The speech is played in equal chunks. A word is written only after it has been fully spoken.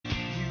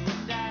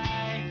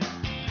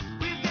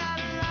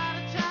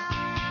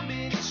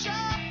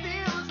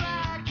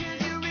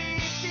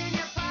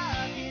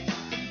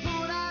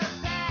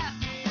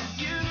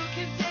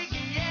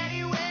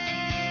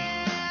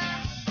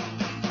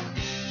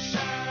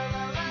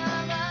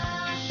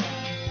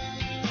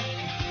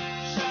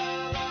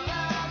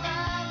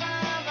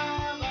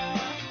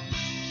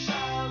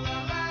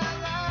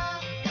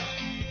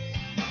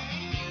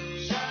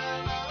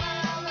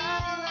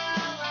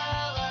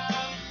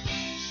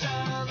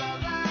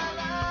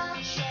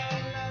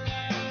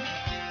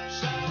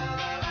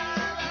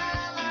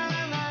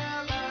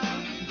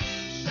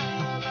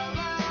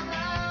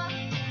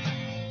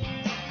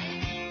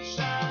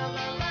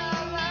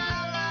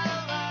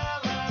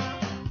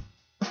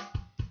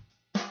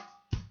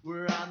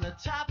We're on the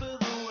top of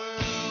the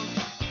world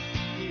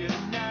here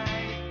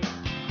tonight.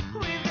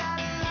 We've got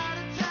a lot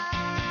of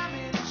time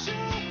and it sure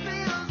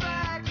feels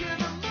like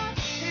I'm up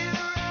here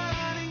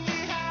running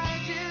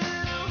behind you.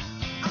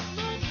 I'm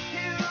up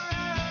here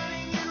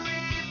running and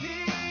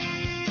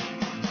repeat.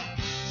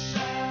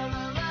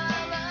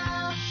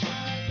 Sha-la-la-la,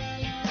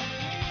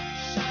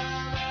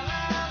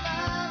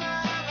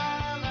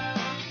 sha-la-la-la-la-la-la,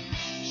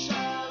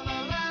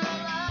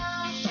 sha-la-la-la,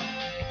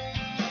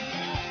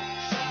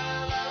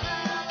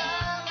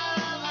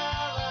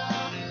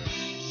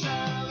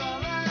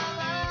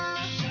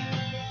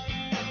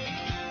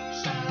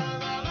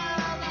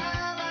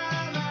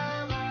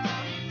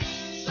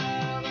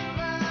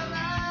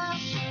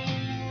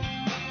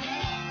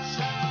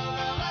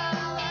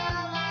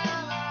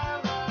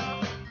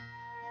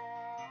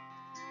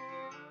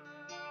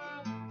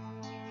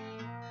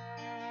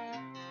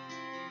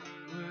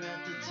 we're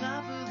at the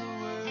top of the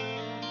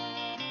world,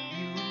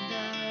 you and I.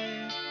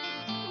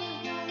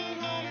 We've got a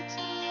lot of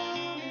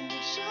time and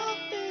it sure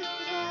feels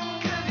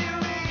right. 'Cause you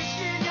reached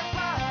in your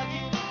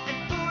pocket and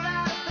pulled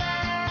out a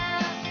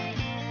pass. You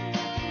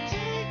can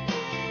take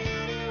me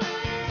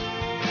anywhere.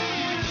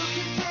 You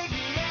can take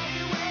me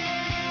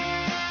anywhere.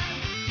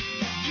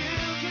 You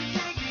can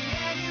take me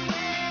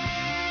anywhere.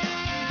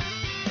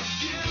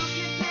 You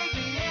can take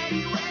me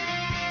anywhere.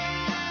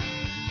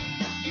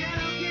 You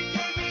can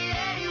take me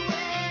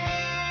anywhere.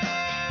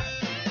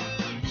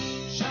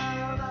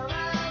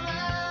 Sha-la-la-la,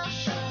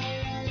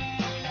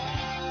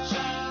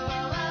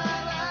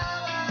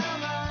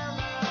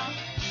 sha-la-la-la-la-la,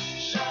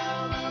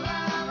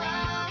 sha-la-la-la,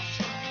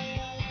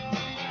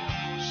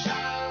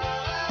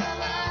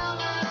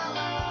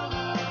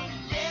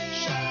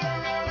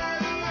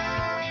 sha-la-la-la-la-la,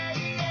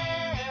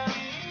 yeah,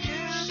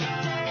 you should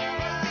take me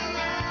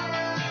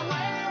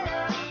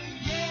anywhere.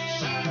 You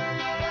should take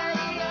me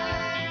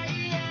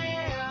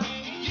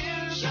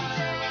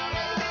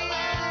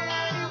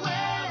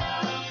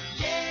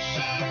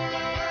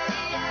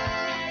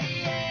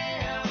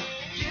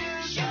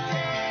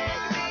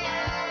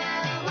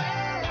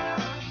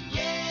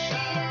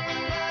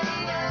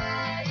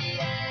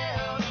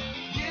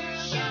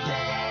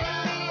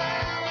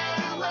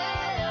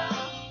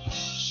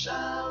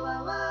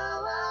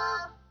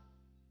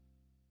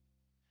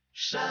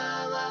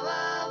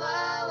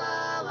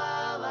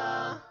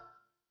Sha-la-la-la-la-la-la.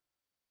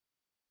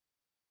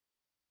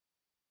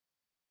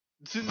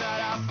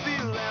 Tonight I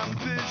feel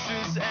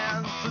ambitious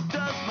and so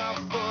does my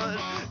foot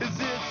as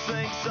it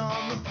sinks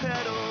on the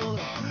pedal.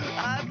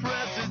 I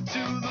press it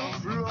to the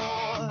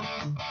floor.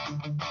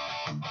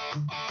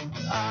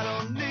 I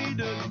don't need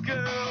a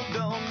girl,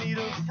 don't need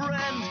a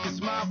friend,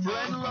 'cause my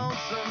friend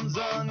Lonesome's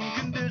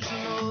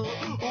unconditional.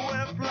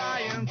 We're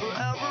flying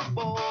forever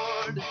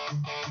bored.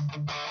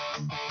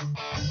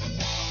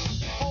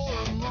 For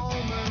a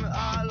moment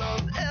I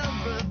love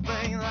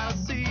everything that I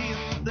see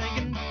and think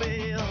and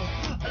feel.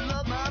 I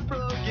love my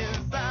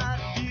broken side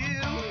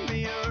view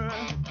mirror,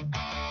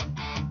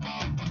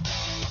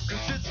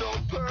 'cause it's so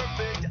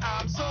perfect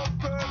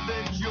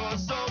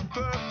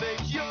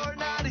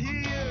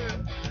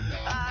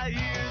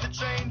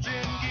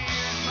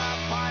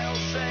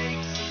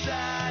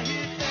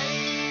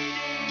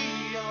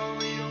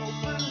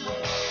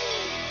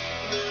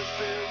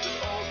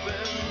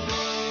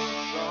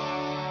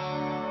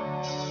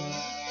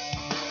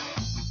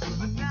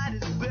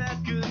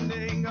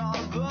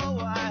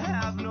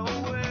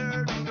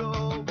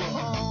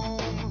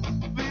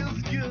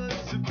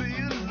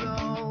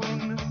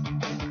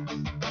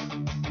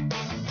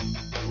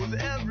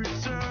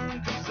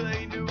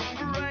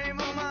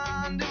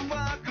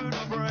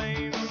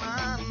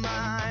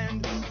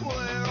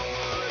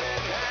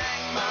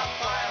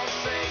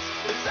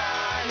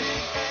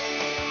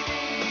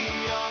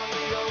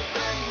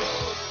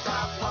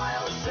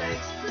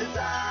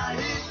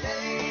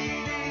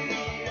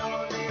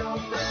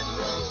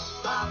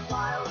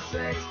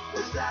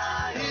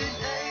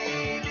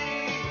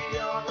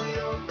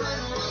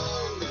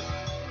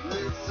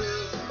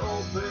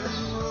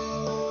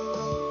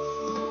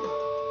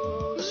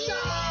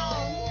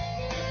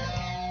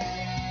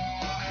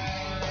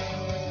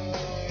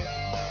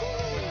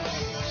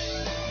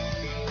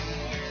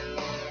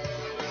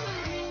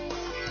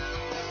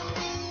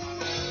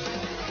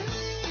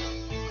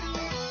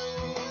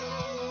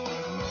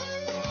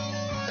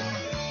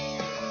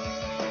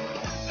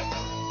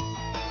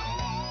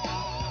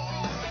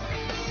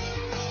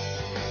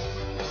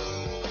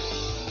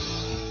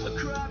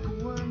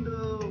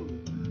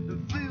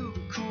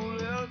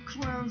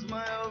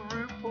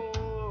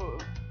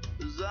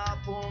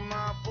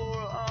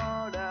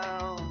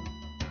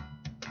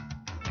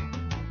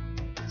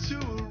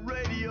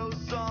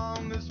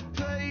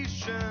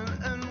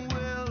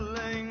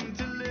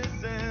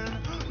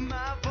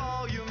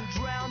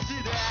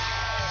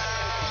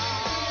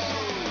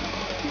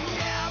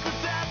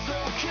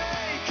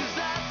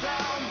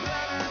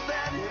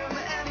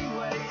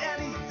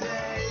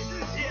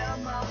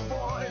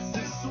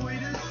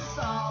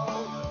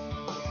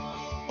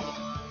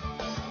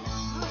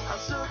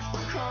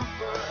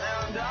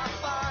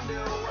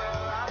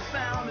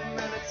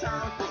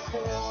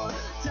before.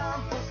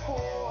 Time for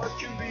four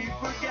can be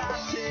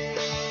forgotten.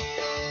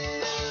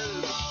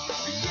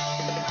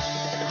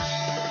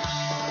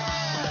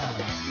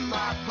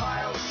 My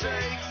pile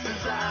shakes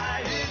as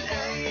I hit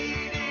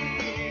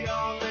 80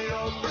 on the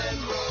open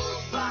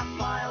road. My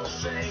pile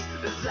shakes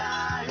as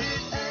I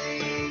hit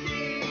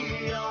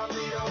 80 on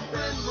the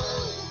open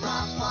road.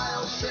 My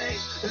pile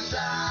shakes as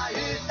I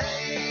hit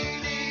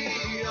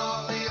 80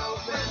 on the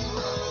open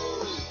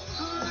road.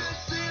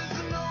 This is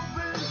an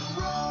open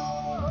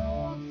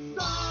road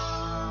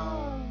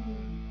song.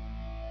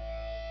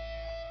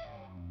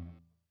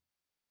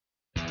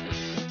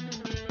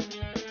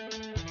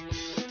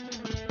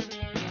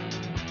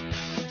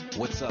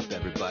 What's up,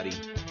 everybody?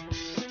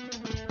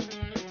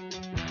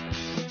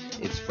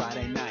 It's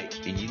Friday night,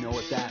 and you know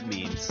what that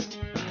means.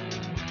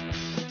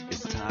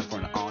 It's time for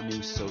an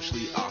all-new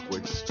Socially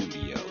Awkward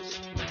Studios.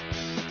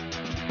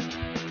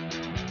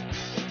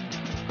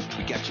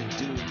 We got your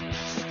dude,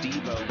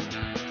 Steve-O.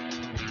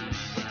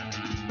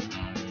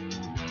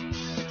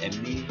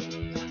 And me,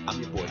 I'm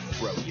your boy,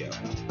 Froyo.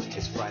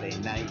 It's Friday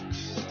night.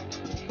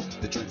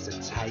 The drinks are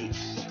tight.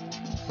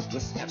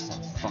 Let's have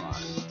some fun.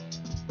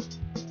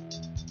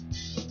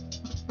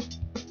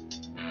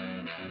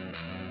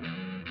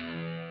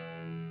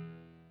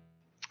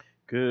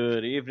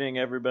 Good evening,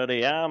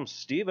 everybody. I'm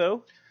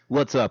Steve-O,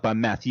 What's up? I'm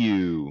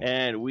Matthew.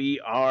 and we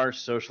are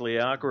Socially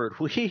Awkward.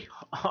 We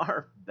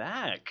are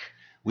back.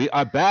 We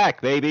are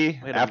back,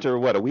 baby. Wait a After,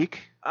 what, a week?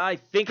 I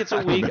think it's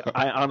a week.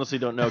 I honestly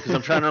don't know because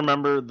I'm trying to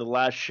remember the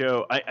last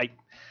show. I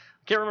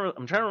can't remember.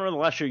 I'm trying to remember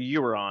the last show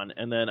you were on,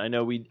 and then I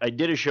know I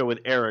did a show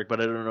with Eric,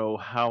 but I don't know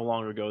how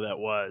long ago that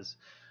was.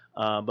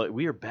 But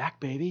we are back,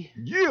 baby.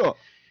 Yeah.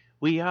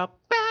 We are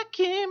back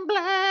in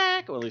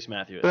black. Or at least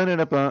Matthew is.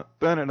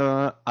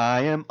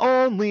 I am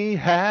only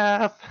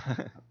half.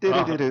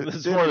 Oh, this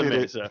is more than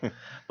me, so.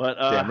 But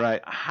Damn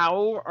right.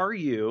 How are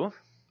you?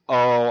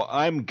 Oh,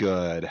 I'm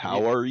good.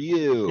 How are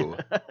you?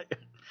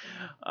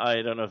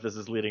 I don't know if this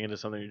is leading into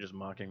something. You're just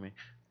mocking me.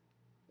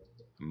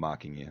 I'm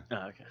mocking you.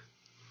 Oh, okay.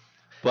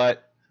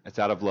 But it's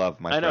out of love,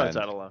 my I friend. know it's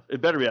out of love.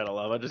 It better be out of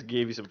love. I just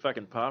gave you some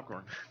fucking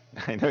popcorn.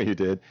 I know you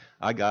did.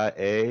 I got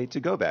a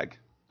to-go bag.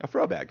 A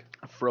fro bag.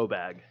 A fro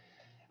bag.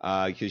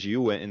 Because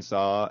you went and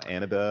saw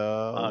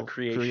Annabelle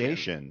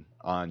Creation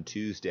on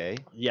Tuesday.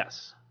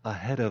 Yes.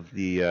 Ahead of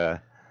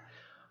the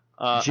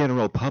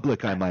general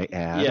public, I might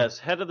add. Yes,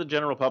 head of the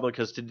general public,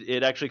 because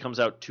it actually comes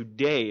out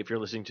today if you're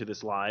listening to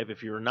this live.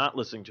 If you're not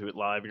listening to it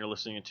live and you're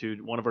listening to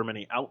one of our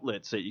many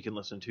outlets that you can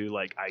listen to,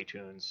 like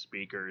iTunes,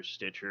 Speakers,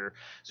 Stitcher,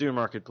 Zune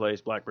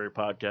Marketplace, BlackBerry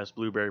Podcast,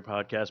 Blueberry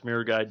Podcast,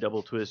 Mirror Guide,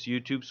 Double Twist,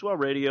 YouTube, Swell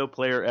Radio,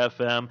 Player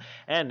FM,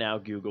 and now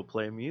Google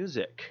Play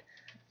Music.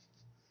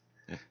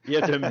 You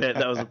have to admit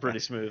that was a pretty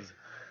smooth.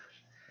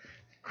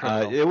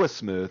 criminal. It was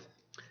smooth.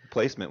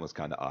 Placement was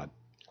kind of odd.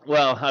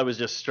 Well, I was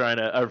just trying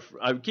to.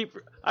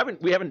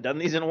 We haven't done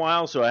these in a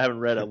while, so I haven't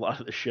read a lot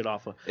of the shit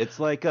off of. It's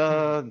like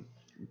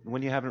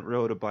when you haven't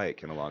rode a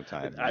bike in a long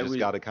time. You just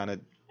got to kind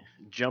of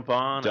jump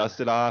on, dust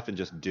it off, and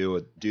just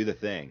do the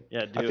thing.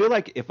 Yeah, I feel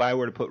like if I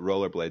were to put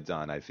rollerblades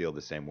on, I'd feel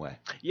the same way.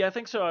 Yeah, I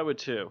think so. I would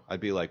too.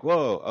 I'd be like,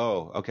 whoa,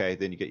 oh, okay.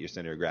 Then you get your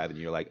center of gravity,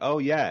 and you're like, oh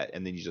yeah,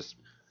 and then you just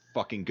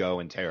fucking go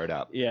and tear it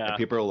up. Yeah. And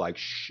people are like,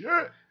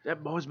 shit.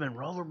 That boy's been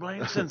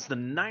rollerblading since the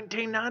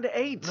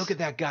 1998. Look at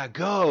that guy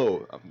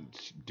go! I'm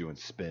doing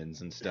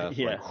spins and stuff.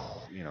 Yeah.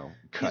 Like,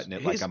 cutting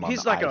it like I'm on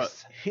he's the like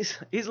ice.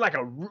 He's like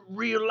a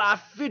real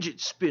life fidget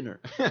spinner.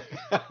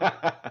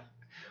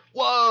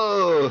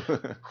 Whoa!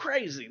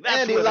 Crazy. That's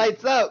And he what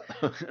lights up.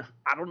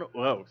 I don't know.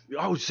 Whoa.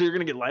 Oh, so you're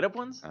gonna get light up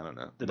ones? I don't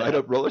know. Did Light I-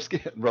 up roller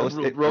skate?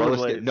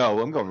 Rollerblades.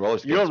 No, I'm going roller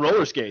skates. You're on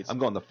roller skates. I'm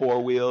going the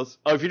 4 wheels.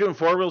 Oh, if you're doing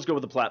 4 wheels, go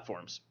with the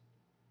platforms.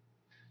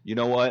 You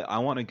know what? I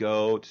want to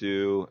go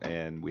to,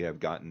 and we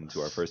have gotten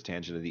to our first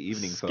tangent of the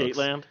evening, folks.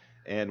 Skateland.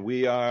 And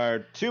we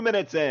are 2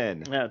 minutes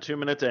in. Yeah, 2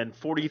 minutes and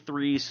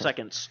 43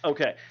 seconds.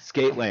 Okay.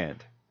 Skateland.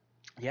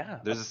 Yeah.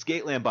 There's a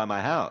Skateland by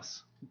my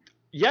house.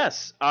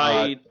 Yes,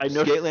 I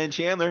know. Skateland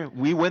Chandler.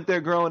 We went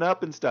there growing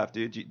up and stuff,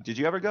 dude. Did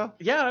you ever go?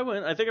 Yeah, I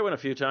went. I think I went a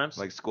few times.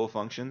 Like school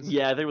functions?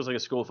 Yeah, I think it was like a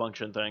school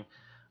function thing.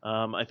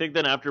 I think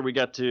then after we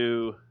got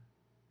to.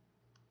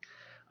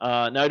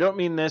 Now I don't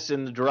mean this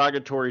in the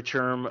derogatory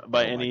term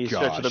by any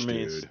stretch of the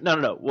means. Dude.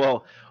 No.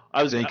 Well,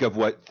 I was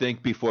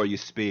Think before you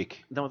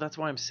speak. No, that's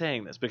why I'm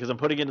saying this, because I'm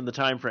putting it in the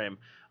time frame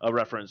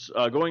reference.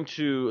 Going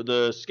to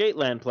the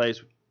Skateland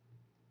place,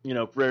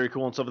 very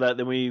cool and stuff like that.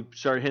 Then we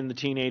started hitting the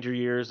teenager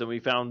years, and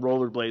we found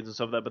rollerblades and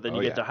stuff like that. But then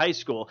you get to high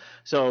school,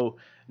 so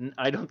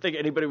I don't think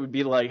anybody would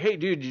be like, "Hey,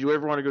 dude, did you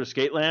ever want to go to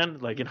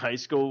Skateland?" Like in high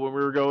school when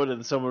we were going,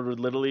 and someone would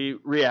literally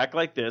react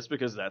like this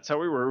because that's how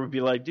we were. We'd be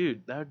like,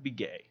 "Dude, that would be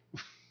gay."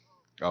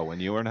 Oh,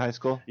 when you were in high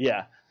school?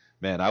 Yeah.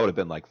 Man, I would have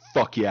been like,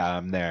 fuck yeah,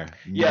 I'm there.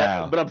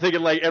 Yeah, but I'm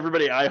thinking like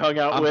everybody I hung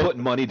out with. I'm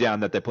putting money down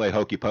that they play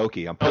hokey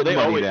pokey. I'm putting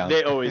money down.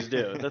 They always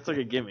do. That's like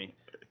a gimme.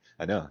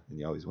 I know, and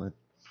you always win.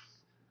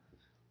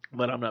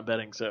 But I'm not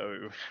betting,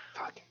 so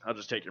fuck. I'll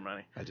just take your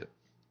money. I do.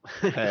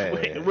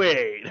 Hey.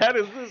 wait, how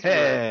does this work?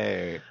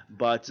 Hey,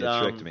 But you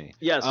tricked me.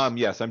 Yes,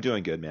 Yes, I'm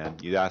doing good, man.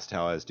 You asked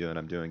how I was doing.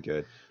 I'm doing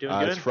good. doing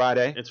good. It's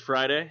Friday. It's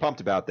Friday.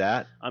 Pumped about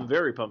that. I'm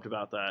very pumped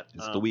about that.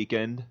 It's the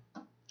weekend.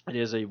 It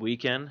is a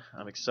weekend.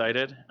 I'm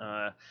excited.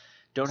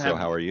 Don't So have.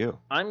 how are you?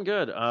 I'm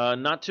good.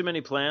 Not too many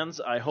plans.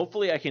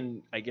 Hopefully I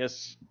can. I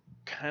guess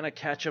kind of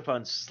catch up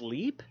on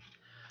sleep.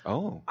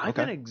 Oh, I've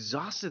okay. been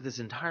exhausted this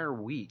entire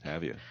week.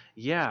 Have you?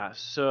 Yeah.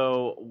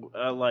 So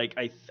like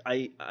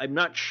I'm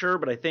not sure,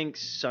 but I think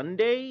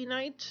Sunday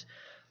night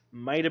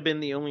might have been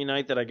the only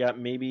night that I got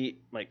maybe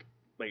like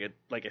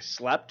I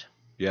slept,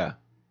 Yeah.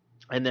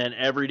 and then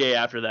every day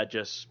after that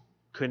just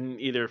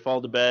couldn't either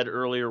fall to bed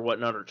early or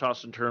whatnot or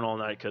toss and turn all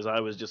night because I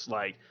was just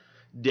like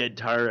dead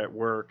tired at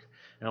work,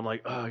 and I'm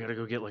like, oh, I gotta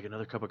go get like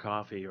another cup of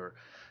coffee or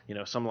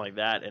something like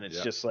that, and it's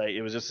Yeah. just like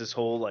it was just this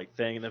whole like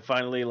thing, and then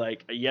finally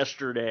like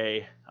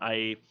yesterday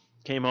I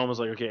came home, I was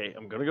like, okay,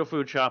 I'm gonna go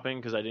food shopping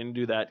because I didn't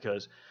do that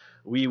because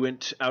we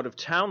went out of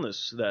town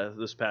this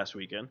past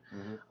weekend.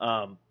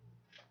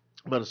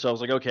 But so I was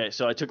like, okay,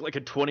 so I took like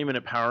a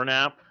 20-minute power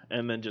nap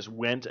and then just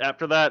went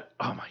after that.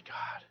 Oh my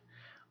god,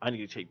 I need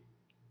to take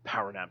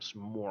power naps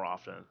more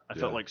often. I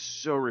felt Yeah. like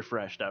so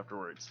refreshed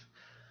afterwards.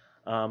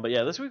 But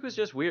yeah, this week was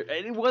just weird.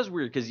 And it was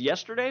weird because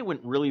yesterday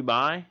went really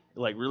by,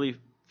 like really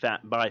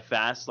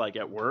fast, like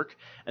at work.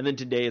 And then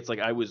today it's like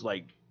I was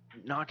like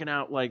knocking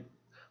out like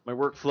my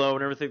workflow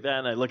and everything like that.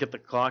 And I look at the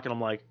clock and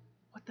I'm like,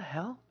 what the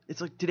hell? It's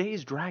like today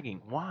is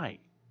dragging. Why?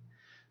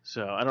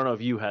 So I don't know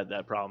if you had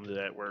that problem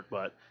today at work,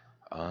 but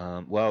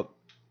Well,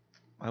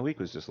 my week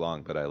was just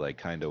long, but I like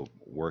kind of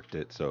worked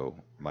it so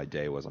my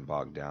day wasn't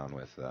bogged down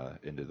with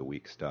end of the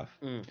week stuff.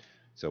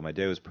 So my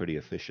day was pretty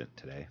efficient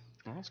today.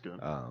 well, that's good.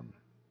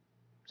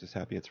 Just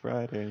happy it's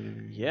Friday.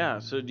 Yeah.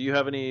 So do you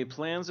have any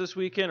plans this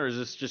weekend, or is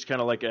this just kind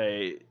of like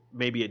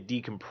maybe a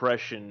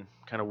decompression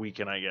kind of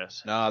weekend, I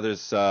guess? No,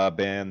 there's a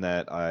band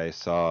that I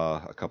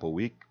saw a couple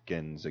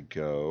weekends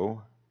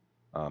ago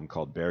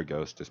called Bear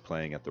Ghost is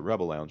playing at the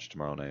Rebel Lounge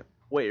tomorrow night.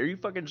 Wait, are you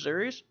fucking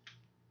serious?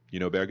 You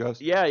know Bear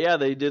Ghost? Yeah,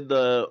 they did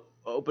the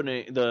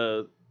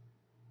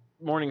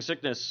Morning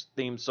Sickness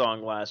theme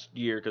song last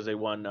year because they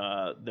won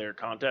their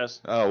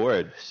contest. Oh,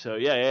 word. So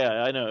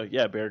yeah, I know.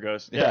 Yeah, Bear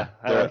Ghost. Yeah,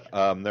 I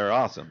they're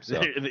awesome.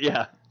 So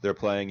yeah. they're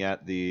playing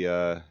at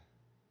the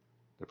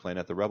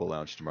Rebel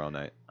Lounge tomorrow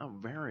night. Oh,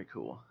 very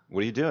cool.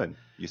 What are you doing?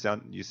 You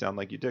sound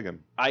like you dig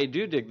them. I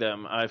do dig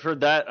them. I've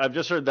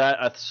just heard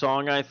that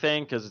song, I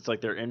think, because it's like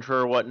their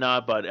intro or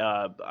whatnot. But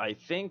I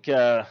think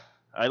I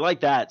like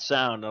that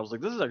sound. I was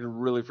like, this is like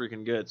really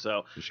freaking good.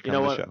 So You should you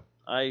come know to the what? show.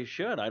 I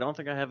should. I don't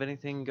think I have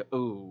anything.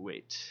 Oh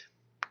wait.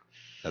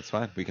 That's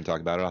fine. We can talk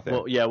about it off air.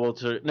 Well, yeah.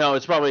 No,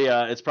 it's probably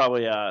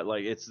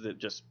like it's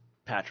just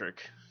Patrick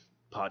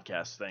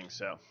podcast thing.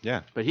 So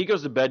Yeah. but he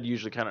goes to bed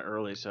usually kind of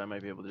early, so I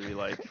might be able to be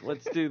like,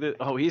 let's do this.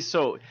 Oh, he's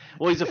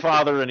a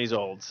father and he's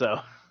old, so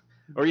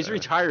or he's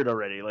retired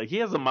already. Like he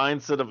has the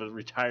mindset of a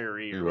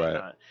retiree or Right.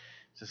 whatnot.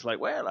 It's just like,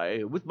 well,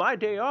 with my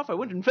day off, I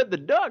went and fed the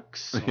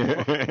ducks.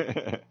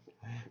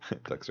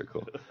 Ducks are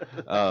cool.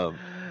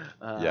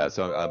 Yeah,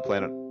 so I'm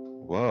planning.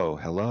 Whoa,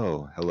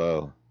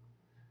 hello.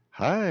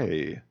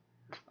 Hi.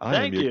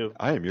 Thank you.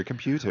 I am your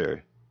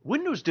computer.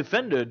 Windows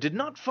Defender did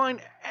not find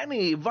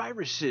any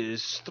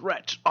viruses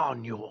threat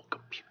on your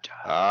computer.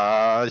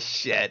 Ah,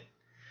 shit.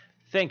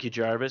 Thank you,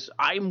 Jarvis.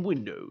 I'm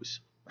Windows.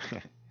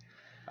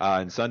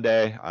 And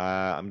Sunday,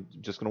 I'm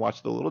just gonna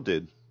watch The Little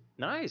Dude.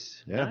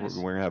 Nice. Yeah, nice.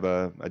 we're gonna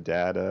have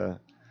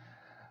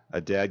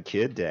a dad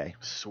kid day.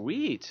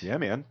 Sweet. Yeah,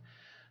 man.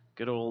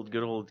 Good old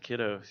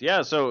kiddos.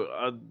 Yeah. So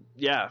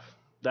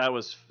that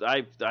was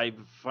I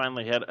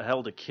finally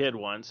held a kid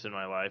once in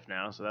my life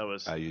now, so that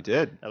was You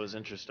did. that was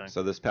interesting.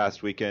 So this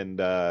past weekend,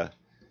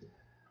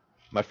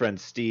 my friend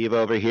Steve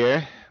over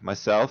here,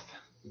 myself,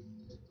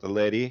 the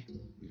lady,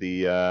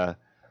 the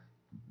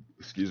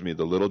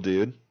little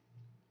dude,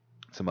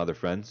 some other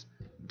friends,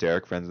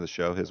 Derek, friends of the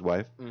show, his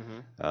wife,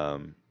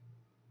 and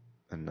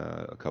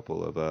a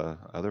couple of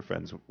other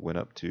friends went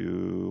up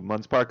to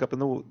Munns Park up in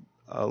the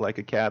like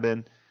a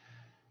cabin,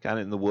 kind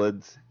of in the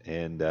woods,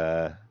 and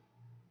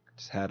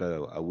just had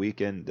a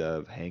weekend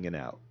of hanging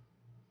out.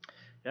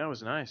 Yeah, it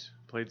was nice.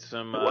 Played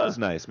some. It was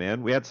nice,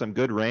 man. We had some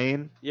good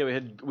rain. Yeah,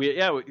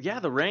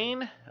 the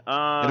rain.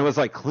 And it was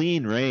like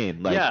clean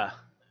rain. Like, yeah.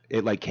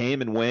 It like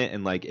came and went,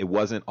 and like it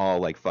wasn't all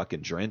like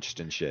fucking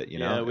drenched and shit. You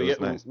know, Yeah, it was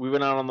nice. we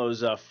went out on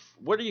those.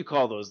 What do you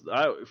call those?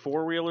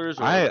 4-wheelers?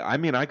 Or... I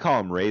mean I call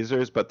them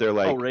razors, but they're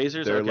like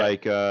razors. They're Okay.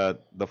 like the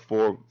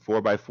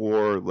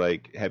 4x4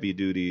 like heavy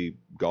duty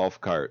golf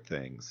cart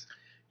things.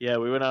 Yeah,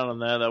 we went out on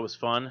that. That was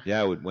fun.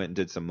 Yeah, we went and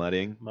did some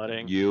mudding.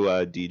 Mudding. You,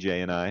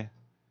 DJ, and I,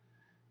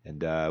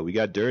 and we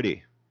got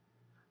dirty.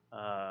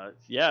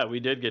 Yeah, we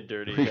did get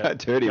dirty. We got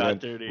dirty.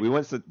 Dirty. We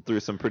went through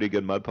some pretty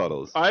good mud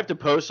puddles. I have to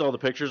post all the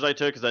pictures I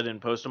took because I didn't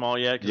post them all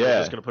yet. Because I Yeah.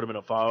 was just gonna put them in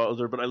a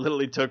folder. But I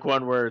literally took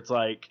one where it's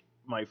like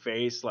my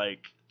face, like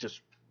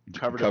just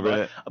covered in Covered mud.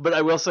 it. But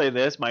I will say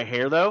this: my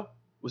hair though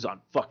was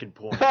on fucking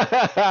point.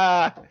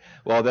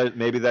 Well,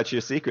 maybe that's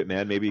your secret,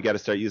 man. Maybe you got to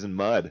start using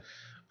mud.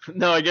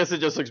 No, I guess it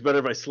just looks better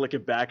if I slick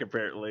it back.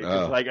 Apparently,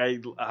 'cause, Oh. like I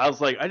was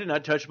like, I did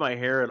not touch my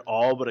hair at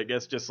all, but I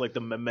guess just like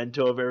the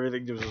memento of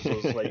everything just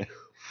was like.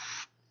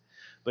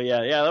 But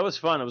yeah, that was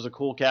fun. It was a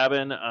cool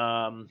cabin.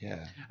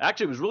 Yeah.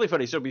 Actually, it was really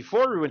funny. So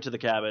before we went to the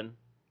cabin,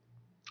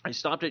 I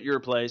stopped at your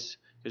place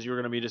because you were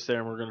going to meet us there,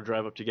 and we are going to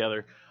drive up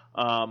together.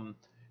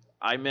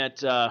 I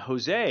met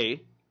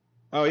Jose.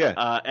 Oh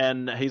yeah.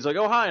 And he's like,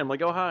 oh, hi. I'm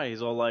like, oh, hi.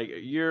 He's all like,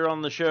 you're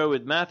on the show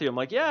with Matthew. I'm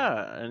like,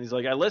 yeah. And he's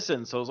like, I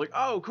listen. So I was like,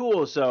 oh,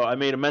 cool. So I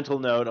made a mental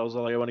note. I was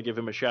like, I want to give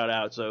him a shout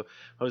out. So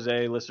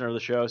Jose, listener of the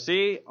show,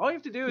 see, all you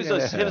have to do is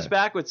just hit us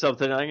back with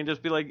something. And I can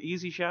just be like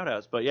easy shout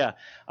outs. But yeah,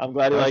 I'm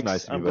glad he That was likes,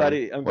 nice of I'm you, glad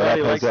buddy. he, I'm What glad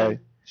he up, likes Jose? it.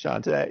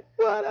 Shantae.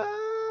 What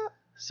up?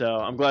 So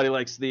I'm glad he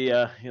likes the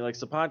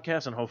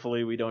podcast, and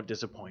hopefully we don't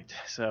disappoint.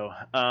 So,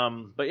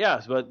 but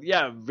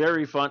yeah,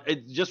 very fun.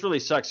 It just really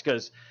sucks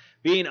because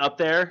being up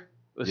there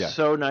was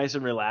so nice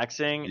and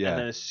relaxing. Yeah. And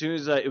then as soon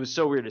as it was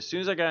so weird. As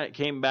soon as I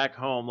came back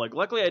home, like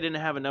luckily I didn't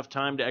have enough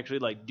time to actually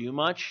like do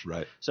much.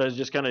 Right. So I was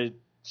just kind of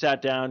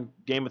sat down,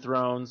 Game of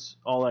Thrones,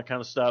 all that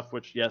kind of stuff.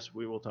 Which yes,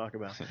 we will talk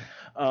about.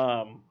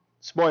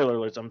 Spoiler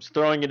alerts. I'm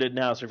throwing it in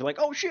now. So if you're like,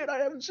 oh shit, I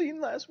haven't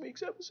seen last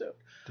week's episode.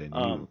 Then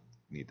you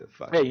need to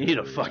fucking. Hey, you need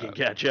to hurry fucking up.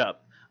 catch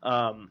up.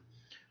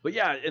 But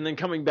yeah, and then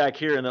coming back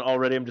here, and then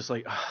already I'm just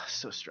like, oh,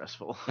 so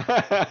stressful.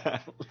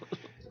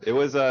 It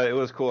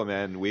was cool,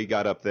 man. We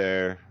got up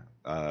there,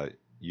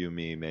 you,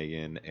 me,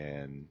 Megan,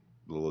 and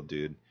the little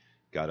dude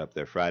got up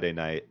there Friday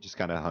night, just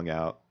kind of hung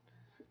out.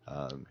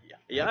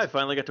 Yeah, I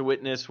finally got to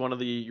witness one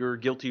of your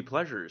guilty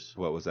pleasures.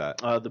 What was that?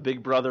 The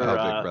Big Brother. Big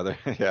Brother.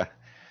 Yeah.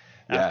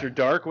 After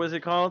Dark, was it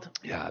called?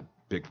 Yeah,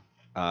 Big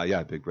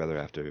Brother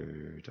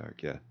After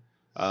Dark. Yeah.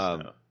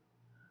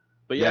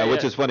 But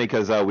which is funny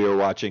because we were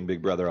watching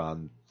Big Brother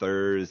on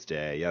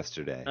Thursday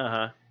yesterday,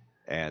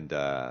 and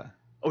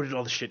oh, did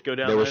all the shit go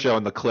down? they were there?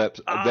 showing the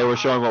clips. They were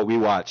showing what we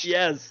watched.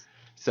 Yes.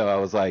 So I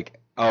was like,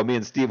 "Oh, me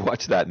and Steve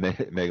watched that."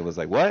 Megan was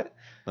like, "What?"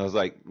 And I was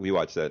like, "We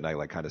watched that," and I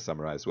like kind of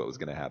summarized what was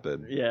going to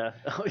happen. Yeah.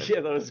 Oh,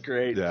 yeah, that was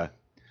great. Yeah.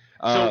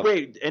 So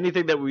wait,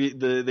 anything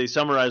that they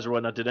summarized or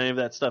whatnot? Did any of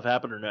that stuff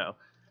happen or no?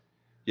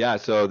 Yeah.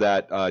 So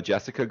that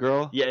Jessica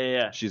girl.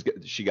 Yeah.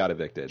 She got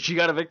evicted. She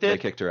got evicted. They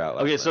kicked her out.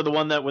 Last Okay, night. so the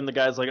one that when the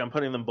guy's like, I'm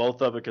putting them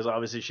both up because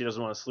obviously she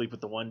doesn't want to sleep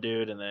with the one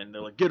dude, and then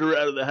they're like, get her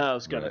out of the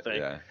house, kind of thing.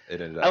 Yeah.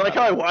 It ended up. I like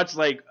how I watched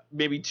like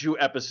maybe 2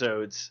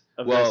 episodes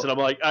of this, and I'm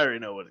like, I already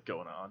know what's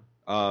going on.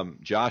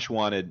 Josh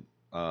wanted.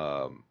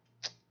 Oh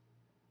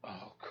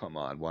come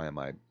on! Why am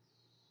I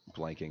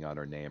blanking on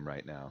her name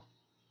right now?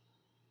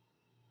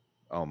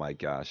 Oh my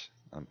gosh!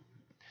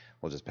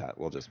 We'll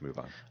just move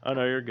on. Oh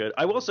no, you're good.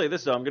 I will say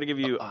this though. I'm gonna give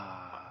you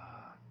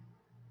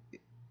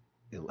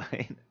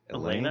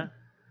Elena.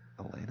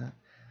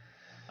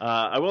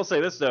 I will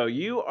say this though.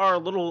 You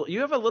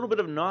have a little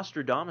bit of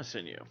Nostradamus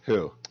in you.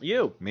 Who?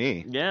 You.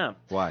 Me? Yeah.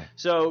 Why?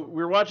 So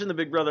we're watching the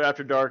Big Brother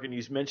After Dark, and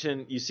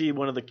you see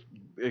one of the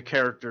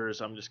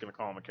characters. I'm just gonna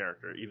call him a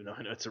character, even though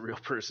I know it's a real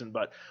person.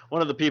 But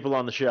one of the people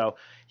on the show,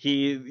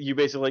 you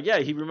basically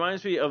like, he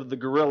reminds me of the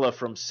gorilla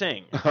from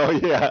Sing. Oh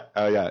yeah.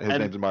 His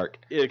name's Mark.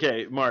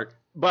 Okay, Mark.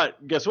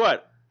 But guess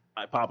what?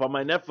 I pop on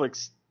my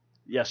Netflix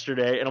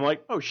yesterday, and I'm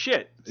like, oh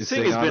shit, Is Sing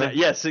Sing has on been there?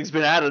 yeah, Sing's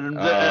been added, and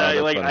that's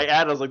funny.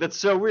 I was like, that's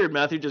so weird.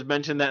 Matthew just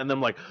mentioned that, and then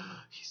I'm like,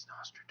 he's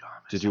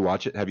Nostradamus. Did you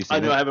watch it? Have you seen I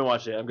it? know I haven't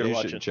watched it. I'm gonna You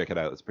watch should it. check it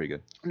out. It's pretty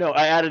good. No,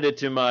 I added it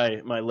to my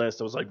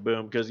list. I was like,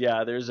 boom, because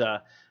there's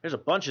a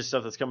bunch of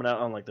stuff that's coming out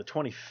on like the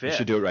 25th. You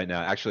should do it right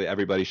now. Actually,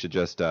 everybody should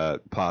just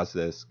pause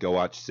this, go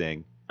watch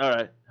Sing. All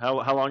right,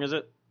 how long is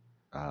it?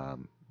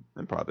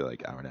 And probably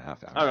like hour and a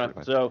half. All right,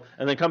 so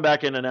and then come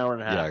back in an hour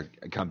and a half.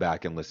 Yeah, come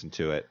back and listen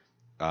to it.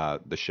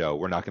 The show.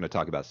 We're not going to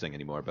talk about Sing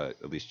anymore, but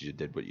at least you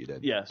did what you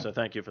did. Yeah, so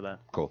thank you for that.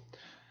 Cool.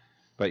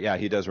 But yeah,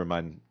 he does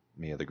remind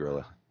me of the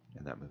gorilla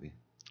in that movie.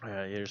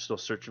 You're still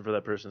searching for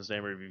that person's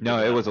name, or have you No,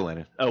 given it up? was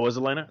Elena. Oh, it was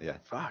Elena? Yeah.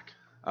 Fuck.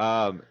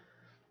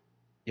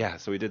 Yeah,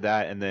 so we did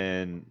that, and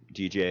then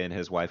DJ and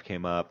his wife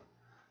came up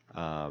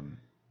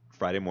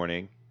Friday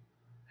morning,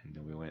 and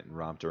then we went and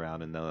romped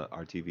around in the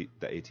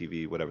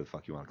ATV, whatever the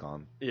fuck you want to call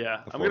them.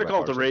 Yeah, The I'm gonna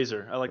call it the 4x4.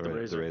 Razor. I like the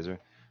Razor. The Razor.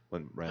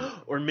 Went ran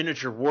Or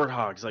miniature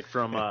warthogs, like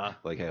from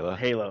like Halo.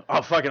 Halo.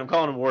 Oh fuck it, I'm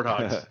calling them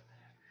warthogs.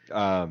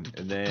 And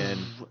then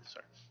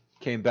Sorry.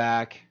 came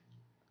back,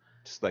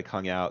 just like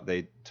hung out.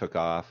 They took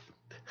off.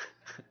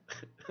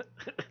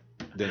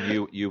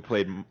 Then you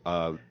played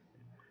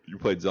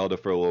Zelda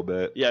for a little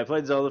bit. Yeah, I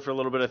played Zelda for a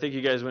little bit. I think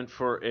you guys went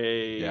for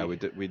a. Yeah, we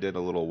did a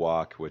little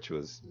walk, which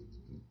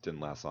didn't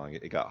last long.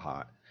 It got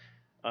hot.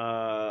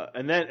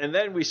 And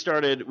then we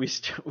started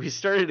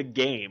a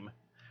game.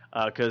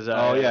 Because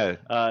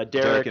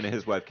Derek and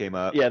his wife came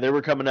up. Yeah, they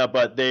were coming up,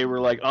 but they were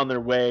like on their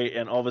way,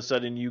 and all of a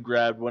sudden you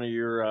grabbed one of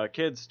your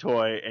kids'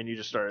 toy and you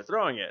just started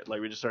throwing it.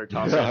 Like we just started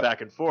tossing it back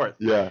and forth.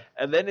 Yeah.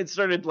 And then it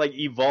started like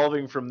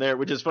evolving from there,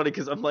 which is funny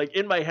because I'm like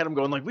in my head I'm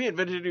going like, we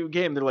invented a new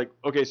game. They're like,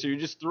 okay, so you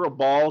just throw a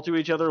ball to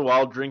each other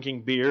while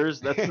drinking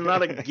beers? That's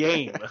not a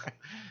game.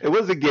 It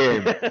was a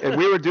game, and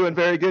we were doing a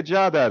very good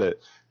job at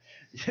it.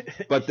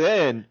 But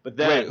then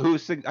wait,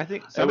 I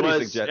think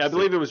somebody suggested. I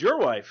believe it was your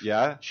wife.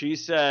 Yeah. She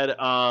said,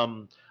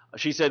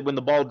 she said when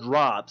the ball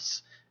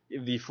drops,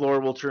 the floor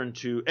will turn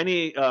to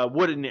any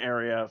wooden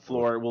area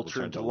floor will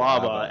turn to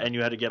lava, and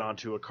you had to get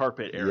onto a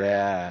carpet area.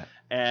 Yeah.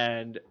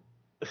 And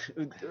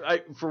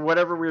for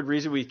whatever weird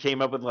reason, we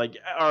came up with like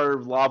our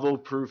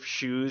lava-proof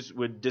shoes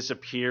would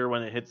disappear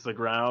when it hits the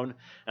ground,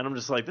 and I'm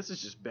just like, this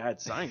is just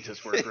bad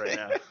scientist work right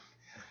now.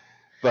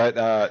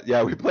 But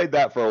yeah, we played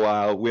that for a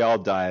while. We all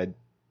died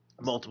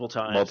Multiple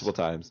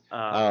times.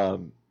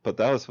 But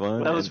that was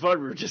fun. That was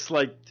fun. We were just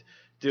like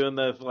doing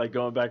the like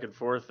going back and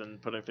forth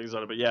and putting things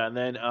on it. But yeah, and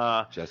then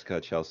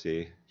Jessica,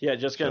 Chelsea,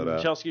 Jessica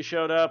and Chelsea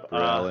showed up.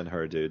 Burrell and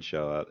her dude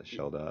showed up.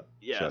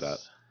 Yes. Showed up.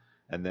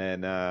 And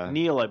then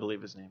Neil, I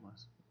believe his name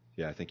was.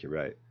 Yeah, I think you're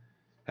right.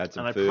 Had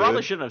some and food. I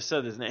probably shouldn't have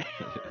said his name.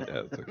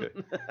 Yeah, it's okay.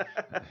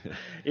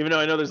 Even though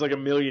I know there's like a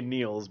million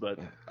Neils, but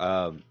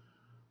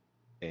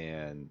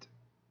and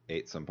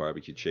ate some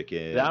barbecue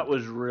chicken. That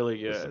was really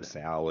good. Some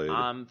salad.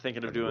 I'm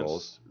thinking of and doing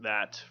rolls.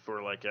 that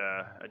for like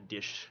a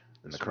dish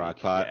in the this crock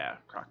week. pot. Yeah,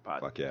 crock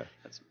pot. Fuck yeah.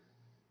 That's...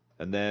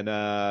 And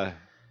then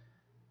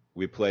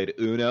we played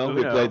Uno.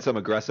 We played some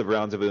aggressive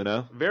rounds of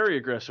Uno. Very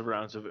aggressive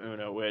rounds of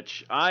Uno,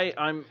 which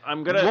I'm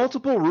gonna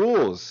multiple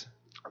rules.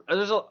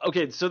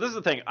 Okay, so this is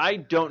the thing. I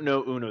don't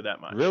know Uno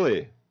that much.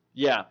 Really?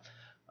 Yeah.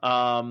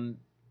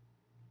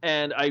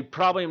 And I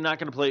probably am not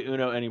going to play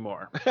Uno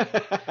anymore.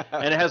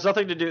 And it has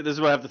nothing to do, this is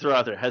what I have to throw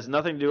out there. It has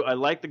nothing to do, I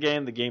like the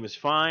game is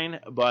fine,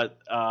 but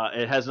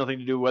it has nothing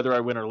to do whether I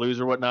win or lose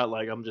or whatnot.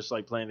 Like, I'm just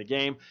like playing the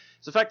game.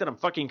 It's the fact that I'm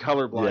fucking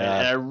colorblind, Yeah.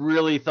 and I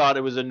really thought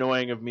it was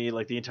annoying of me,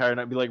 like the entire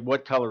night, be like,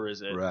 what color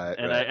is it? Right,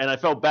 and right. I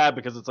felt bad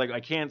because it's like,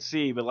 I can't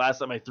see, but last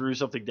time I threw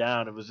something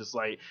down, it was just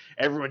like,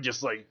 everyone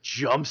just like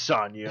jumps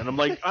on you, and I'm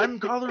like, I'm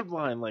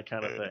colorblind, like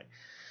kind of thing.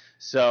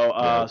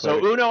 So,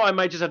 so Uno, I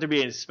might just have to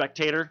be a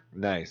spectator.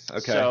 Nice.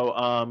 Okay.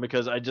 So,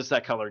 because I just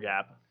that color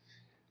gap.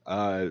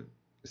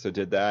 So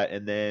did that,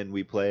 and then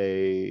we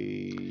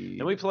play.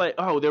 Then we play.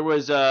 Oh, there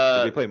was.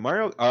 Did we play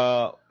Mario?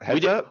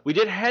 Heads Up. We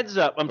did Heads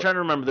Up. I'm trying to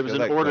remember. There was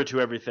an order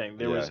to everything.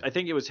 There was. Yeah. I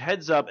think it was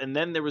Heads Up, and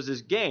then there was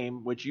this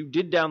game which you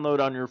did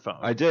download on your phone.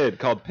 I did,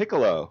 called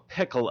Piccolo.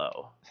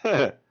 Piccolo.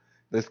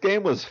 This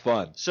game was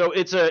fun. So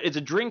it's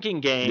a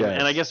drinking game, Yes.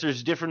 and I guess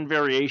there's different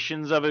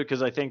variations of it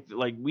because I think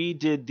like we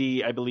did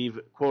the, I believe,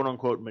 quote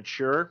unquote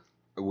mature.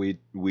 We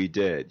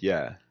did,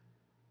 yeah.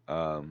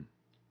 I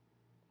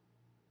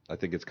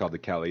think it's called the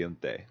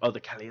Caliente. Oh, the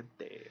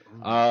Caliente.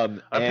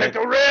 A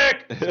Pickle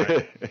Rick.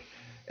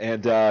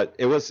 And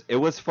it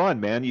was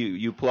fun, man.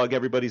 You plug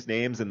everybody's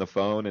names in the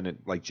phone, and it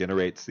like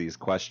generates these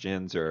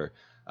questions, or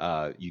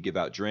you give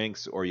out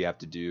drinks, or you have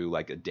to do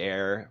like a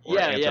dare or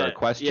answer a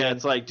question. Yeah,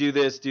 it's like do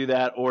this, do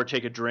that, or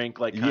take a drink,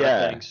 like kind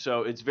of thing.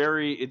 So it's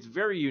very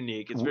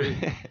unique. It's very.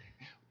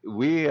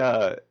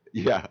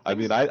 I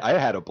mean, I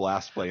had a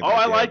blast playing.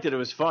 I liked it. It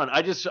was fun.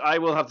 I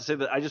will have to say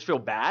that I just feel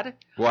bad.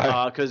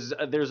 Why? Because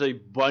there's a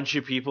bunch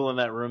of people in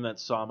that room that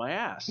saw my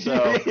ass.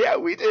 So yeah,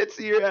 we did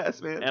see your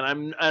ass, man.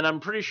 and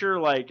I'm pretty sure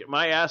like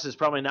my ass is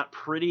probably not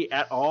pretty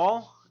at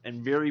all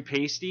and very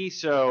pasty.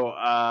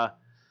 So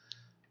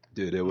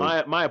dude, it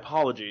was my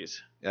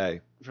apologies. Hey,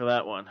 for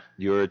that one.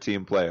 You were a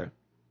team player.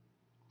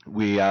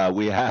 We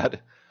had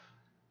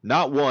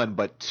not one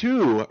but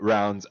two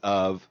rounds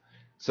of.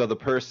 So the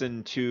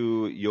person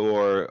to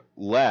your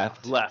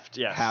left,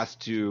 yeah, has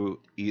to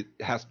eat.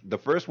 The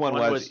first one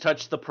was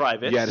touch the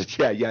privates. You had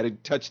to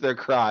touch their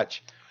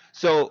crotch.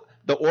 So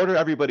the order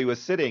everybody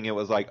was sitting, it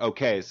was like,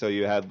 okay, so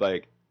you had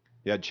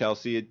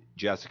Chelsea,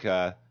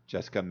 Jessica,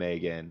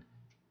 Megan,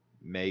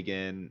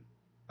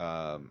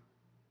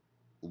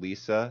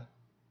 Lisa,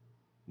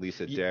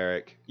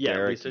 Derek, yeah,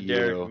 Derek, Lisa,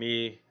 Derek,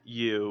 me,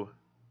 you,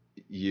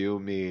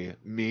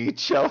 me,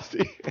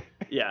 Chelsea.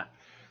 Yeah.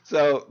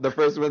 So the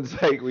first one's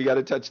like, we got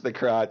to touch the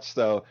crotch.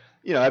 So,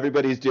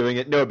 everybody's doing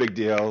it. No big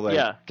deal. Like,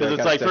 yeah, because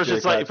it's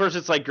like first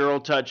it's like girl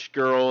touch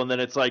girl, and then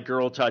it's like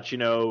girl touch,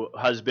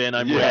 husband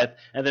I'm with,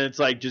 and then it's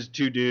like just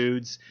two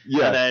dudes.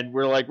 Yeah. And then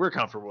we're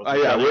comfortable with it.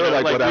 We're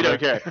like whatever. We don't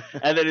care.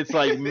 And then it's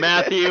like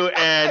Matthew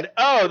and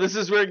this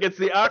is where it gets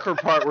the awkward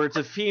part where it's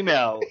a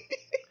female.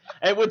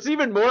 And what's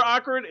even more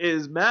awkward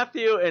is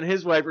Matthew and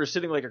his wife are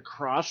sitting like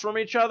across from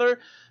each other.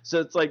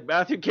 So it's like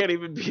Matthew can't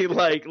even be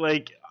like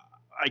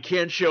I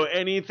can't show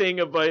anything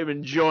of I'm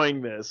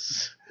enjoying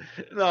this.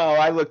 No,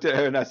 I looked at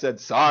her and I said,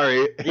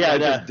 sorry.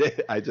 Yeah,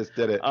 I just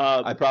did it.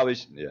 I probably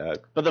should, yeah.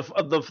 But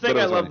the thing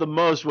I loved the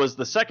most was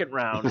the second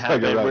round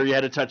happened where you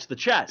had to touch the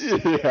chest. Yeah.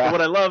 And what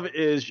I love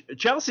is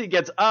Chelsea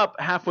gets up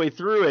halfway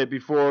through it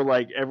before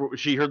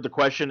she heard the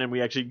question and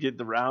we actually did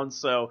the rounds.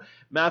 So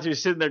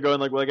Matthew's sitting there going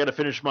well, I got to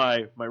finish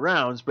my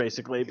rounds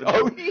basically.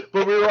 But,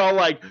 but we were all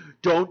like,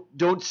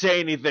 don't say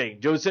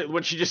anything. Don't say,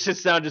 when she just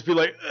sits down, just be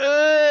like,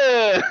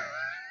 ugh.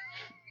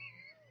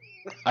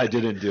 I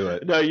didn't do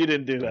it. No, you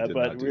didn't do that,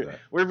 but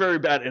we're very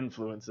bad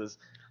influences.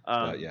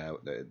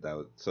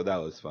 That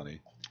was funny.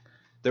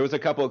 There was a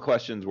couple of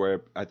questions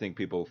where I think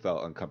people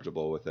felt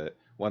uncomfortable with it.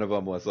 One of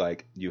them was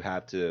like you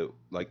have to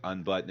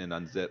unbutton and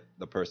unzip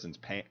the person's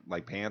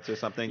pants or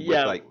something.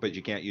 Yeah. But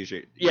you can't use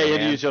your you have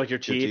to use your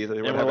teeth.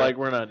 And we're like,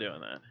 we're not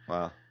doing that.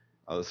 Wow.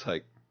 I was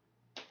like,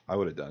 I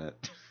would have done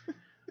it.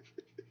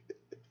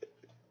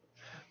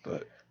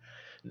 But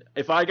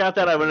If I got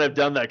that, I wouldn't have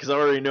done that because I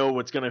already know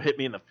what's gonna hit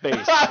me in the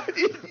face.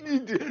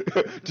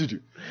 did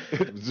you?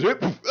 Zip.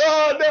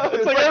 Oh no!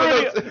 It's like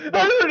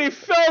I already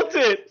felt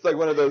it. It's like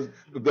one of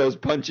those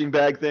punching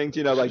bag things,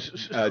 you know, like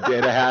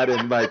Dana had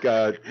in like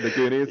the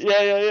Goonies.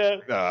 Yeah.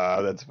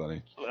 Ah, that's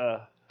funny.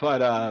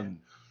 But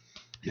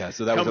yeah.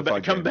 So that was a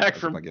fun come game. back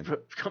That was a fun game.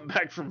 come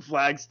back from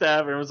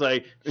Flagstaff. Everyone's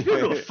like, "You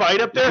go to a fight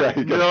up there?" Right,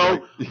 you got No, a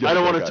black- you got I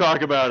don't a want black to guy.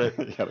 talk about it.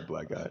 You got a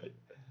black guy.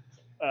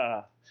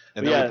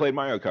 And But then yeah. we played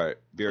Mario Kart.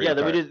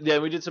 Then we did. Yeah,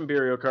 we did some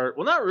Beerio Kart.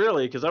 Well, not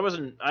really, because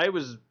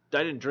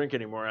I didn't drink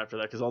anymore after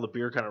that because all the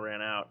beer kind of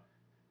ran out.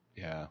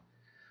 Yeah.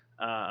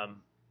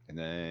 Um, And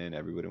then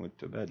everybody went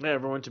to bed. yeah,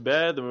 everyone went to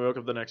bed. Then we woke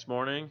up the next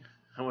morning.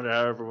 I wonder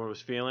how everyone was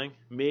feeling.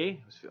 Me,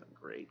 I was feeling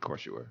great. Of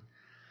course you were.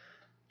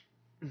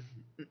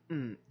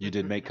 You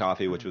did make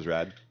coffee, which was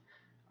rad.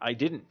 I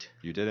didn't.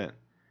 You didn't.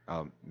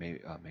 Maybe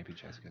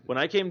Jessica did. When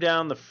I came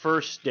down the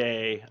first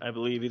day, I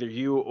believe either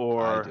you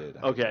or I did.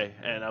 okay,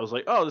 and I was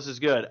like, "Oh, this is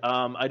good."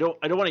 I don't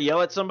want to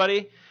yell at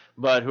somebody,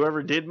 but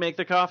whoever did make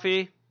the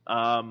coffee,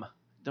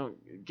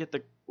 don't get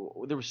the.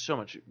 There was so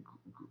much.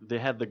 They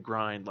had the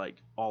grind like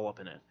all up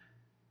in it.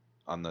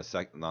 On the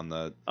second On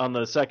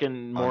the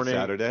second morning.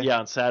 Saturday? Yeah,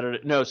 on Saturday.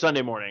 No,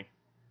 Sunday morning.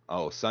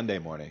 Sunday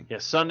morning. Yeah,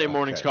 Sunday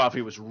morning's Okay.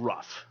 coffee was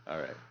rough. All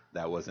right,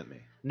 that wasn't me.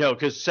 No,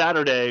 because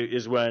Saturday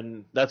is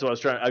when that's what I was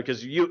trying.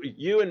 Because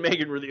you and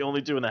Megan were the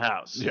only two in the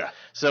house. Yeah.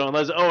 So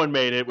unless Owen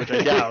made it, which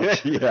I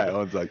doubt, Yeah,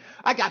 Owen's like,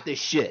 I got this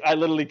shit. I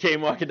literally came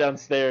walking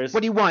downstairs.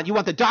 What do you want? You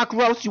want the dark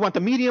roast? You want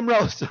the medium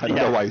roast? I don't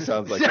know why he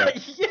sounds like that.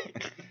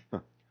 Yeah.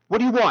 What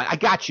do you want? I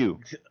got you.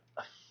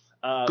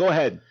 Go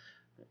ahead.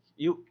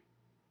 You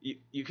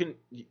can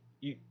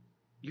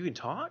you can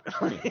talk.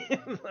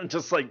 I'm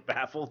just like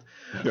baffled.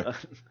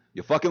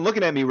 You're fucking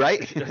looking at me,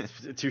 right?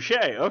 Touche.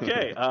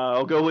 Okay,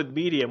 I'll go with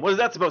medium. What is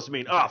that supposed to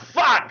mean? Oh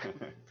fuck!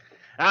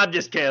 I'm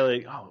just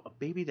kidding. Oh, a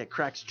baby that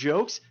cracks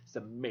jokes? It's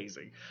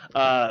amazing.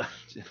 Yeah.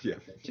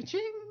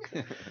 Cha-ching.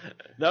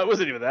 No, it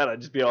wasn't even that. I'd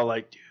just be all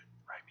like, dude,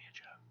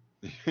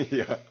 write me a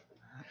joke.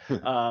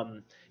 Yeah.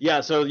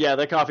 Yeah, so yeah,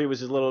 that coffee was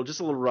just a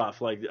little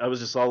rough. Like I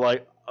was just all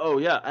like, oh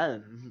yeah,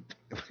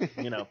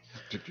 you know.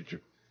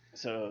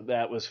 So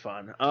that was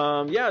fun.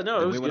 Yeah, no,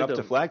 it And was we good. went up to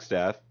though.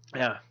 Flagstaff,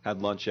 Yeah,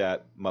 had lunch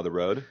at Mother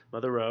Road,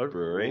 Mother Road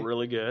Brewery.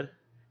 really good.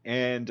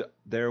 and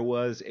there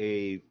was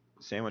a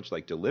sandwich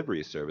like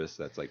delivery service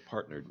that's like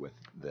partnered with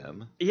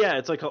them. Yeah,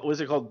 it's like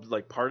was it called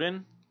like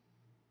Pardon?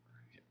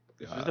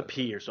 It was Uh, a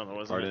P or something,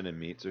 wasn't Pardon and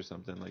Meats or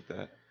something like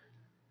that.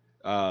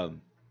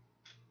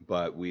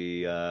 But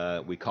we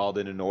called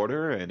in an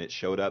order and it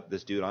showed up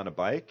this dude on a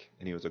bike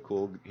and he was a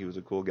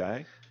cool guy.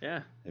 it?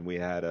 Yeah, And we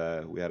had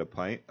a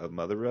pint of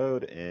Mother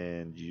Road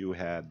and you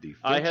had the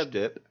I French had-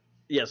 dip.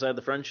 yes, I had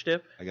the French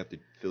dip. I got the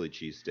Philly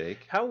cheesesteak.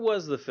 How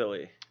was the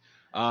Philly?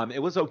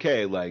 It was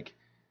okay. Like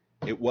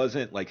it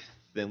wasn't like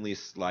thinly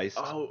sliced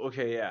Oh,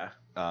 okay,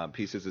 yeah,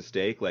 pieces of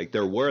steak. Like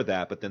there were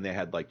that, but then they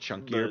had like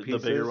chunkier the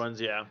pieces. bigger ones,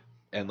 yeah.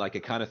 And like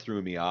it kind of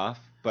threw me off.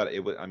 But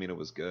it was, I mean, it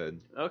was good.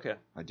 Okay.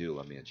 I do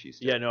love me a cheesesteak.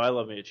 Yeah, no, I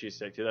love me a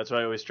cheesesteak too. That's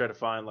why I always try to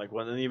find like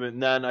one. And even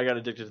then, I got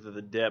addicted to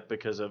the dip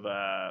because of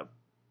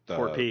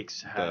Fort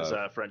Peaks has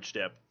French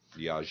dip.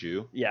 The au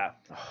jus. Yeah,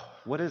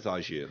 What is au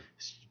jus?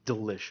 it's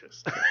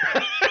delicious.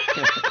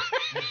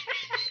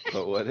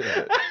 But what is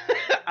it?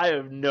 I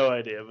have no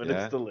idea, but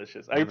Yeah? it's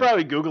delicious. I could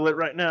probably Google it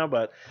right now,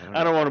 but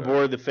I don't want to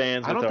bore the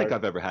fans. I don't with think our-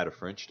 I've ever had a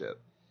French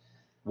dip.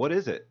 What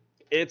is it?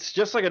 It's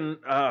just like an.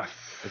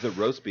 Is it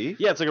roast beef?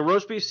 Yeah, it's like a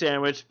roast beef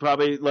sandwich.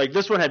 Probably like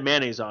this one had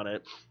mayonnaise on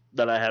it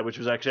that I had, which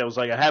was actually I was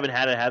like I haven't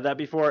had that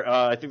before.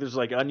 I think there's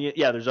like onion.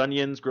 Yeah, there's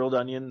onions, grilled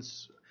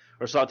onions,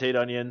 or sautéed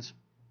onions.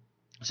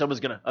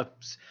 Someone's gonna.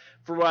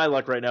 For my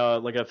luck right now,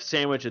 like a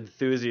sandwich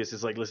enthusiast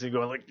is like listening,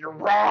 going like, "You're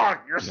wrong.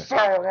 You're so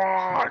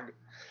wrong."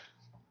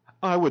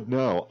 I would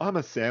know. I'm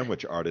a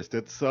sandwich artist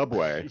at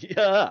Subway.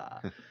 Yeah.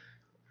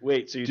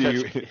 Wait, so you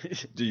Do touch? you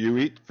do you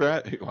eat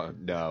French?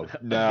 No,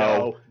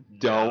 No,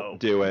 don't no.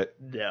 do it.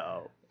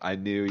 No. I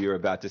knew you were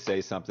about to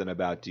say something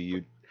about do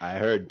you. I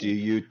heard do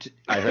you.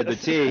 I heard the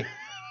T.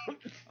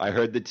 I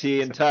heard the T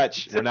in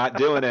touch. We're not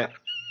doing it.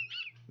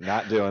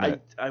 Not doing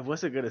it. I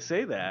wasn't gonna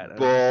say that.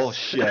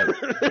 Bullshit.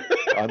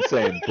 I'm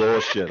saying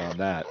bullshit on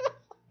that.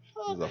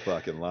 This is a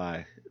fucking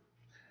lie.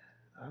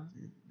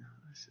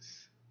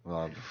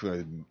 Well,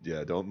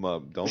 yeah, don't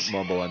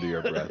mumble under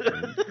your breath.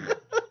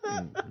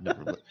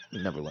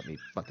 Never let me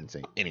fucking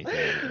say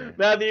anything.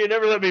 Matthew, you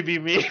never let me be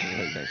me.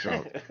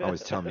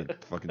 Always tell me to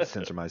fucking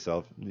censor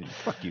myself.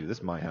 Fuck you. This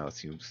is my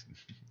house. You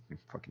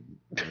fucking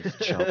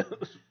chump.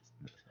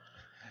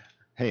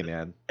 Hey,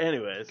 man.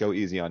 Anyways. Go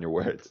easy on your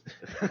words.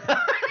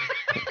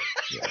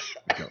 Yeah,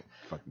 go easy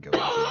on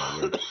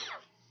your words.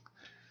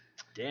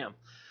 Damn.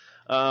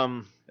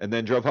 And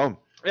then drove home.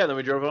 Yeah, then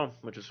we drove home,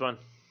 which was fun.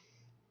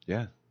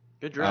 Yeah.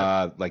 Good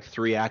drive. Like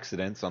 3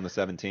 accidents on the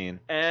 17.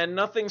 And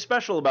nothing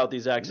special about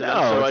these accidents.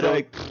 No, so it's I don't.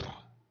 like,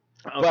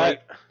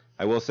 but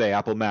I will say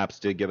Apple Maps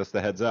did give us the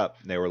heads up.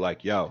 They were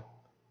like, yo,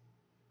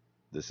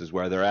 this is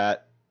where they're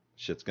at.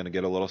 Shit's going to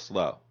get a little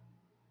slow.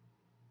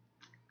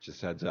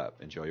 Just heads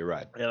up. Enjoy your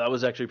ride. Yeah, that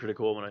was actually pretty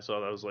cool when I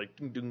saw that. I was like,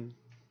 ding, ding.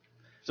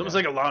 It's almost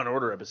Yeah. like a Law and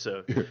Order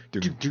episode.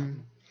 Ding,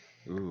 ding.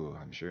 Ooh,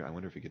 I'm sure. I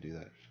wonder if you could do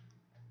that.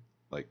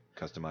 Like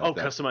customize Oh,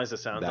 that, customize the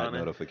sounds that on it.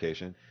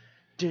 notification.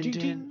 Ding,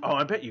 ding. Oh,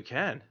 I bet you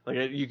can.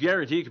 Like, you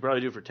guarantee you could probably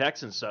do it for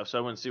text and stuff, so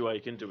I wouldn't see why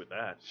you couldn't do it with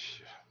that.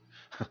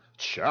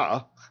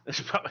 Cha. There's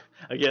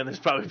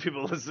probably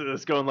people listening to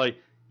this going like,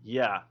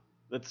 yeah,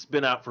 that's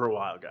been out for a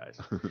while, guys.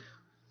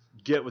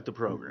 Get with the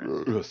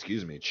program.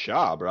 Excuse me.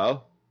 Cha,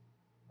 bro.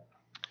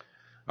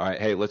 All right.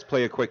 Hey, let's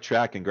play a quick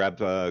track and grab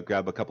a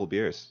couple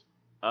beers.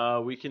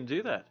 We can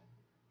do that.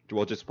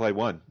 We'll just play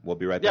one. We'll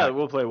be right Yeah, back.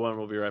 we'll play one.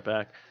 We'll be right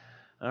back.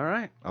 All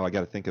right. Oh, I got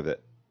to think of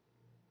it.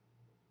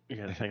 You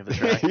got to think of the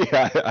track.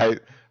 Yeah,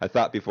 I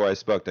thought before I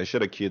spoke. I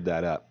should have queued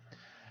that up.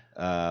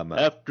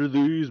 After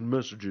these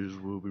messages,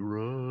 we'll be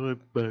right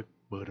back.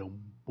 Ba-dum,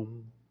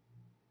 boom.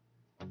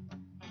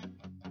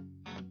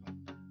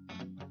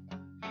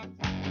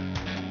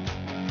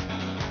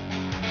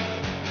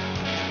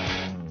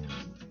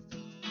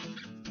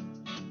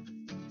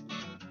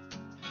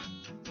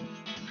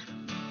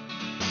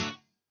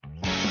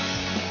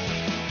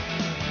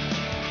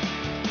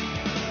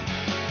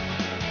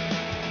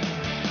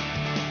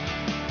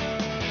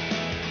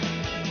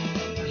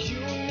 You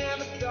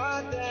never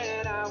thought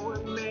that I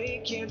would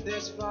make it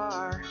this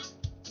far.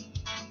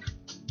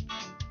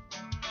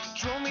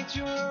 Drove me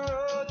to a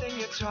road, then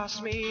you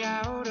tossed me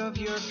out of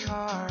your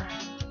car.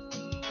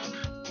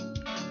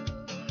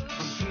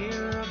 From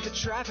fear of the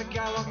traffic,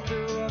 I walked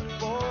through a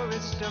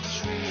forest of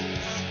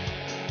trees.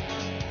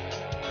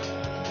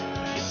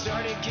 It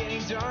started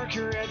getting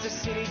darker as the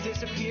city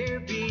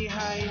disappeared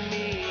behind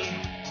me.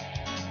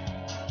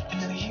 And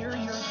then I hear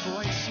your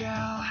voice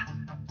yell.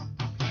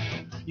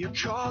 You're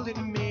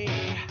calling me.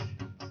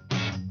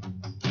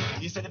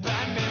 You said the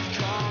bad man's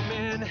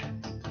coming.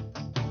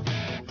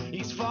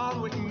 He's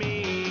following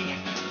me.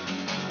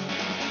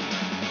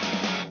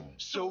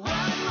 So run,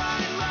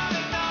 run, run,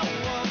 no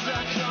wolves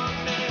are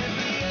coming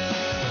for you.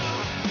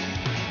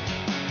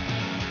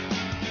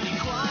 Be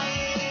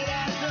quiet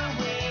as the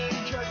wind,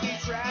 'cause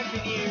he's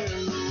dragging you.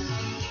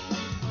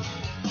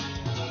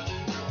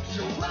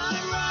 So run,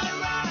 run,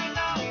 run,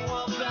 no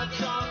wolves are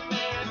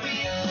coming for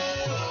you.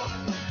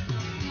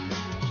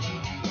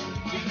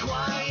 Be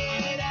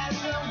quiet as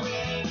the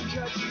wind,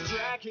 'cause he's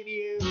dragging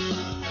you.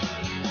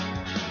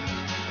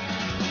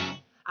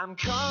 I'm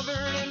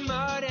covered in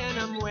mud and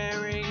I'm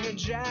wearing a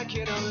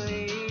jacket of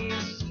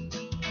leaves.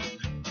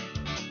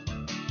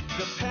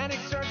 The panic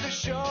starts to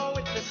show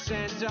with the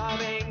scent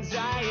of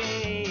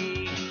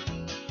anxiety.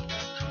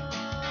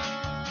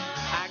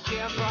 I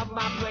give up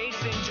my place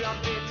and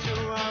jump into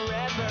a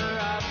river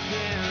of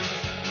sins.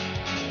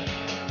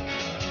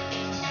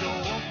 The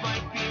wolf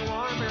might be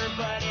warmer,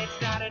 but it's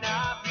not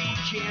enough,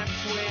 he can't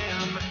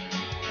swim.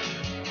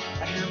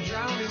 I hear him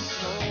drowning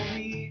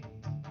slowly,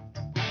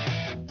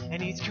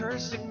 and he's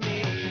cursing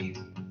me.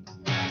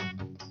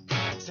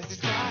 Says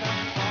it's not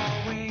I'm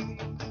falling,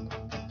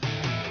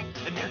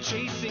 and they're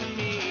chasing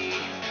me.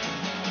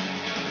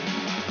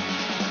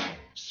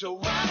 So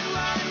run,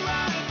 run,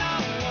 run, the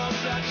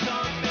wolves are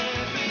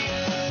coming for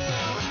you.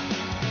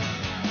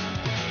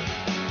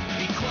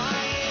 Be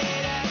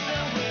quiet as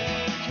the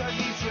wind, 'cause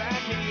he's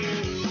dragging you.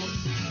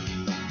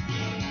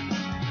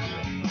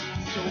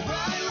 So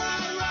run,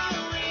 run, run,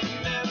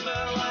 remember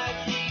what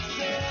he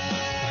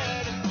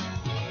said.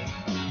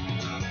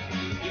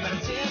 You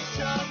better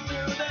tiptoe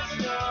through the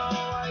snow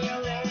or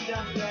you'll end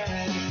up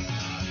dead.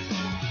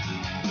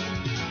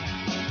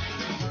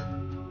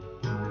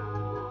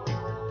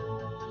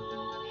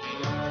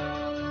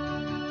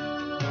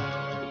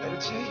 You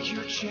better take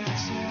your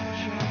chances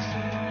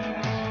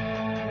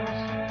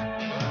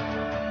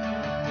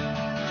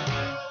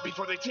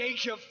before they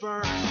take you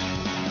first.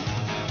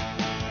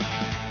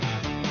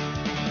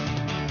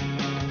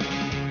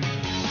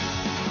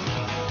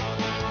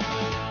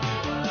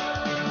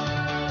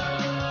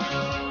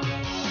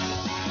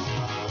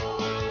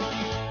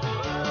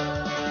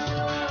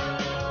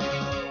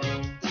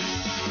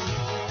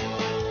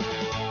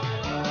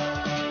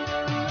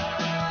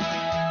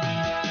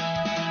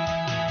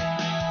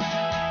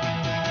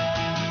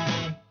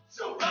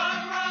 So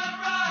run, run,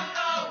 run,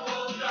 the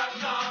wolves are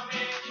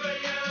coming for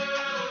you.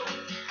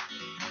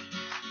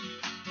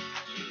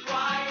 Be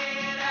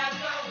quiet as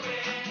the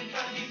wind,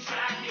 'cause he's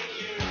tracking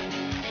you.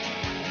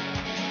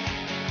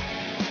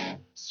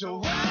 So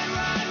run,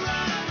 run,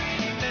 run,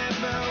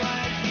 remember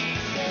what he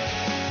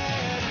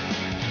said.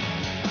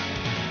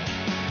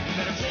 You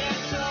better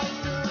tiptoe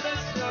through the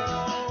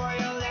snow or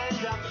you'll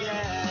end up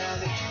dead.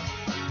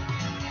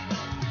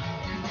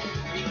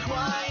 Be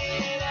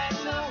quiet as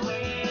the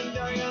wind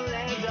or you'll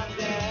end up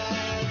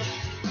dead.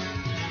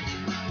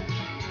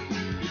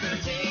 You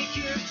better take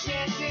your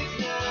chances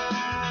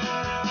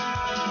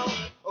now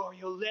or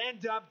you'll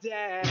end up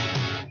dead.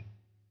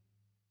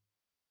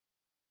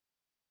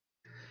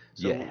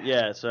 So,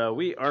 Yeah. so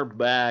we are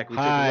back. We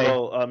Hi. took a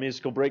little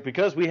musical break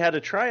because we had to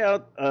try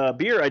out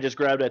beer I just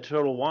grabbed at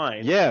Total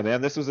Wine. Yeah,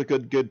 man, this was a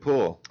good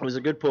pull. It was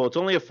a good pull. It's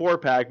only a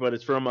 4-pack, but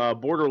it's from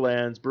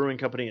Borderlands Brewing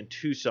Company in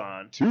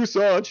Tucson.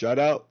 Tucson, shout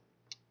out.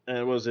 And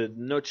it was a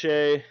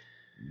Noche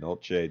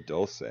Dolce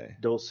Dulce.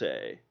 Dulce.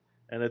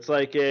 And it's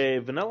like a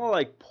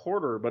vanilla-like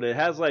porter, but it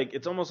has like,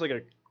 it's almost like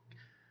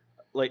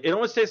it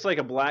almost tastes like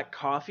a black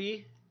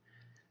coffee.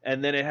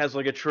 And then it has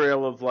like a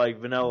trail of like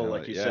vanilla,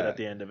 like you said yeah. at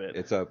the end of it.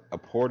 It's a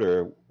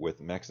porter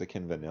with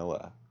Mexican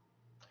vanilla.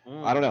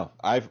 Mm. I don't know.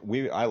 I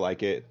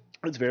like it.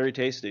 It's very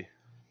tasty.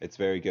 It's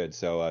very good.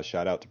 So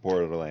shout out to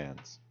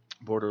Borderlands.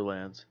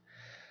 Borderlands.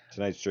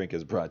 Tonight's drink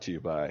is brought to you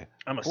by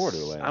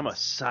Borderlands. I'm a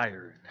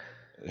siren.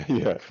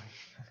 Yeah.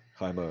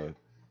 I'm a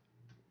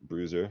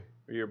bruiser.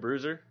 Are you a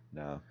bruiser?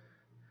 No.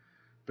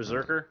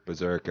 Berserker?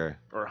 Berserker.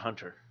 Or a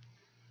hunter?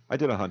 I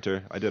did a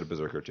hunter. I did a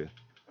berserker too.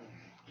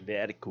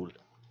 Very cool.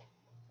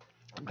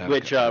 Okay.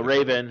 Which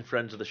Raven,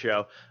 friends of the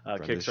show,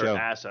 of kicks the her show.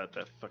 ass at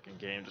that fucking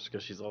game just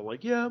because she's all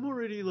like, yeah, I'm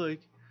already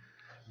like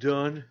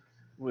done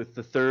with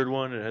the third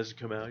one. It hasn't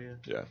come out yet.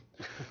 Yeah.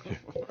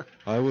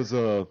 I was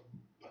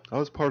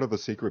part of a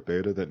secret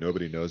beta that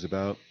nobody knows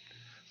about.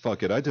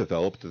 Fuck it, I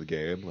developed the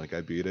game, like I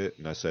beat it,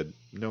 and I said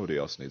nobody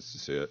else needs to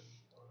see it.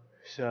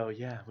 So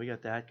yeah, we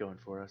got that going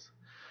for us.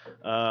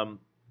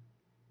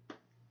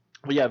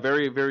 But yeah,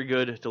 very, very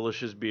good,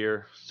 delicious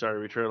beer. Sorry,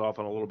 we traded off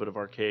on a little bit of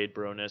arcade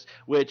broness,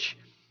 which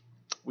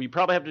we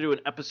probably have to do an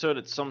episode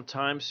at some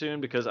time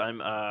soon because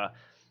a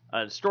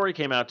story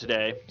came out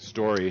today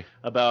Story.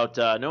 about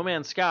No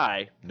Man's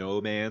Sky,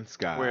 No Man's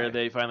Sky. where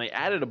they finally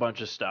added a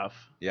bunch of stuff.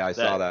 Yeah, I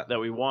saw that. That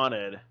we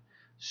wanted.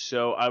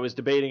 So I was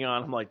debating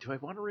on, I'm like, do I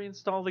want to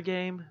reinstall the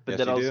game? But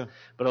Yes, then you do.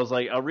 But I was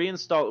like, I'll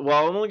reinstall.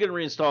 Well, I'm only going to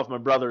reinstall if my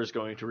brother is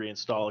going to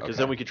reinstall it, because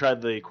Okay. then we could try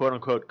the quote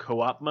unquote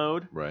co-op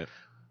mode. Right.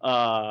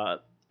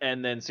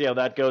 And then see how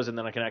that goes, and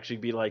then I can actually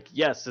be like,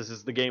 yes, this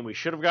is the game we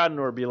should have gotten,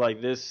 or be like,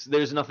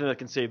 there's nothing that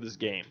can save this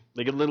game.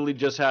 They could literally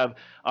just have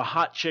a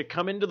hot chick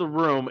come into the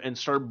room and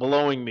start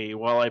blowing me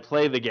while I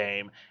play the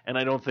game, and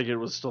I don't think it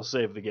would still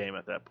save the game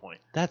at that point.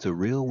 That's a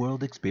real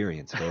world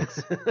experience,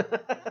 folks.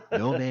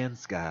 No Man's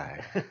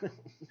Sky.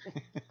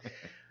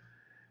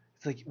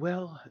 It's like,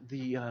 well,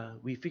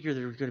 we figured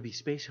there were going to be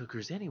space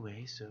hookers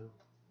anyway, so...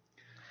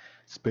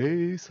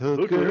 Space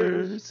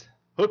hookers.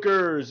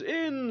 Hookers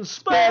in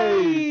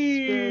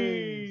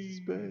space!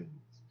 Space.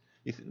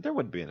 You think there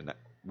would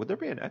there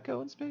be an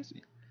Echo in space?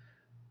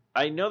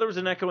 I know there was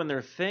an echo in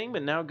their thing,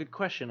 but now good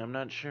question. I'm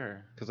not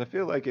sure. Because I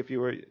feel like if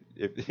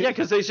Yeah,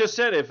 because they just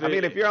said if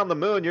you're on the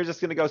moon, you're just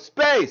gonna go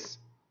space.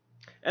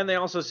 and they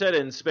also said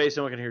in space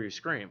no one can hear you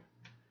scream.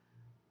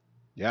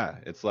 Yeah,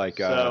 it's like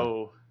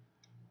didn't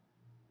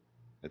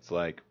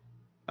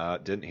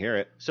hear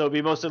it, So it'd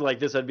be mostly like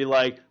this. I'd be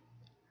like,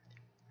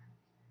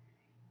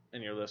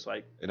 and you're just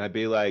like, and I'd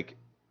be like,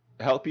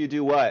 help you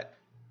do what?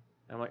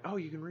 I'm like, oh,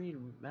 you can read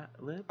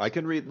lips? I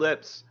can read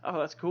lips. Oh,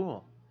 that's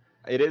cool.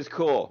 It is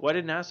cool. Why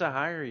did NASA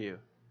hire you?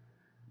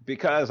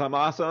 Because I'm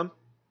awesome.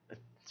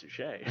 Touche.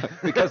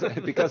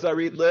 because I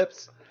read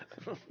lips.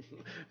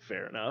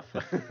 Fair enough.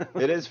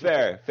 It is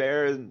fair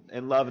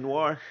in love and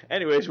war.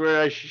 Anyways,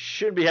 where I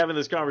should be having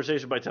this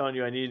conversation by telling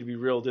you I needed to be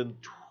reeled in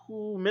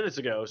 2 minutes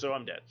ago, so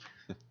I'm dead.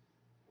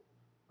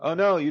 Oh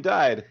no, you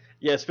died.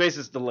 Yeah, space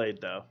is delayed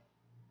though.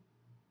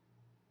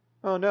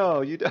 Oh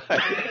no, you died.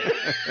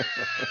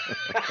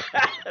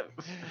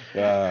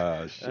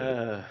 Ah,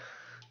 shit.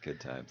 Good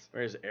times.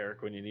 Where's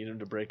Eric when you need him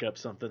to break up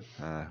something?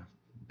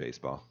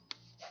 Baseball.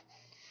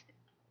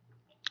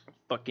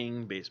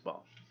 Fucking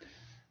baseball.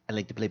 I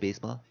like to play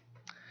baseball.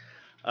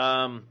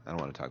 I don't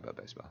want to talk about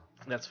baseball.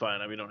 That's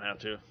fine. We don't have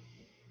to.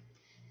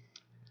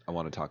 I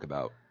want to talk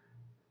about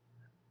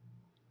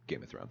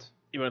Game of Thrones.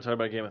 You want to talk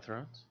about Game of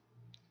Thrones?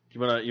 You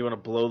want to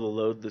blow the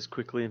load this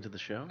quickly into the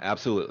show?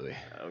 Absolutely.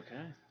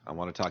 Okay. I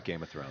want to talk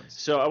Game of Thrones.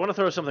 So I want to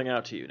throw something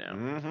out to you now.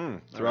 Mm-hmm.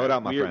 Throw All right. it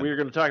out, my friend. We're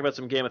going to talk about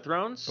some Game of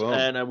Thrones, Boom.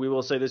 and we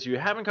will say this: if you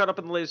haven't caught up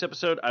in the latest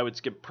episode, I would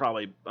skip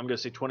probably. I'm going to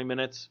say 20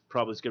 minutes.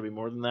 Probably it's going to be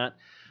more than that.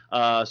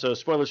 So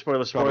spoilers.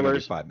 Probably gonna be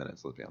Spoilers. 5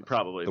 minutes, let's be honest.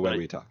 Probably, The way but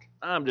we talk.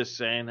 I'm just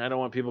saying. I don't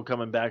want people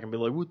coming back and be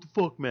like, "What the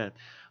fuck, man?"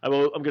 I'm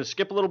going to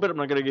skip a little bit. I'm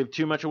not going to give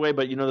too much away,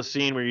 but you know the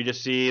scene where you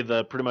just see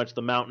pretty much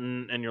the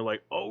mountain, and you're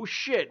like, "Oh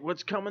shit,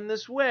 what's coming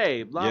this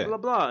way?" Blah Yeah. blah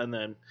blah, and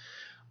then.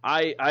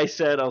 I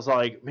said, I was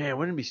like, man,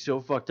 wouldn't it be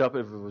so fucked up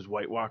if it was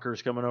White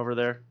Walkers coming over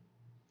there?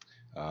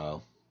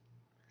 Oh.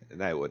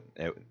 That would...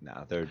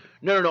 they're...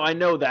 No, I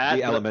know that.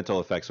 The but- elemental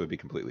effects would be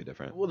completely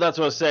different. Well, that's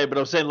what I was saying, but I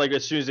was saying, like,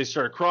 as soon as they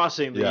start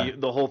crossing Yeah.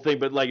 the whole thing,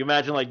 but, like,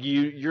 imagine, like,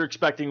 you're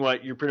expecting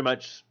what you pretty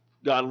much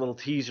got a little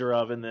teaser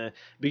of in the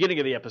beginning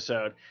of the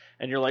episode,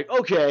 and you're like,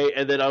 okay,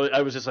 and then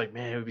I was just like,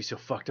 man, it would be so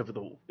fucked up if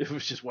it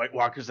was just White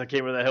Walkers that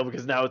came over that hill,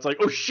 because now it's like,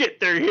 oh shit,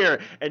 they're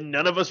here, and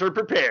none of us are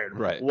prepared.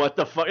 Right. What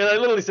the fuck? And I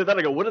literally said that,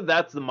 I go, what if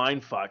that's the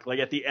mind fuck? Like,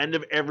 at the end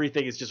of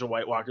everything, it's just a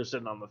White Walker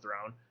sitting on the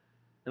throne.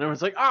 And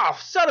everyone's like, oh,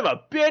 son of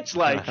a bitch,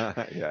 like...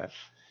 Yeah.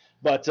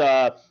 But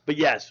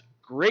yes,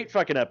 great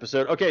fucking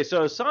episode. Okay,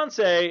 so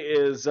Sansa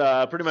is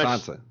pretty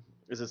much... Sansa.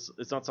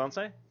 It's not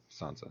Sansa?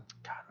 Sansa.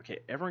 God, okay.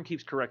 Everyone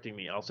keeps correcting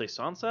me. I'll say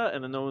Sansa,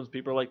 and then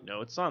people are like,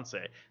 no, it's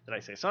Sansa. Then I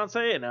say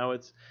Sansa, and now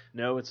it's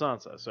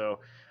Sansa. So,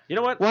 you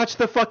know what? Watch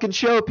the fucking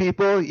show,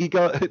 people.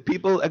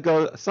 People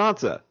go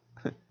Sansa.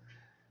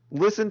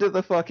 Listen to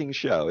the fucking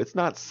show. It's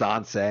not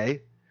Sansa.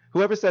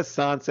 Whoever says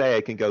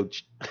Sansa can go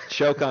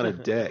choke on a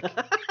dick.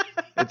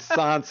 It's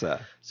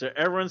Sansa. So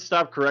everyone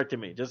stop correcting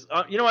me. Just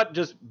you know what? I'm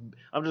just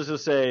gonna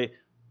say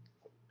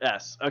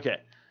S. Okay.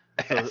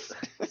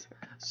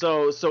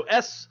 So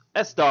S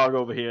dog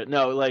over here.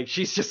 No, like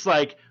she's just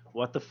like,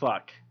 what the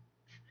fuck?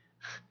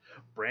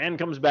 Bran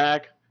comes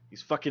back.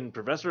 He's fucking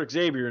Professor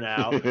Xavier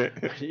now.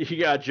 You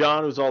got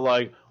Jon who's all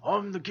like,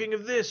 I'm the king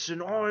of this,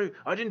 and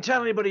I didn't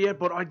tell anybody yet,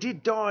 but I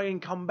did die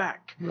and come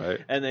back. Right.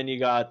 And then you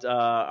got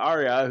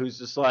Arya who's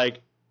just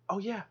like, oh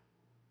yeah,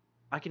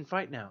 I can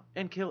fight now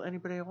and kill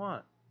anybody I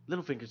want.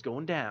 Littlefinger's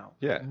going down.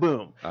 Yeah.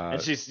 Boom.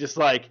 And she's just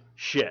like,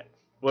 shit,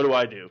 what do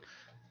I do?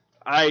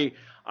 I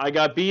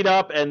got beat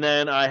up, and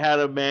then I had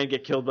a man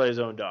get killed by his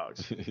own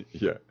dogs.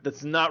 Yeah.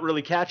 That's not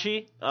really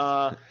catchy.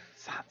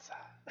 Sansa.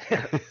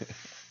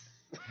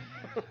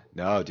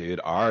 No, dude.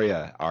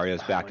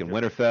 Arya's back in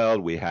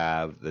Winterfell. We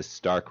have the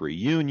Stark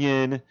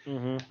reunion.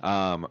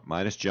 Mm-hmm.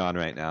 Minus Jon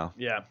right now.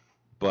 Yeah.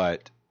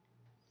 But,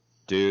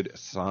 dude,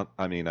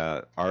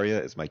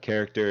 Arya is my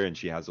character, and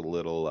she has a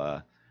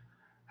little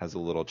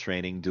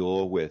training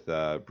duel with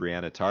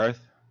Brienne Tarth,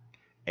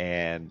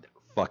 and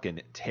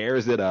fucking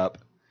tears it up.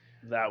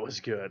 That was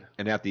good.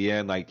 And at the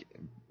end, like,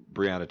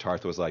 Brienne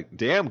Tarth was like,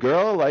 "Damn,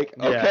 girl, like,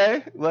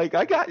 okay, like,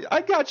 I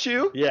got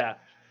you." Yeah.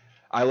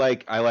 I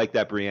like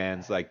that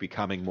Brienne's like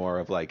becoming more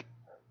of like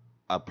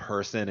a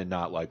person and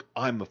not like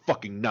I'm a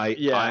fucking knight.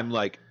 Yeah. I'm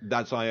like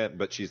that's who I am.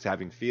 But she's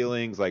having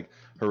feelings. Like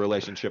her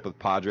relationship with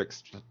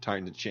Podrick's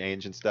starting to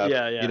change and stuff.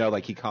 Yeah, yeah. You know,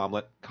 like he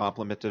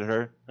complimented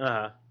her.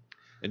 Uh-huh.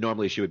 And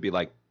normally she would be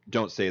like,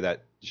 "Don't say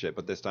that shit,"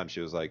 but this time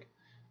she was like,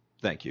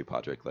 "Thank you,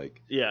 Podrick."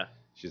 Like, yeah.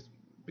 She's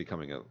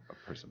becoming a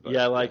person. But,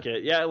 yeah, I like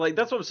it. Yeah, like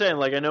that's what I'm saying.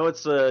 Like I know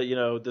it's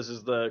this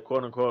is the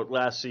quote unquote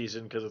last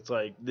season because it's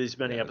like this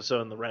many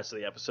episodes and the rest of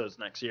the episodes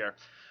next year.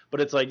 But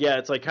it's like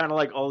it's like kind of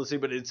like all the same.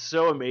 But it's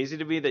so amazing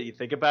to me that you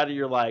think about it.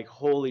 You're like,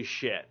 holy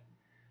shit,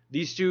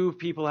 these two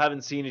people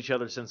haven't seen each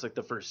other since like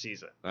the first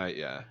season.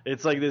 Yeah.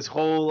 It's like this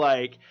whole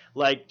like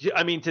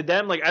I mean to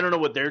them like I don't know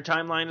what their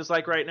timeline is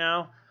like right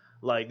now.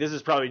 Like this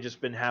has probably just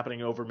been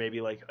happening over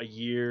maybe like a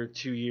year,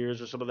 2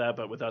 years or some of that.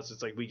 But with us,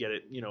 it's like we get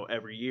it,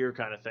 every year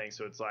kind of thing.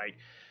 So it's like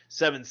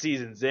 7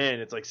 seasons in,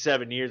 it's like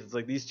 7 years. It's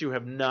like these two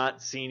have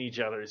not seen each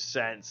other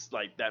since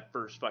like that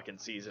first fucking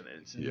season.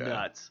 It's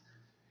nuts.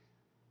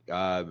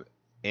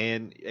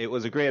 And it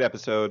was a great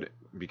episode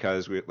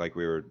because we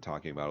were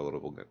talking about a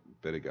little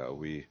bit ago.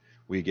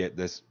 We get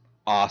this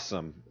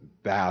awesome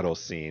battle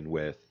scene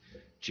with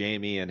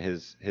Jaime and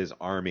his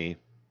army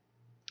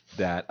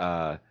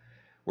that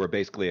were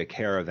basically a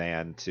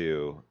caravan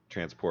to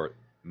transport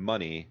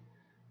money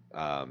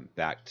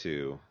back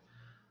to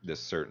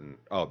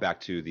back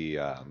to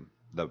the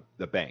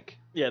bank.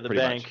 Yeah, the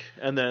bank, much.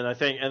 and then I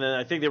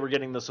think they were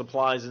getting the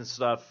supplies and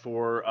stuff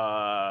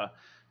for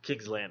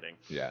King's Landing.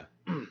 Yeah,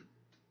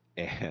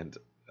 and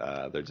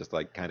they're just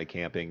like kind of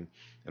camping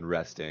and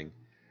resting,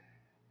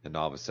 and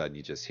all of a sudden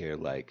you just hear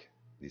like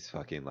these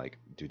fucking like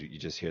dude, you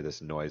just hear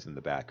this noise in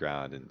the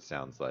background, and it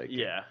sounds like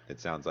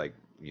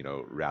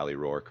rally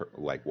roar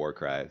like war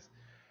cries,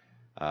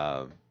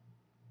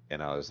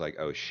 and I was like,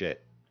 oh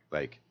shit,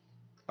 like,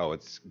 oh,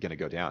 it's gonna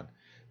go down.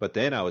 But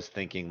then I was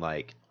thinking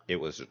like it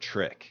was a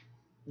trick.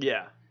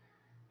 Yeah.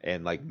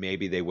 And like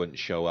maybe they wouldn't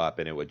show up,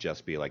 and it would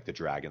just be like the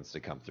dragons to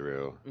come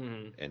through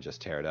and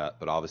just tear it up.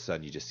 But all of a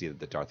sudden, you just see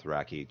the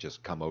Dothraki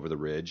just come over the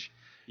ridge.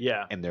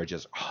 Yeah. And they're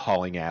just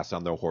hauling ass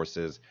on their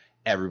horses.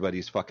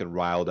 Everybody's fucking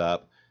riled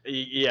up.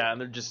 Yeah, and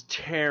they're just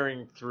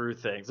tearing through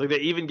things. Like they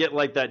even get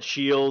like that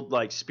shield,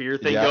 like spear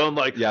thing going.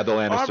 Like the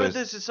Lannisters. But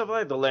this is stuff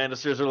like the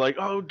Lannisters are like,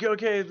 oh,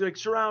 okay, like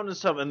surround and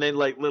stuff, and they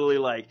like literally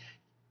like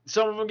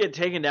some of them get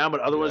taken down, but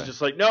other ones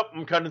just like, nope,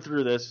 I'm cutting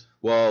through this.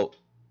 Well,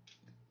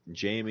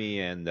 Jaime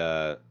and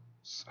I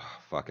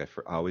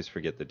always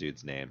forget the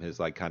dude's name. His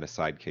like kind of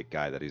sidekick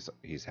guy that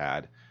he's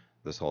had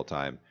this whole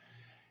time.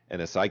 And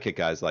the sidekick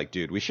guy's like,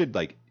 dude, we should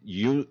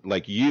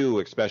you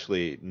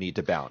especially need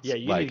to bounce. Yeah,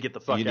 you need to get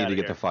the fuck out. You need to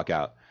get the fuck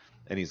out.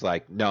 And he's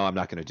like, no, I'm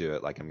not going to do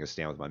it. Like, I'm going to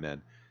stand with my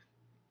men.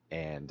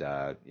 And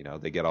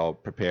they get all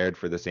prepared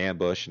for this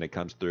ambush, and it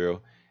comes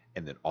through,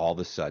 and then all of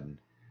a sudden,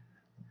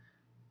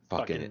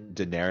 fucking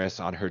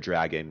Daenerys on her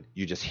dragon,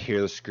 you just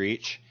hear the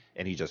screech,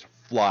 and he just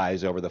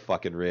flies over the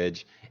fucking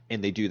ridge,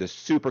 and they do this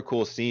super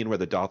cool scene where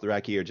the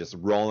Dothraki are just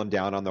rolling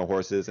down on their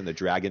horses, and the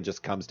dragon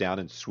just comes down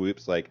and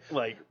swoops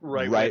right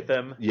with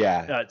them.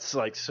 Yeah, that's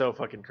like so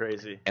fucking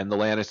crazy. And the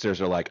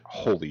Lannisters are like,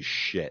 holy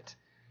shit.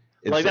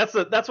 That's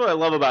what I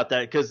love about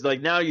that, because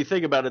like now you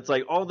think about it, it's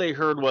like all they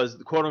heard was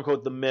quote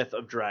unquote the myth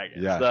of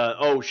dragons.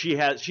 Yeah.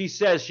 She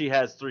says she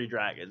has 3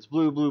 dragons,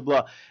 blah blah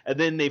blah, and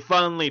then they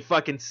finally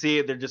fucking see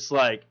it. They're just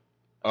like,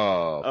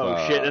 Oh, Oh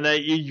fuck. shit! And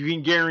that you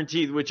can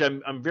guarantee, which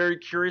I'm very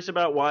curious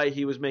about why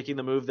he was making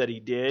the move that he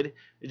did,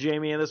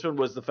 Jamie, in this one,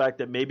 was the fact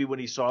that maybe when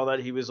he saw that,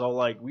 he was all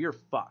like, "We are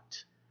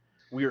fucked.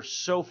 We are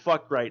so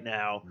fucked right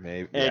now."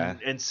 Maybe, And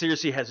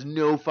Cersei has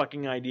no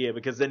fucking idea,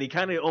 because then he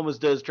kind of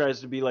almost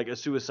tries to be like a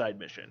suicide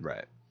mission.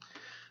 right.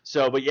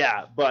 So, but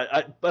yeah,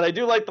 but I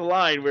do like the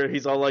line where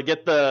he's all like,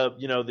 "Get the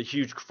the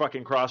huge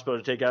fucking crossbow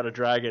to take out a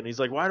dragon." He's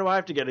like, "Why do I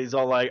have to get it?" He's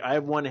all like, "I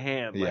have one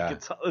hand." Like, Yeah.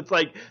 it's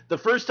like the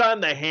first time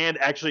the hand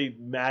actually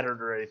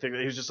mattered or anything.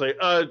 He was just like,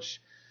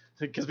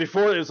 because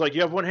before it was like,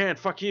 "You have one hand,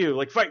 fuck you,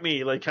 like fight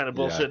me," like kind of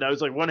bullshit. Yeah. And I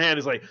was like, one hand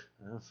is like,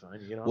 "Oh,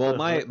 fine, you get off Well, the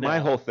my hook now."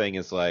 whole thing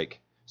is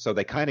like, so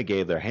they kind of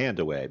gave their hand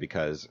away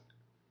because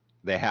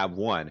they have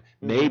one.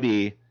 Mm-hmm.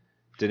 Maybe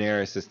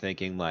Daenerys is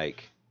thinking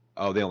like,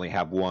 oh, they only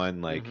have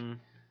one, like, Mhm.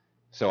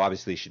 so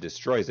obviously she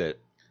destroys it.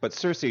 But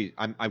Cersei,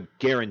 I'm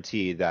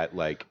guaranteed that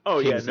like Oh,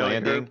 yeah, King's no,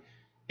 Landing her-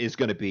 is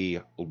going to be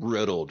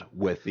riddled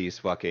with these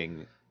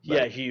fucking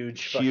Yeah, like,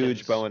 huge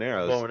bow and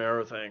arrows. bow and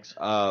arrow things.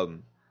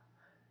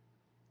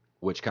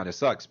 Which kind of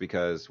sucks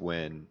because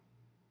when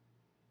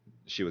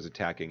she was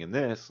attacking in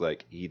this,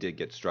 like he did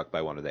get struck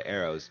by one of the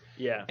arrows,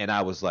 Yeah, and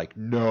I was like,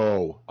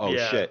 no, oh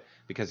Yeah. shit,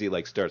 because he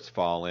like starts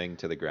falling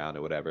to the ground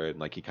or whatever, and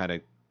like he kind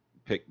of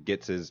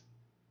gets his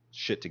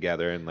shit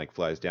together and like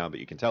flies down, but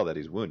you can tell that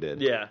he's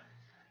wounded. yeah,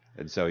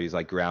 And so he's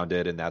like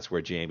grounded, and that's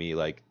where Jamie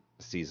like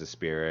sees a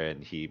spear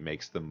and he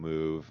makes the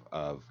move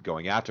of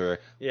going after her.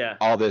 yeah.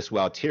 All this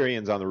while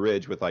Tyrion's on the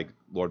ridge with like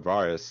Lord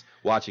Varys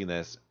watching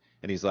this,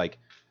 and he's like,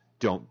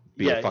 "Don't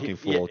be a fucking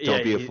fool!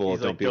 Don't be a fool!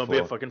 He's Don't like, be a don't fool!"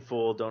 be a fucking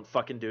fool! Don't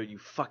fucking do it! You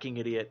fucking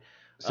idiot!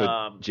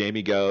 So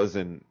Jamie goes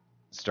and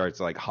starts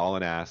like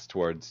hauling ass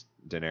towards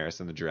Daenerys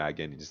and the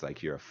dragon. He's just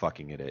like, "You're a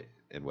fucking idiot,"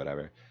 and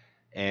whatever.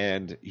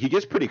 And he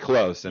gets pretty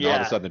close, and all of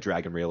Yeah. a sudden the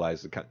dragon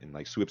realizes and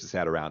like sweeps his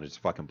head around and just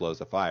fucking blows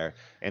the fire.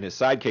 And his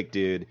sidekick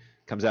dude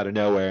comes out of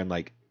nowhere and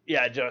like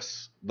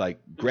just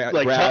grabs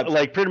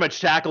like pretty much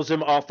tackles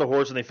him off the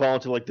horse, and they fall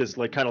into like this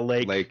like kind of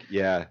lake. like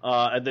yeah.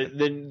 And then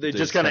they They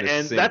just kind of kinda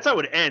end. sink. That's how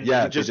it ends.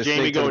 Yeah, With just they just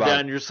Jamie sink to the going bottom. down.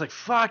 And you're just like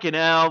fucking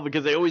hell,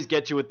 because they always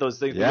get you with those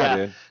things. Yeah,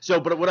 dude. So,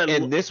 but what I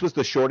And this was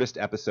the shortest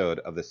episode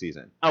of the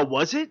season. oh,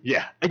 was it?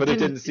 Yeah, It but it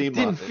didn't seem. It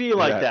didn't long. feel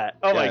like Yeah. that.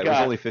 Oh Yeah, my it god. was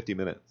only 50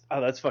 minutes. Oh,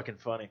 that's fucking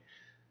funny.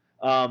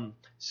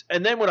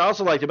 And then what I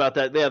also liked about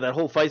that, that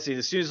whole fight scene,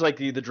 as soon as like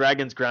the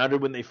dragon's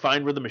grounded, when they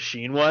find where the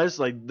machine was,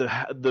 like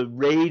the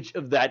rage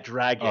of that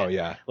dragon. Oh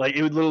yeah. Like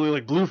it would literally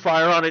like blew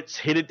fire on it,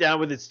 hit it down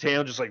with its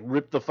tail, just like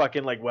rip the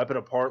fucking like weapon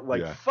apart.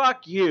 Like Yeah.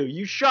 fuck you,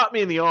 you shot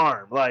me in the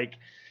arm. Like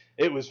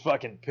it was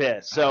fucking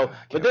pissed. So, I but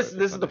can't this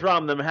wait is for the that.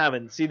 problem them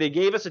having. See, they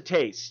gave us a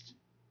taste.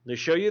 They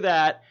show you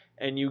that,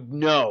 and you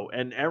know,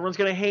 and everyone's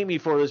gonna hate me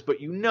for this, but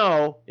you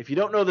know, if you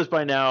don't know this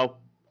by now,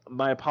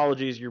 my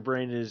apologies. Your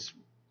brain is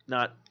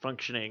not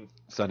functioning.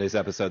 Sunday's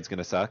episode's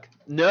gonna suck.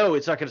 No,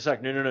 it's not gonna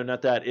suck. No,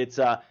 not that. It's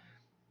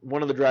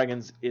one of the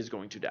dragons is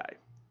going to die.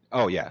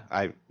 Oh yeah,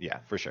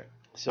 for sure.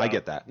 So, I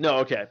get that. No,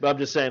 okay, but I'm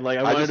just saying, like,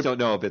 I I wanted just to. don't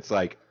know if it's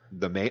like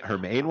her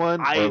main one,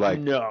 I or like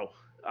know.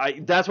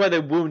 That's why they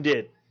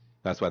wounded.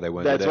 that's why they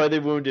went. That's why they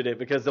wounded it,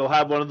 because they'll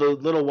have one of the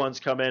little ones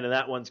come in, and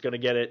that one's gonna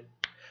get it.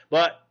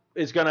 But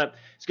it's gonna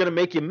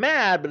make you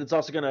mad, but it's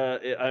also gonna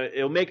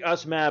it'll make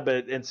us mad.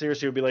 But and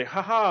seriously, will be like,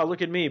 haha,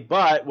 look at me.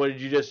 But what did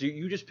you just?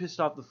 You just pissed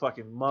off the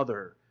fucking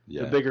mother,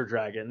 Yeah. the bigger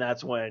dragon.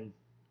 That's when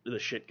the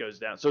shit goes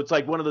down. So it's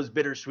like one of those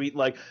bittersweet,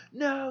 like,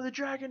 no, the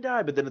dragon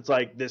died, but then it's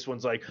like this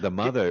one's like The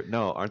mother,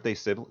 no, aren't they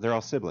siblings? They're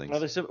all siblings.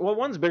 well,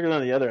 one's bigger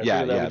than the other. I Yeah,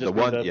 figured that yeah, would the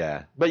just be one,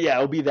 yeah, But yeah,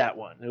 it'll be that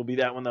one. It'll be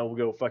that one that will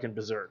go fucking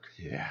berserk.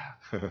 yeah.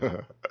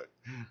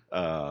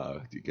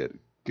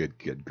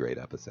 Good, great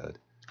episode.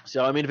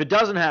 So I mean, if it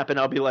doesn't happen,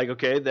 I'll be like,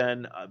 okay,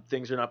 then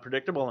things are not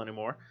predictable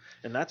anymore,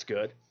 and that's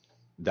good.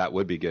 That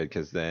would be good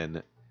because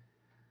then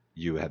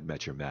you had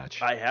met your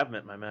match. I have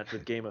met my match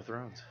with Game of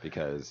Thrones,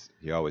 Because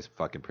you always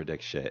fucking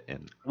predict shit,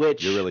 and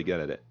which you're really good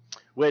at it.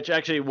 Which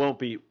actually won't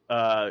be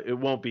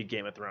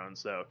Game of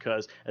Thrones though,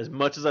 because as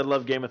much as I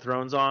love Game of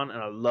Thrones and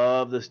I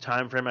love this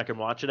time frame I can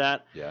watch it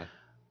at, Yeah.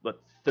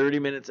 but 30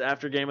 minutes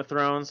after Game of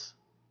Thrones,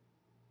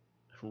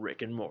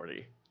 Rick and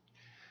Morty.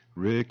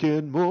 Rick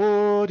and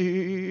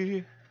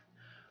Morty.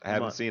 I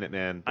haven't Mon- seen it,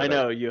 man. I but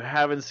know you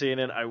haven't seen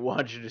it. I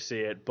want you to see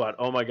it, but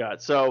oh my god!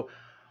 So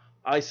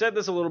I said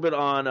this a little bit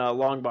on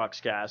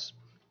Longbox Cast.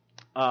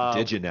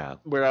 Did you now?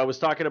 Where I was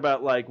talking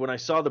about like when I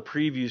saw the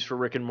previews for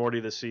Rick and Morty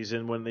this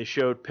season, when they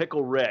showed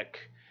Pickle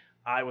Rick,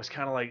 I was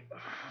kind of like,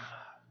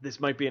 this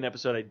might be an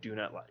episode I do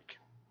not like.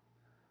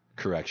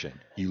 Correction.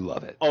 You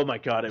love it. Oh my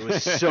god, it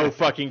was so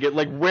fucking good.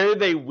 Like where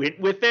they went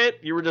with it,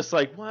 you were just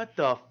like, what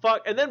the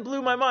fuck? And then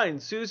blew my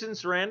mind. Susan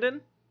Sarandon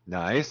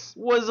Nice.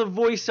 was a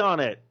voice on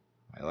it.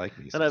 I like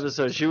these. That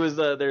episode, she was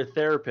their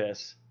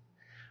therapist.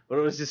 But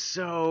it was just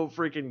so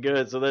freaking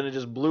good. So then it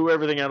just blew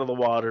everything out of the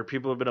water.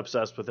 People have been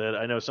obsessed with it.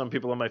 I know some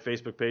people on my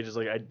Facebook page is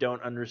like, I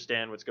don't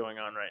understand what's going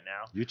on right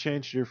now. You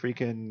changed your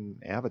freaking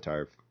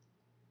avatar,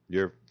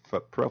 your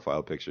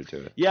profile picture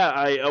to it. Yeah,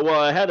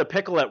 I had a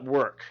pickle at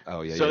work.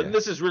 Oh, yeah, So yeah.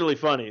 this is really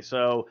funny.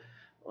 So,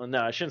 well, no,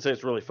 I shouldn't say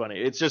it's really funny.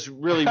 It's just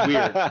really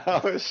weird.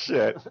 Oh,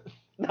 shit.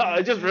 No,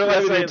 I just I realized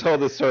haven't even I told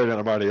this story and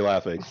I'm already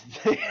laughing.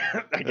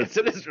 I guess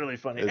it is really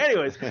funny. It's-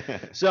 Anyways,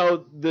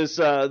 so this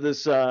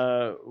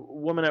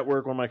woman at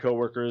work, one of my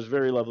coworkers,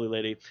 very lovely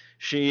lady.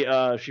 She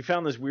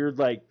found this weird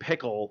like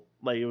pickle,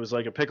 like it was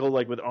like a pickle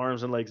like with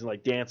arms and legs and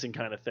like dancing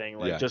kind of thing,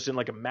 like Yeah. just in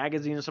like a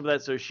magazine or something like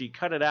that. So she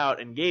cut it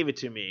out and gave it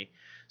to me.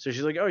 So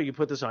she's like, "Oh, you can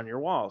put this on your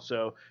wall."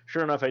 So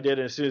sure enough, I did.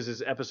 And as soon as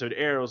this episode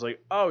aired, I was like,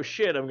 "Oh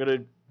shit, I'm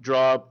gonna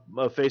draw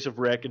a face of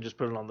Rick and just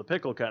put it on the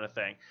pickle kind of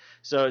thing."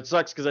 So it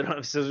sucks because I don't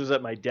have scissors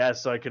at my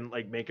desk, so I can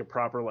like make a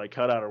proper like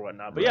cutout or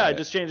whatnot. But yeah, I Right.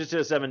 just changed it to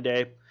a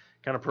 7-day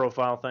kind of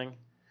profile thing.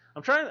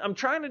 I'm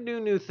trying to do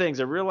new things.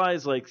 I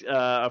realized like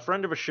a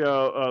friend of the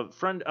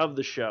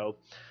show,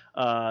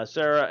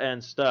 Sarah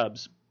and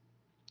Stubbs,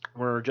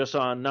 were just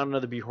on Not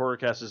Another Beat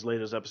Horrorcast's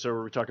latest episode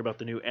where we talk about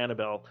the new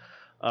Annabelle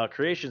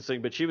creations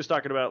thing. But she was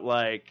talking about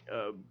like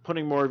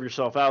putting more of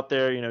yourself out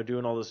there,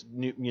 doing all this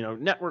new,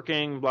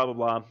 networking, blah blah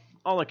blah,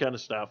 all that kind of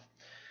stuff.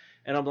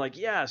 And I'm like,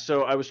 yeah.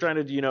 So I was trying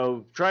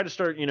to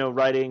start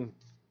writing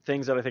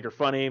things that I think are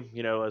funny,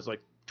 as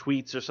like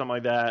tweets or something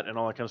like that, and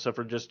all that kind of stuff,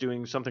 or just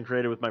doing something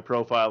creative with my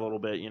profile a little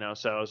bit,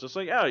 So I was just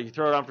like, oh, you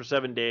throw it on for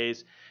 7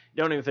 days,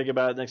 you don't even think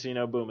about it. Next thing you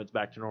know, boom, it's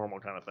back to normal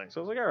kind of thing. So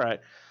I was like, all right.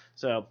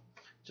 So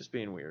just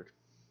being weird.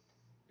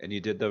 And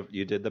you did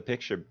the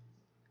picture,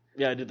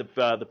 Yeah, I did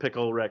the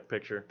pickle wreck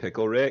picture.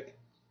 Pickle Rick.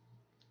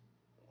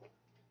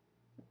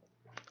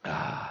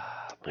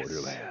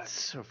 Borderlands. It's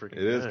so freaking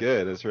It is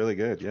good. It's really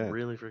good. Yeah.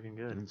 Really freaking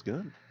good. It's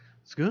good.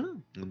 It's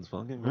good. It's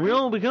fucking We're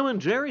all becoming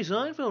Jerry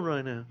Seinfeld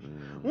right now.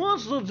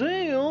 What's the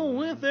deal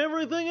with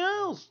everything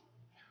else?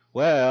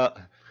 Well.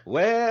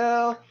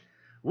 Well,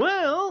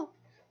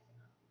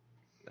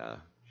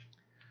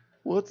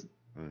 What's?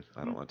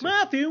 I don't want to.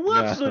 Matthew,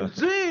 what's No.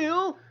 the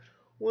deal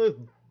with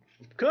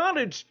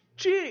cottage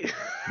cheese?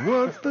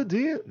 What's the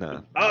deal?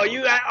 No. Oh,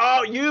 you had it.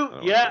 don't You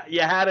want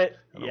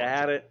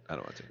had it. I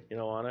don't want to. You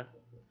don't want to?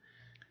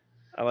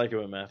 I like it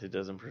when Matthew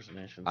does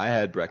impersonations. I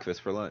had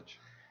breakfast for lunch.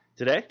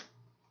 Today?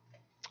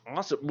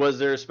 Awesome. Was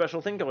there a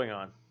special thing going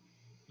on?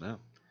 No.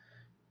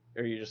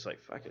 Or are you just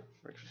like, fuck it,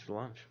 breakfast for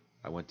lunch?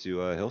 I went to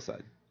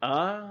Hillside.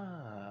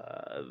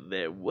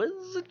 There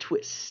was a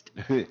twist.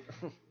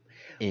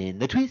 In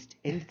the twist.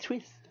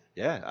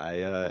 Yeah,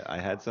 I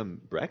had some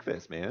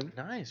breakfast, man.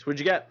 Nice. What'd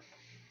you get?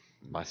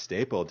 My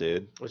staple,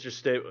 dude. What's your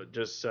staple?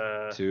 Just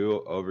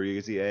 2 over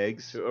easy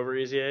eggs, 2 over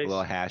easy eggs,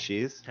 little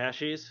hashies,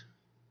 hashies,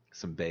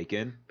 some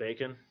bacon,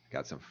 bacon.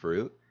 got some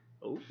fruit,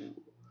 Ooh.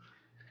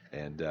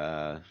 and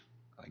I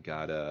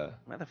got a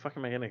Why the fuck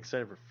am I getting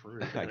excited for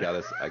fruit? I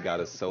got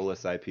a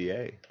Solus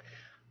IPA.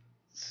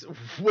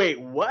 Wait,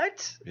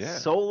 what? Yeah.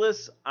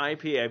 Solus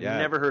IPA. I've Yeah.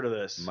 never heard of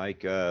this.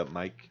 Mike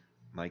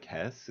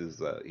Hess he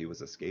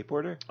was a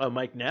skateboarder. Oh,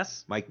 Mike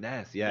Ness? Mike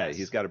Ness, yeah, Yes.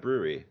 he's got a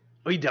brewery.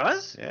 Oh, he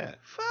does? Yeah,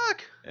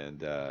 Fuck.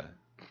 and I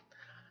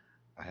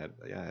had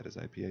his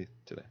IPA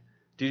today.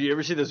 Did you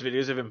ever see those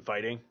videos of him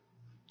fighting?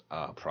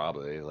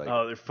 Probably like.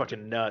 Oh, they're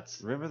fucking nuts.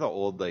 Remember the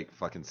old like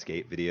fucking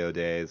skate video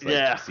days, like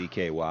Yeah.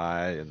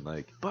 CKY and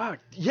like. Fuck.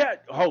 Yeah.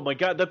 Oh my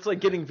god, that's like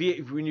getting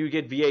when you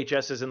get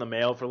VHSs in the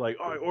mail for like,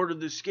 oh, I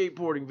ordered this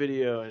skateboarding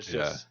video. And it's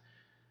just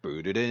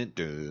You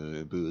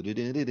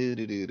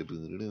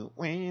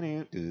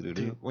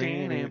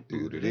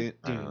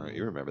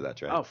remember that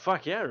track? Oh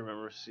fuck yeah, I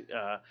remember.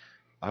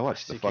 I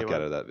watched the CKY. fuck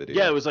out of that video.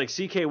 Yeah, it was like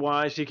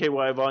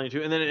CKY Volume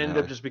 2, and then it ended Uh-huh.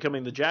 up just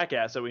becoming the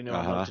Jackass that we know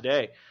and love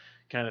today,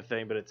 kind of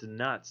thing. But it's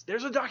nuts.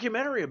 There's a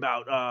documentary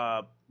about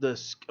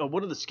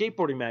one of the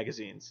skateboarding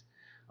magazines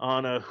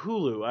on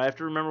Hulu. I have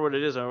to remember what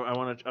it is. I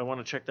want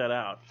to check that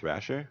out.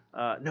 Thrasher.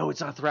 No,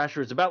 it's not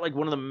Thrasher. It's about like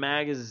one of the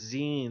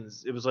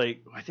magazines. It was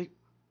like I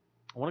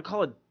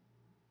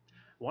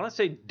want to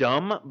say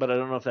Dumb, but I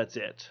don't know if that's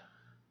it.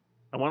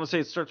 I want to say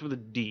it starts with a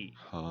D.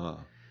 Huh.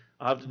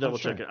 I'll have to double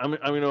check sure. it. I'm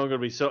going to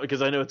be so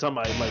because I know it's on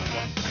my like.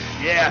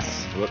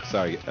 Yes. Whoops,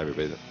 sorry,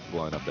 everybody that's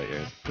blowing up their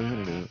ears.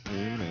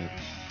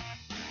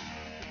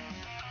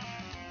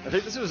 I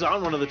think this was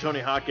on one of the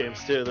Tony Hawk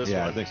games too. This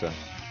Yeah, one. I think so.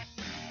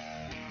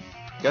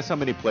 Guess how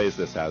many plays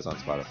this has on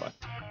Spotify?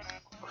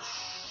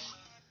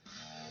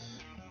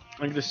 I'm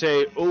going to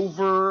say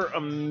over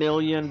 1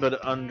 million,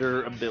 but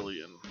under 1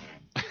 billion.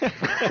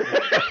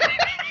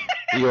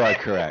 You are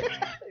correct.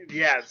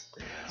 Yes.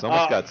 It's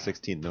almost got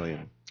 16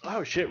 million.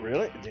 Oh shit!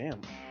 Really?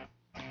 Damn.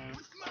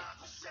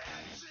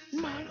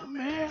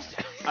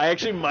 I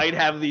actually might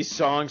have these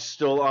songs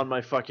still on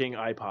my fucking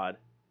iPod.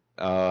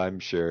 Oh, I'm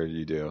sure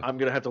you do. I'm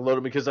gonna have to load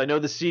them because I know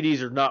the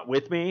CDs are not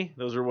with me.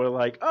 Those are where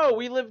like, oh,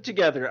 we live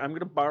together. I'm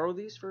gonna borrow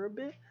these for a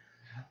bit.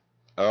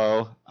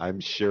 Oh, I'm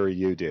sure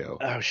you do.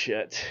 Oh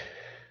shit.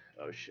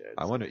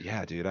 I wonder.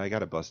 Yeah, dude, I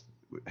gotta bust.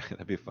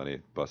 That'd be funny.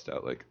 Bust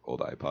out like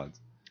old iPods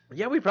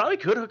Yeah, we probably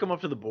could hook them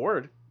up to the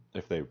board.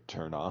 if they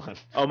turn on.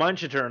 Oh, mine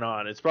should turn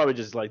on. It's probably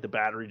just like the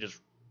battery just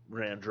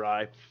ran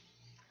dry.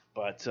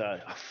 But oh,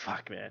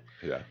 fuck, man.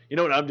 Yeah. You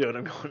know what I'm doing?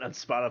 I'm going on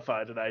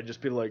Spotify tonight and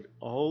just be like,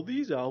 all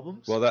these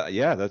albums. Well,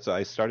 that's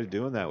I started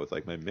doing that with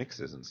like my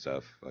mixes and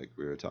stuff. Like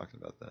we were talking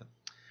about that.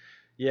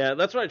 Yeah,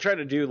 that's what I try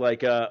to do.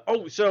 Like,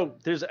 so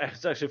it's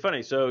actually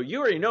funny. So you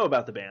already know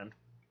about the band.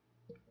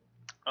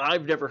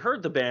 I've never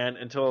heard the band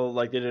until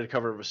like they did a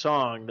cover of a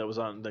song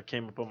that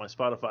came up on my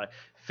Spotify.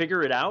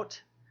 Figure It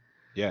Out.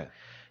 Yeah.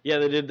 Yeah,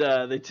 they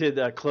did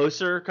a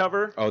Closer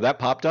cover. Oh, that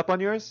popped up on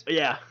yours?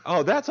 Yeah.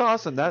 Oh, that's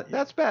awesome.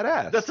 That's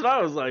badass. That's what I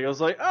was like. I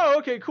was like, oh,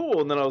 okay, cool.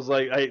 And then I was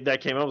like,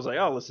 that came up. I was like,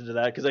 oh, I'll listen to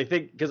that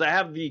because I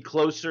have the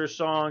Closer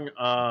song.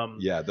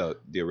 Yeah, the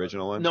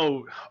original one.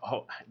 No,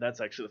 oh,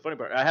 that's actually the funny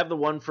part. I have the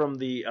one from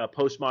the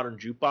Postmodern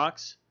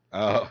Jukebox,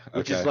 Oh, okay.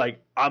 which is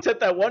like I sent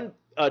that one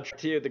to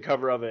you, the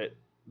cover of it.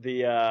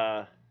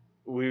 The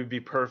We Would Be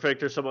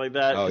Perfect or something like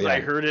that. Oh, Because yeah. I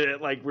heard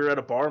it like we were at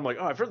a bar. I'm like,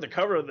 oh, I've heard the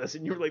cover of this,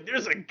 and you were like,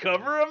 there's a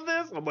cover of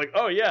this. I'm like,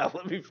 oh yeah,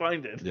 let me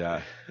find it.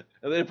 Yeah.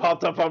 And then it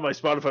popped up on my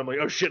Spotify. I'm like,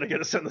 oh shit, I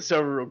gotta send this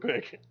over real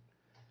quick.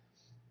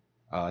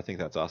 I think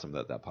that's awesome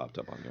that popped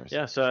up on yours.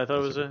 Yeah, so I thought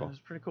it That's super it cool. was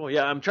pretty cool.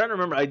 Yeah, I'm trying to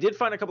remember. I did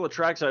find a couple of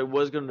tracks I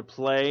was going to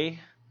play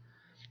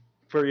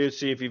for you to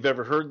see if you've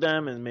ever heard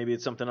them, and maybe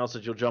it's something else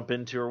that you'll jump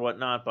into or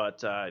whatnot.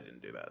 But I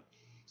didn't do that.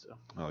 So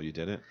Oh, you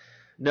did it?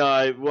 no,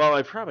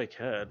 I probably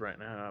could right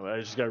now. I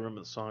just got to remember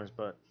the songs.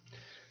 But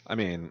I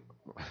mean,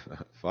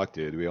 fuck,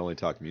 dude. We only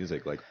talk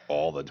music like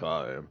all the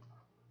time.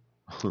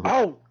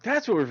 oh,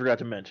 that's what we forgot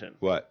to mention.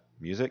 What?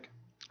 Music?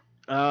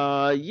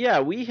 Yeah,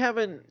 we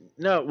haven't.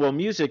 No, well,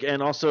 music,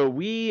 and also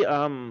we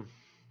our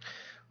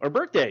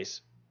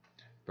birthdays.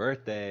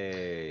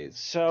 Birthdays.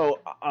 So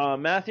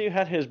Matthew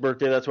had his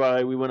birthday. That's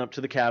why we went up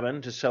to the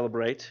cabin to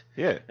celebrate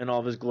Yeah. and all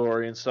of his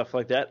glory and stuff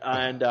like that.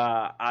 And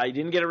I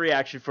didn't get a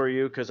reaction for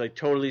you because I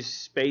totally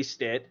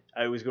spaced it.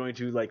 I was going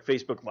to like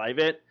Facebook Live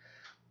it,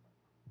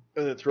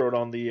 and then throw it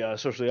on the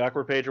socially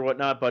awkward page or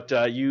whatnot. But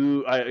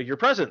your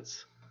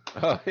presents,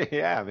 Oh,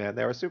 yeah, man.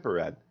 They were super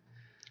rad.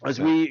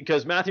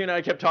 because Matthew and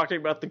I kept talking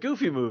about the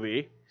Goofy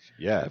movie.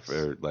 Yeah,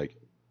 for like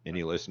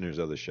any listeners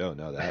of the show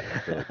know that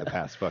for like the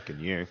past fucking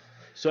year.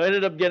 So I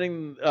ended up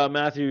getting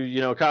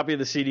Matthew, a copy of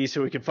the CD,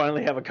 so we can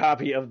finally have a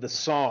copy of the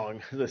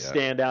song, the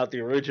standout, the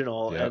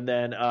original, Yep. and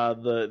then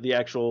the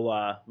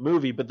actual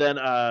movie. But then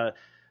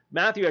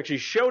Matthew actually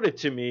showed it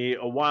to me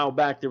a while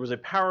back. There was a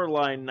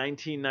Powerline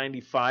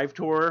 1995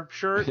 tour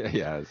shirt,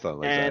 Yeah, something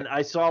like and that.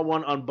 I saw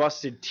one on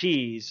Busted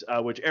Tees,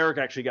 which Eric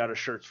actually got his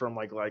shirts from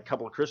like a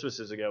couple of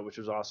Christmases ago, which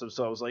was awesome.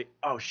 So I was like,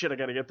 oh shit, I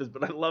gotta get this.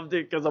 But I loved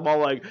it because I'm all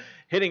like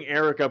hitting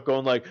Eric up,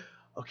 going like,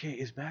 okay,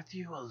 is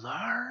Matthew a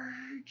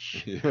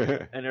large?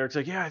 And Eric's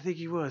like, yeah, I think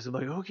he was. I'm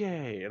like,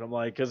 okay. And I'm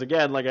like, because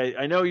again, like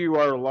I know you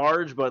are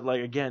large, but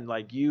like again,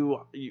 like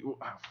you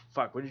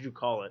fuck, what did you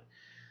call it?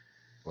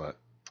 What?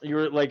 You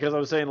were like, because I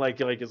was saying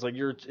like it's like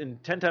you're in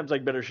 10 times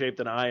like better shape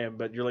than I am,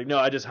 but you're like, no,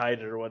 I just hide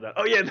it or whatnot.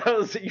 Oh yeah, that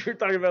was you were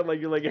talking about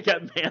like you're like I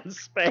got man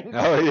spanked.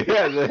 Oh,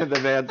 yeah, the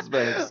man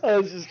space. I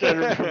was just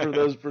trying to remember.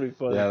 That was pretty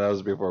funny. Yeah, that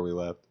was before we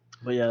left.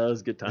 But yeah, that was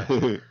a good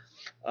time.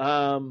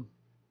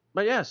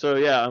 But yeah, so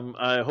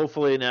yeah,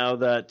 hopefully now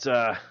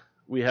that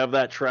we have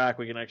that track,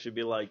 we can actually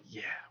be like,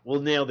 yeah,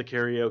 we'll nail the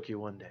karaoke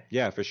one day.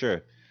 Yeah, for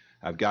sure.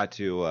 I've got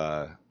to,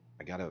 I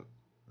gotta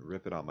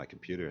rip it on my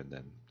computer and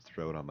then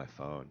throw it on my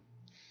phone.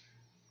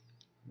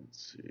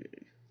 Let's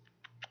see.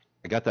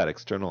 I got that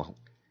external,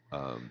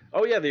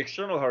 Oh yeah, the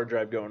external hard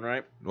drive going,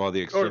 right? well, the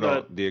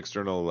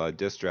external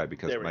disk drive,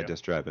 because There we my go.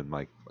 disk drive in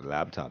my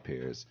laptop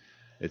here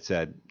it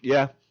said,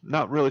 yeah,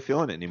 not really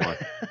feeling it anymore.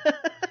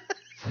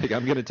 Like,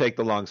 I'm gonna take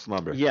the long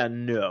slumber. Yeah,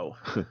 no,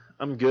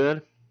 I'm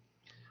good.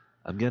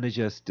 I'm gonna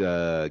just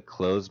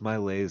close my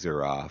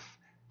laser off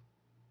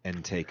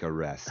and take a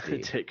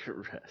resty. Take a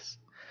rest.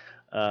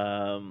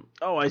 Oh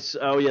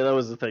yeah, that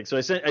was the thing. So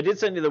I did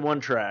send you the one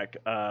track,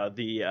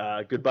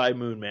 the Goodbye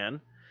Moon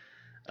Man.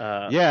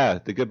 Yeah,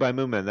 the Goodbye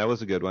Moon Man, that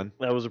was a good one.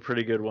 That was a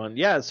pretty good one.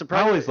 Yeah, it's I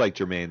surprising. always liked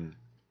Jermaine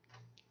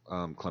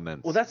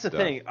Clements. Well, that's the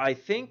stuff. thing. I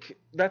think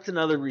that's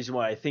another reason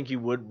why I think you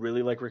would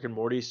really like Rick and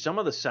Morty. Some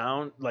of the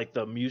sound, like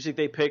the music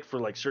they pick for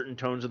like certain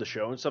tones of the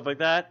show and stuff like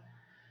that,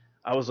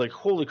 I was like,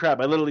 holy crap!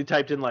 I literally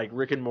typed in like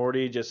Rick and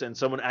Morty, and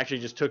someone actually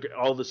just took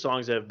all the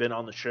songs that have been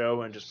on the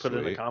show and just put it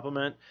in a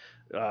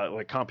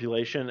Sweet.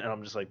 compilation, and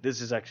I'm just like, this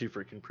is actually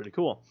freaking pretty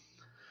cool.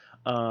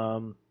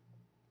 Oh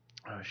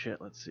shit!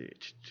 Let's see.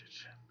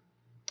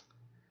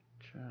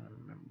 Trying to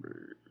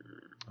remember.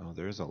 Oh,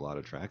 there's a lot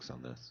of tracks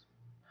on this.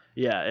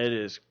 Yeah, it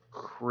is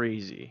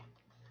crazy.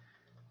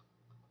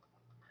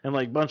 And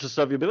like a bunch of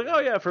stuff you'll be like, oh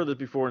yeah, I've heard this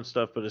before and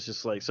stuff, but it's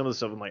just like some of the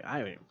stuff I'm like, I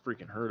haven't even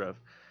freaking heard of.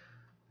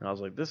 And I was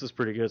like, this is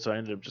pretty good, so I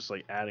ended up just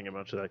like adding a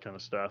bunch of that kind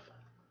of stuff.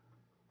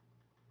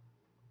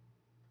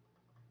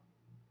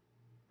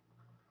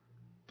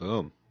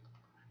 Boom.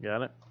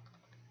 Got it?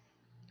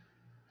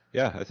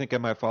 Yeah, I think I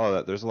might follow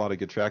that. There's a lot of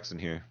good tracks in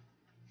here.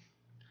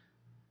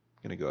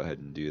 I'm gonna go ahead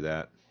and do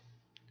that.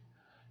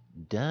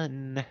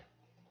 Done. I'm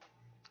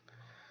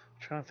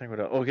trying to think what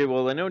else. Okay,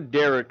 well I know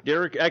Derek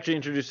actually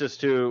introduced us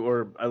to,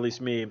 or at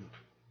least me,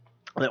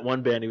 that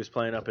one band he was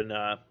playing up in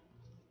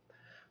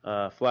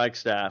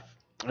Flagstaff.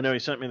 I know he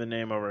sent me the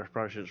name over.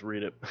 Probably should just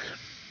read it.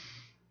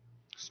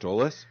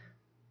 Stolas?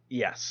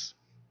 Yes.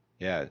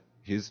 Yeah,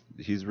 he's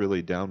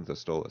really down with the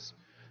Stolas.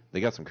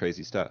 They got some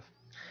crazy stuff.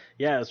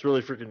 Yeah, it's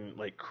really freaking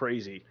like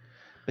crazy.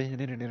 Yeah,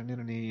 they got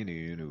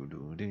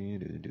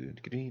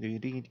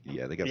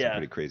some Yeah.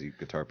 pretty crazy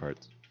guitar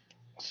parts.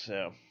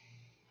 So,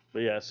 but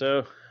yeah,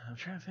 so I'm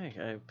trying to think.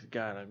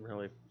 I'm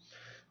really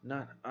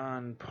not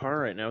on par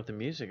right now with the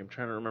music. I'm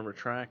trying to remember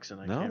tracks, and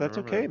I No, can't that's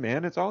remember okay, them.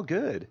 man. It's all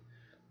good.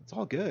 It's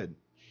all good.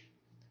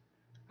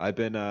 I've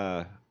been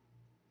I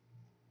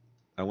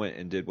went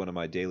and did one of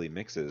my daily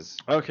mixes,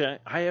 Okay,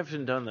 I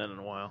haven't done that in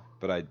a while.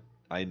 but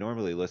I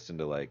normally listen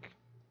to like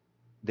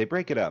they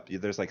break it up.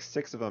 There's like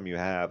 6 of them you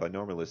have. I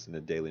normally listen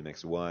to Daily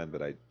Mix 1,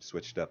 but I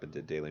switched up and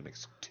did Daily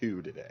Mix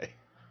 2 today.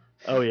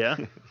 Oh yeah.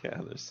 Yeah,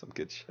 there's some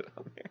good shit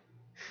on there.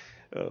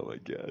 Oh my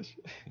gosh.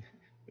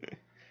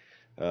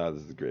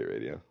 This is great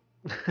radio.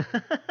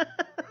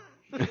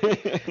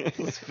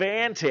 It's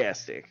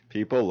fantastic.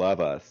 People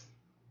love us.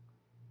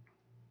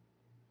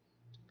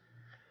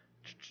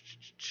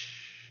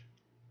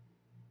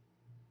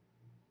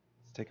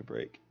 Let's take a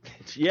break.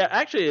 Yeah,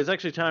 actually, it's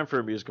actually time for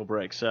a musical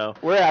break. So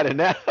We're at an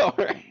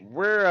hour.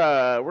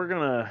 we're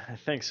gonna. I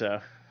think so.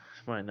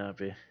 Might not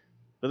be.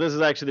 But this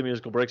is actually the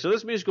musical break. So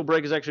this musical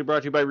break is actually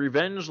brought to you by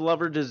Revenge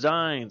Lover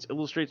Designs.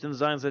 Illustrates and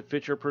designs that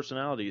fit your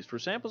personalities. For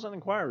samples and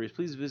inquiries,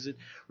 please visit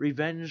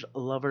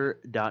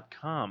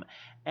revengelover.com.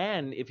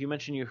 And if you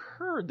mention you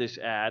heard this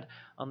ad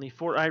on the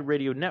 4i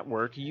Radio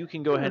Network, you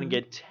can go ahead and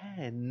get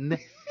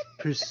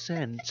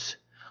 10%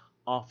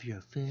 off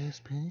your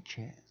first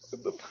purchase.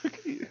 What the fuck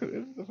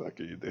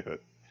are you doing?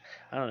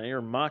 I don't know.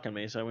 You're mocking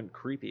me, so I went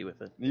creepy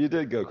with it. You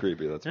did go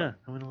creepy. That's Yeah, fine.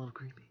 I went a little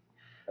creepy.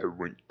 I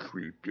went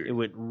creepy. It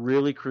went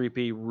really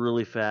creepy,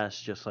 really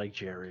fast, just like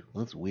Jared.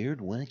 That's weird,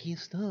 wacky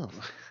stuff.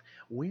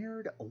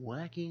 Weird,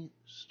 wacky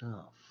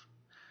stuff.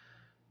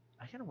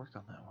 I gotta work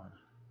on that one.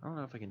 I don't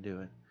know if I can do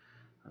it.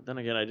 Then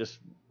again, I just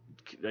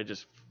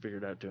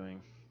figured out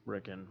doing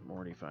Rick and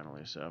Morty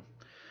finally, so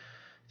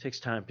it takes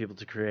time people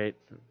to create.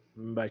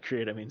 By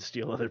create, I mean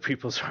steal other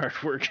people's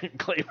artwork and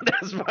claim it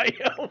as my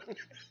own.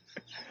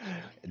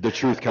 The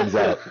truth comes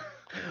out.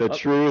 The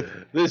truth.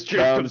 This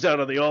truth comes out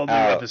on the all-new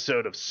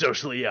episode of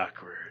Socially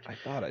Awkward. I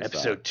thought I saw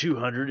Episode it.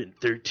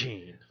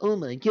 213. Oh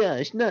my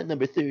gosh, not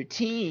number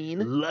 13.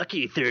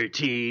 Lucky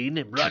 13,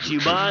 and brought to you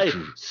by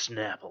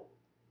Snapple.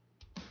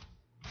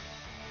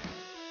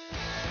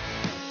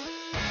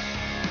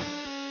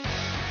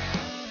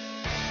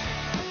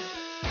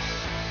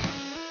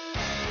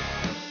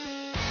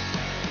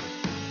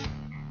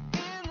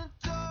 In the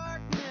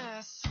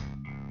darkness,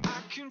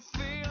 I can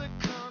feel it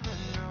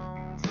coming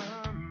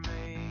over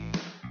me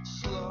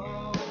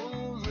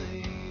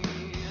slowly.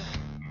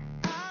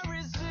 I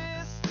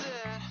resist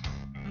it,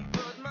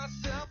 but my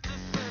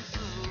self-defense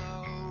is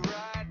low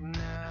right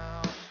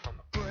now. I'm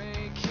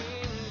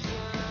breaking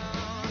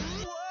down.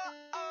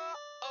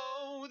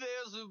 Whoa,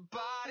 there's a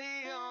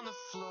body on the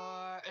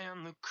floor,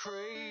 and the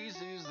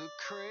crazies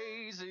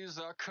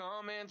are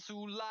coming to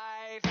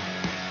life.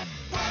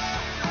 I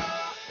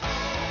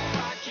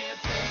can't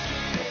take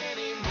it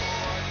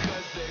anymore,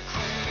 'cause they're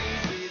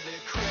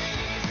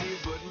crazy,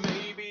 but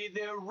maybe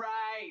they're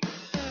right.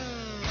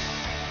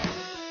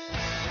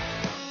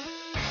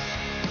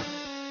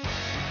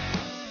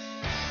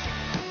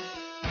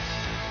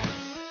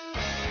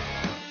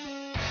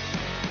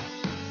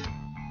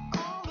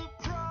 All the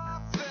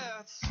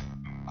prophets,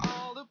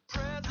 all the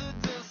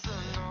presidents,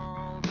 and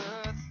all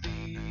the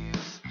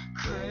thieves,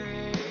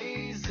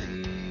 crazies.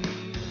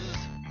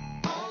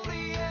 Only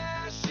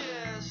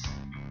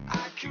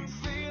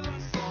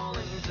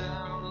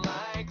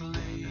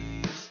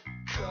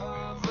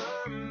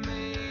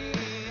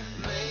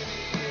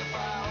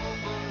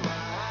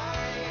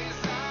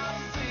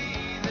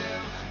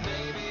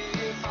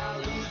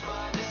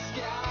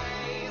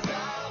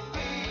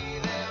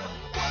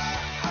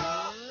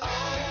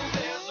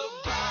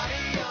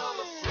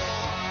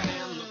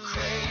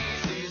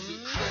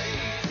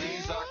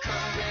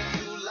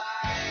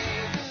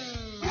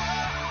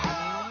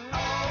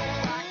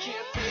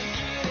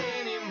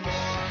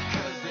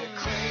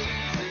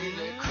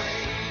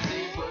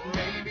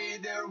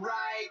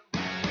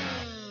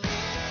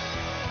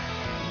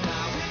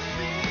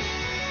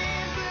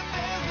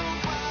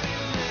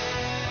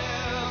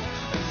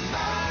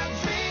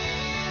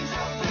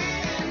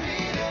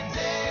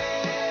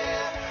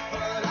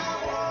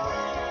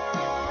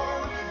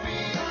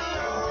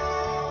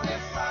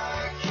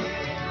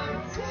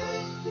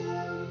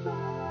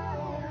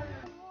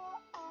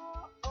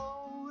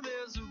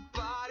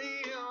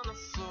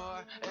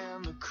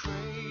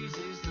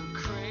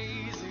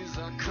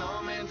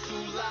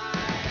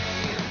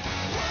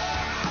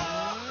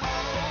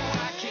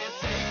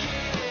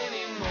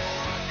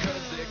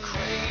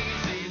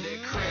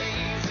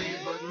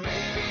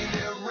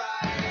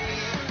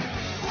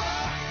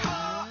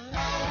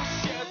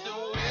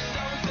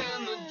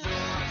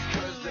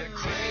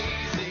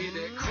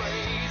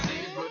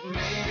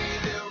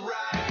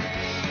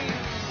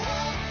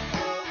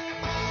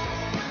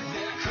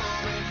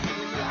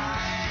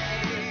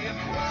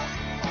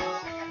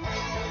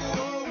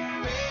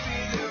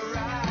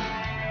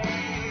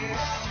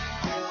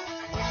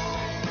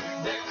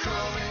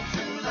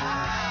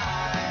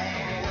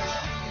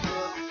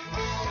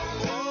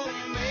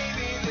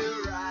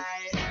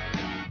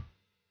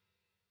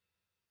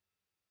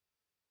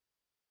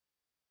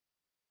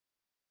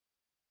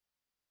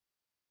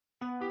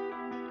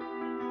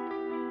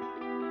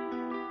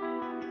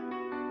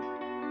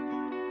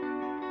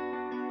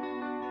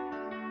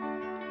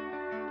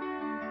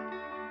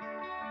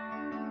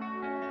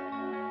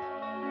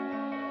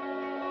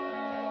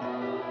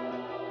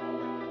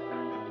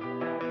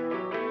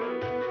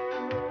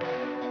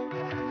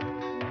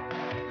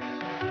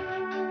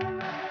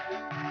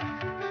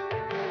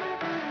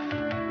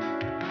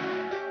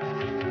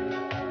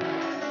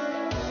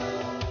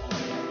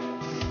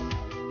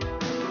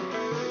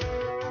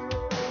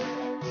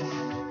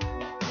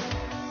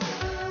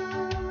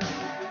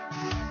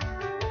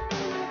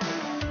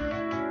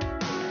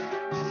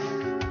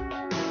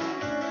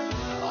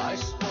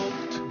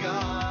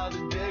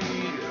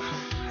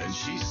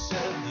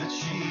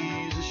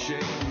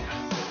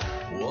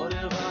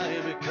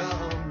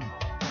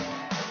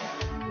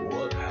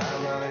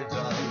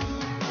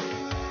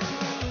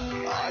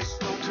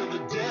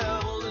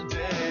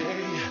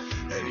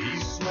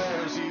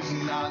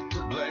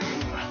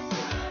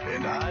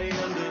I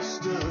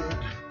understood,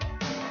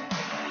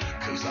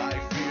 'cause I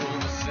feel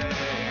the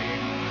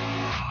same.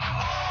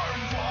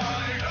 Arms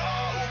wide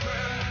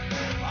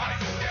open, I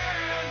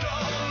stand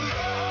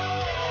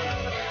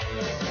alone.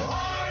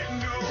 I'm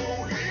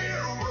no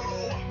hero,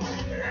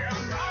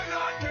 and I'm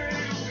not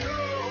made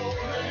soon.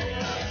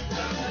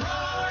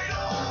 Right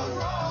or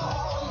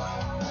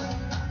wrong,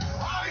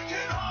 I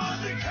can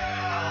hardly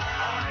tell.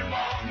 I'm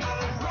on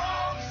the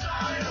wrong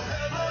side of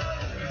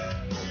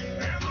heaven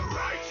and the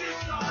righteous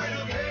side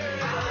of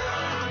hell.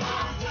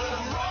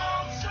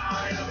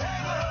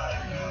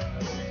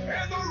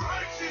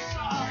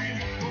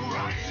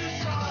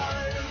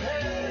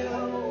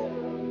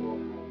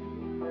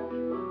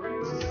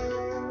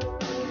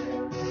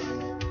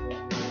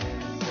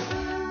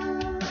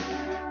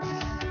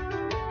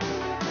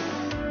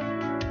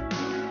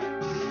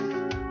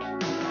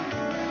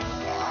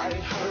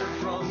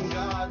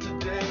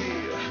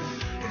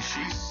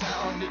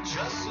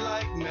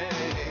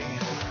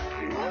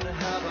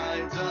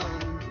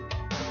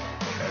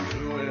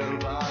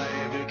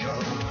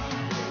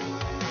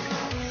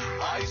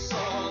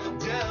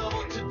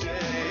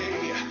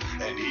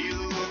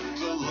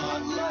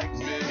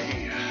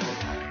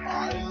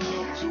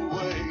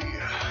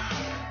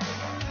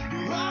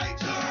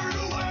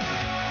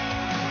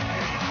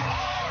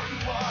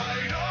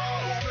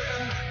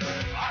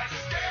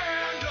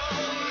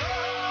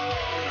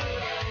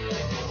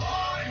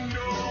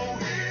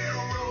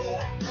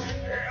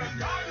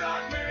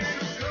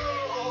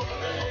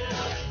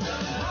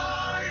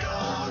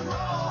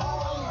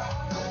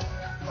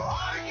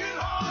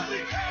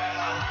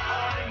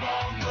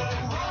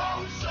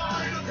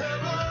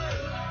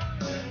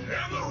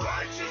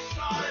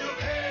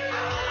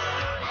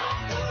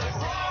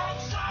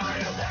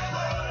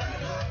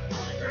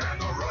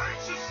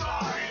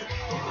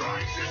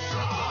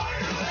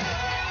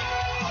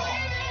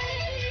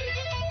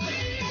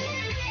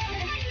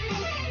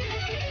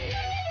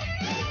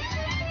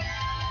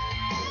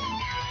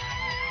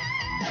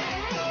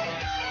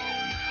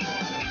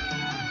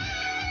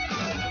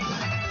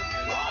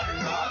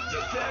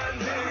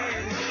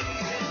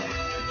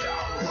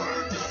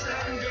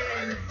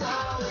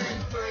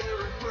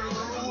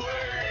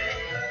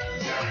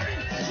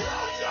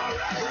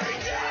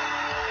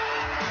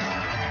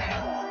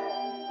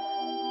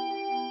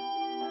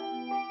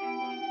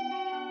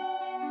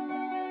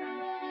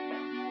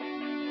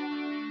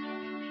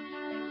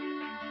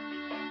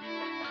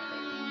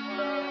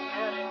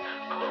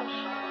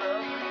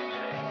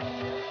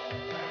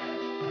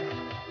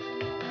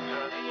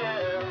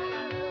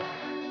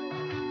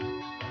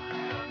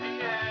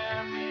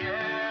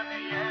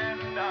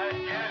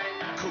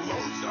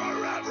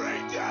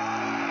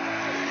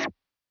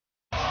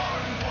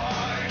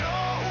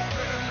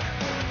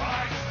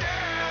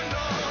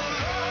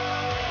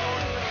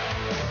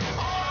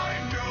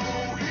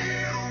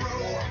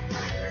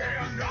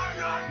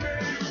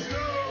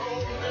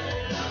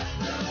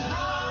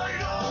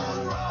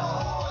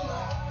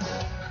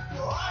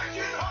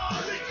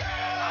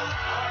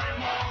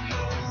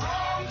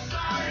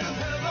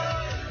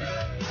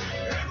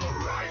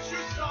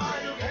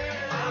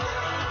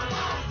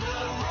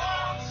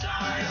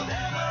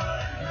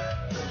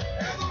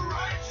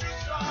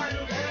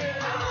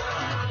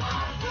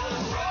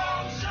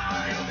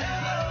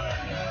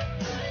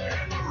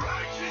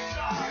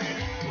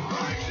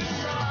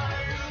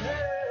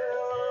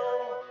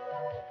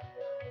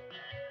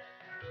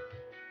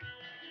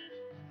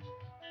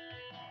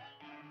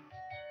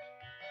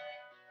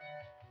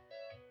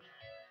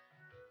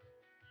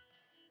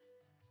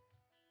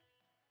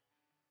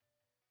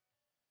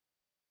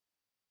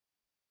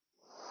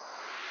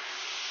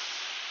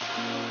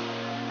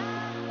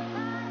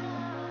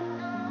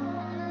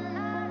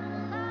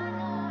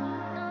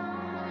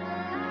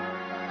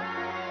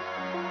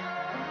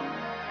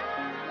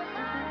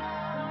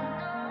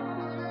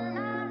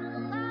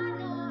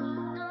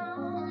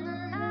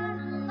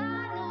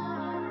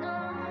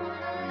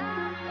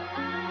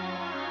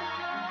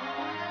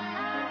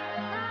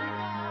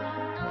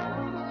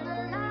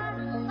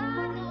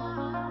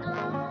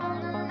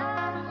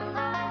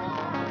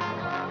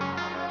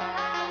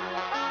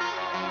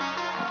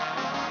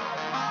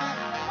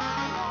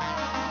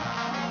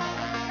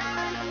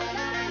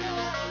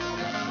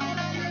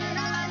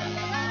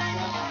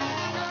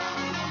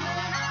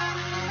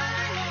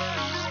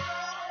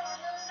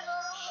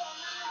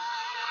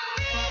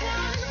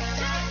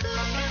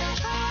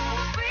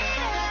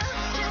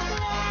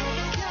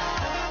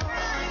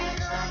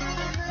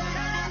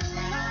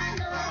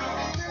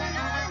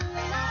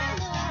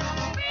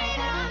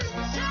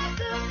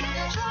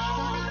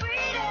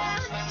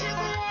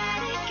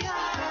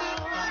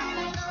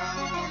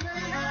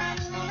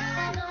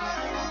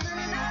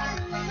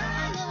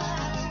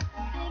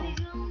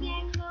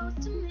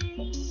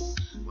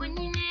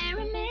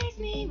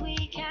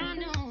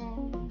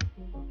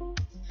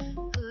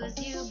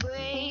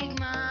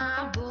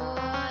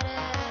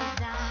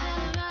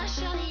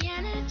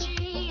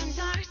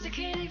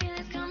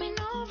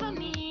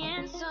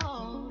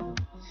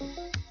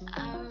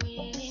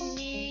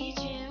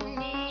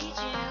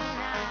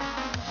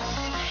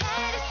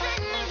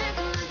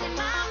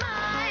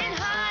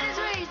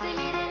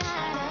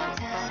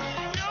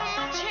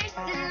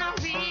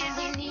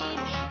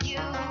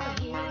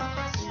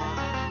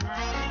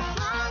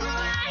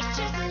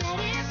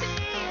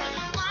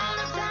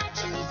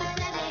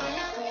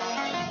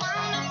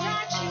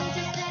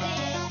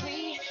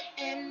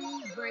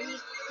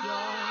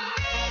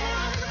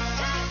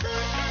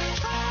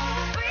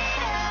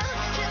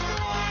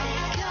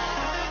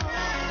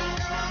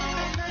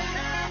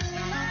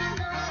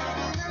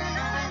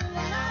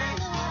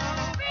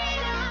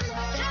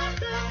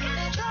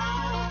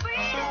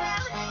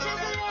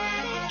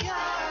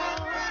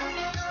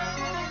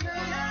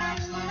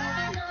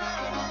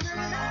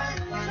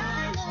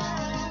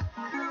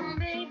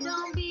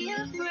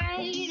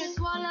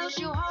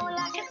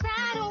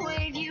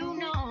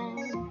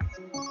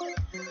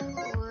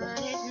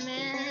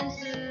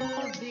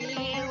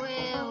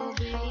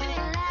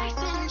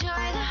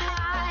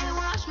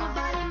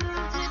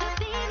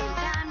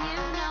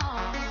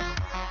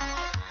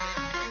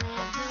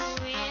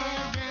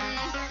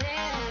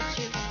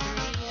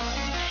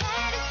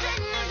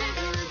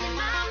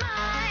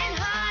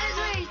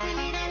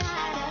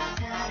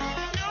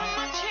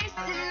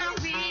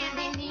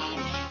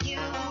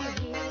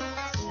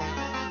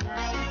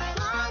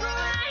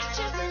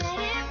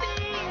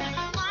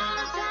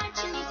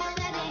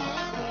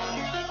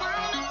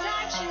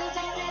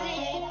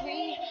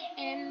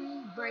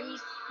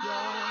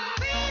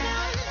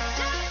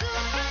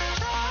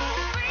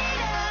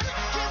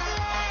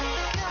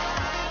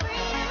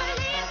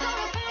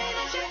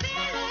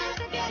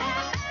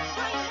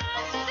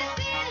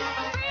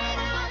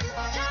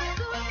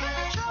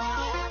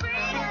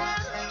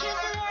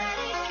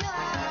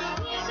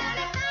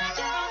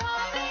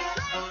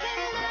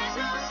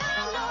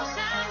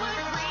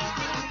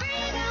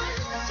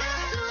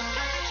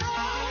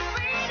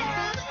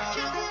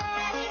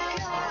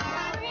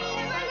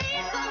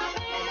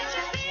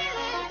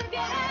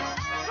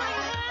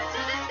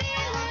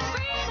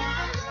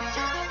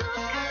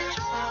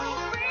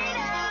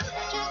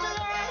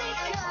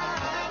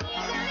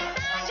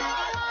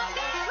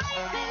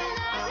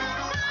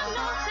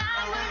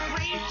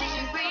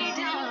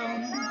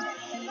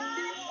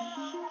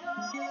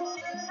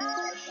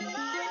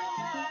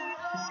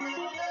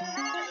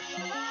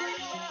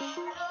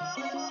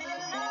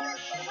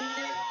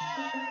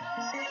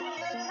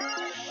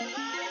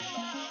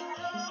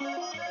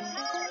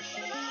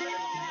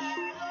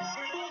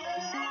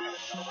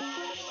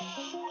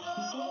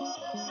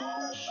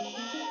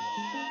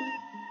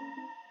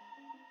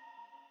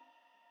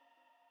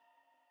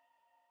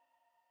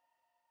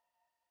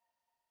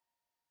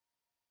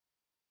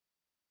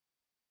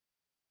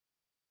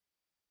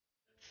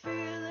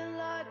 Feeling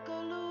like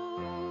a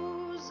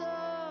loser,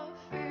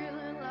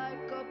 feeling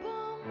like a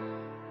bum.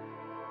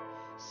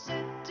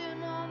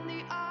 Sitting on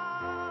the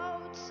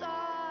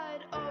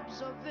outside,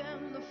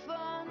 observing the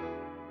fun.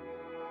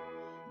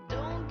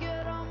 Don't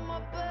get on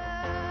my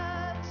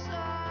bad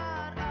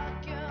side, I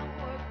can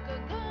work a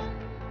gun.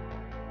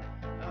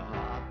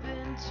 Hop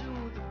into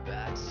the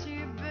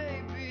backseat,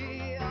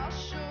 baby, I'll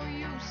show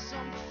you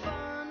some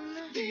fun.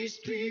 These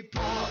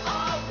people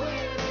are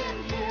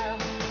waiting here,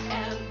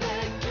 and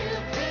they're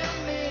giving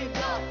me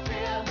the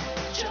fear.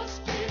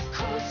 Just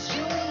because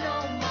you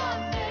know my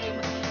name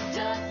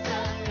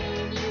doesn't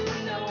mean you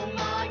know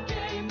my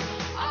game.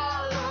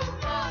 I look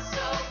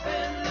myself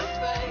in the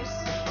face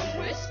and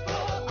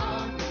whisper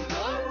I'm in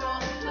the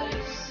wrong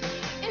place.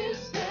 Is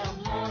there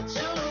more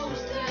to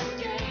lose than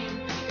gain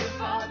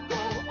if I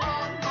go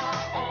on my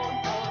own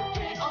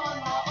again, on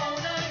my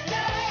own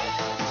again?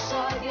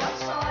 Inside the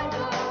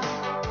outsider,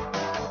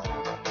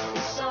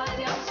 inside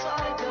the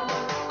outsider,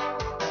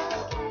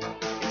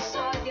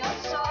 inside the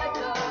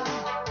outsider,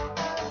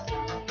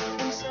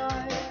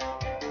 inside.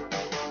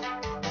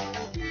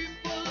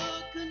 People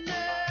are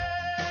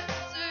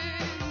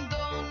connecting,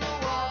 don't know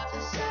what to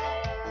say.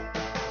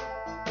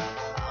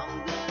 I'm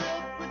good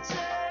at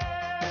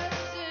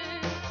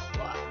protecting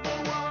what they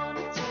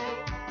wanna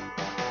take.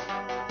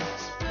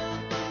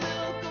 Spilled the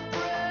milk of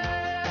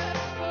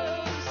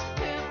breakfast,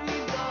 hit me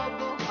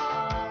double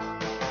hard.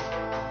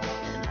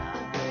 And I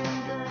bring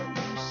them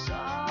you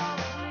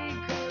softly,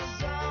 'cause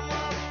I'm a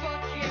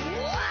fucking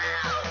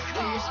wild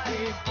card. These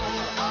people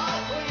are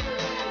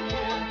waiting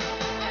here,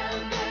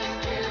 and they're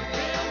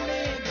giving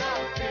me the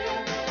fear.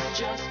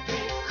 Just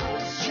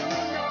because you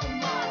know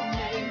my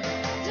name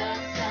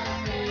doesn't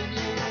mean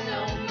you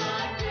know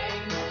my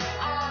game.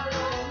 I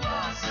look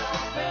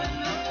myself in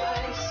the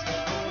face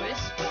and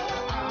whisper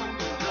I'm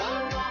in the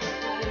wrong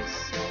place.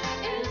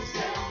 Is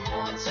there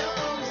more to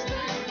lose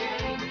than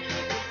gain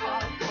if I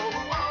go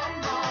on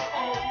my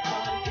own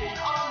again,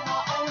 on my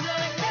own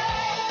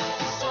again?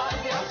 Inside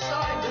the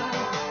outsider,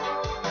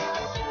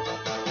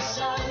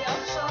 inside the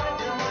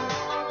outsider,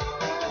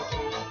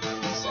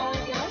 inside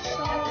the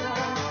outsider,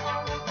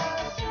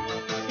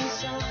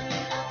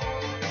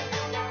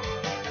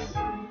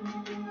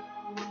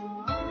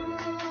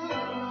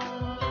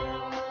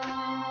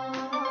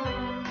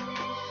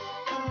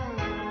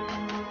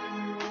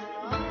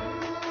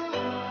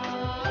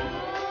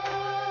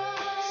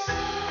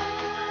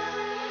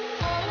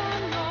 all I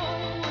know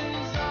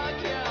is I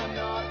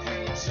cannot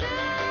pretend.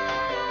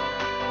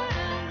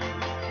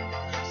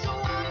 So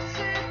I'm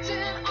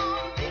sitting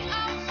on the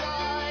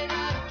outside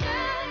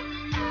again,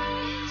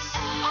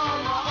 on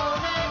my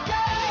own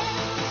again.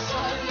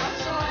 Inside the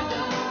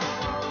outsider,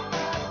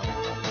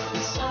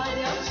 inside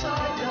the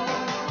outsider,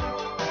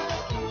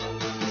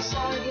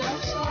 inside the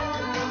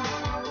outsider,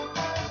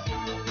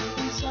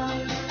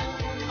 inside.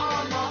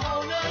 On my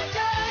own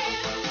again.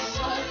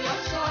 Inside the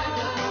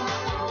outsider,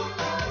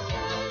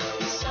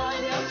 inside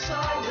the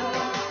outsider,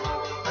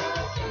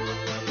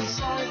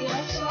 inside the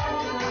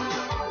outsider,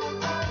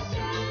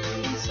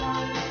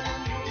 inside.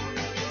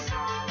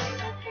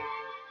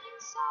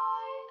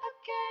 Inside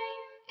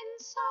again,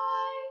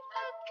 inside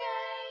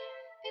again,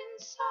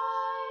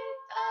 inside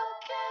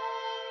again.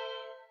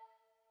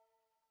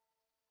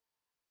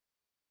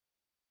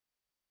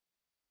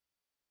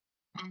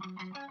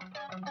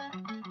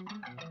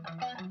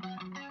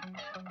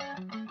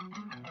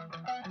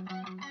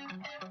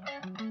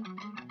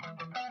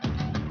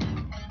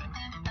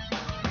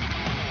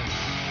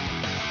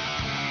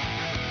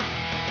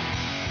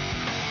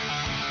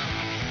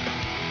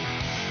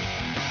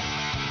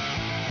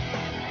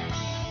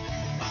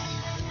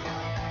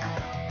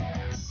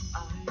 I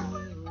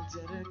will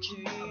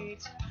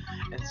dedicate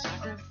and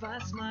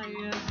sacrifice my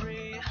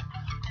everything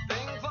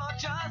for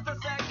just a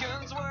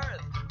second's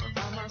worth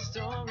of my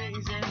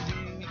story's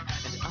ending.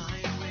 And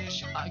I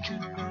wish I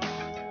could know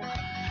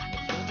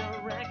the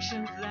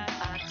directions that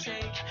I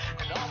take,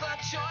 and all the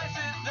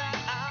choices that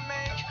I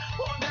make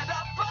won't end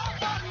up all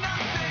for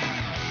nothing.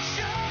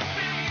 Show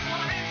me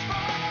what it's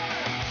for,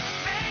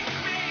 make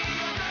me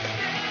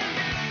understand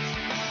it.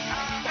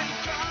 I've been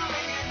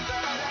crawling in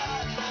the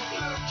dark,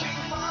 looking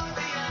for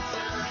the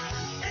answer.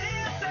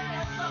 Is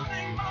there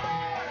something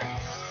more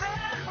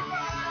than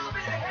what I've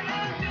been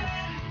handed?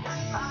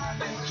 I've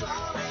been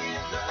crawling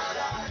in the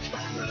dark,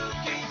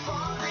 looking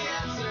for the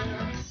answer.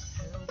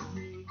 Help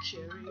me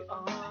carry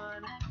on,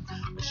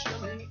 but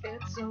surely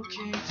it's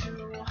okay to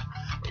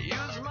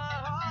use my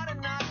heart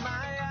and not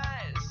my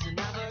eyes to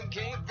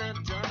navigate the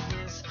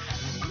darkness.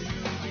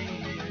 Will the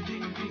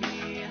ending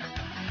be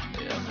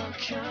ever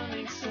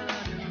coming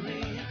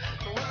suddenly?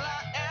 Will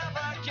I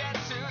ever get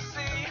to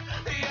see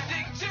the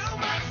ending to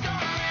my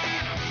story?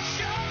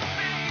 Show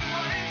me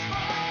what it's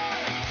for,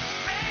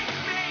 make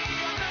me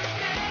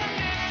understand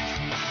it.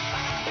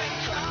 I've been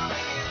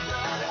crawling in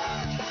the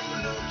dark,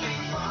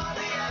 looking for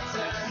the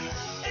answer.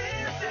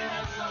 Is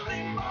there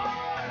something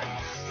more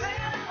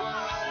than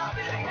what I've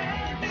been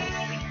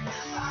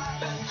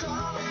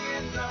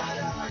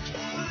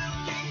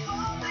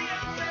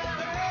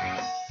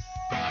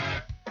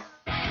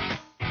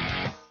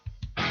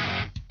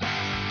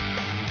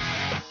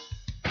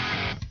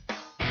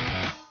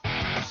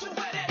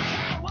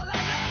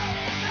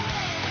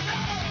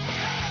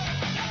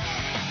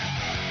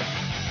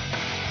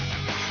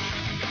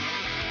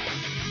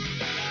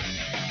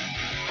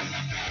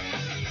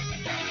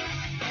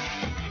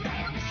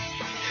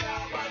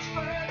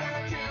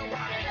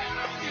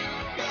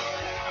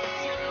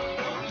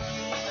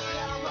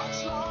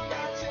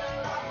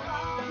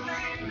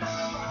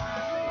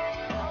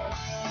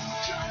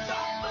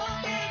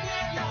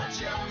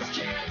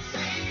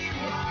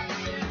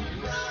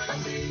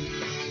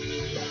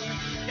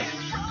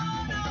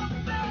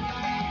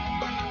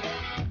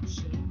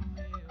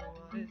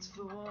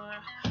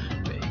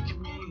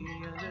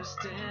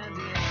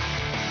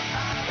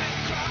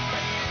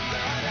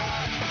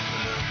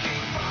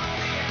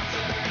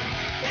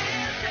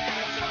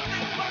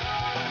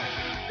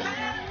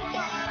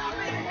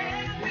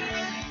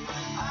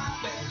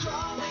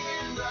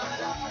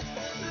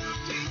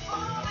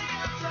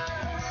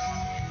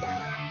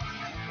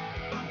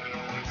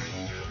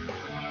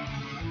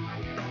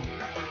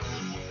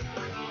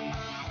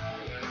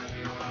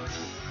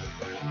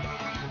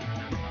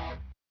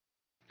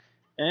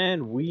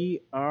And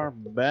we are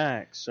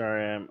back.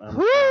 Sorry, I'm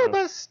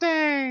Hooba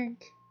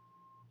stank.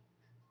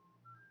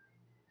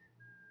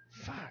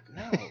 Fuck,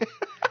 no.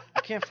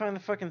 I can't find the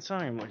fucking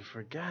song I'm looking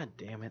for. God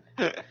damn it.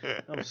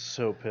 I'm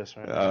so pissed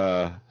right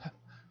now.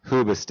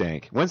 Hooba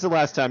stank. When's the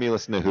last time you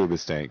listened to Hooba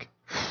stank?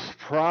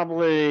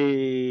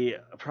 Probably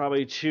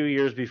 2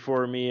 years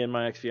before me and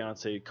my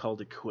ex-fiance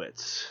called it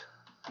quits.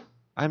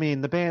 I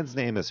mean, the band's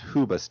name is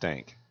Hooba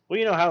stank. Well,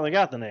 you know how they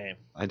got the name.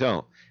 I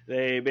don't.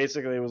 They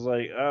basically was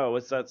like, oh,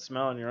 what's that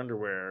smell in your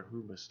underwear?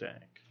 Hooba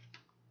stank.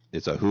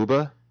 It's a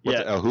hooba?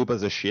 Yeah. A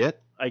hooba's a shit?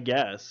 I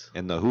guess.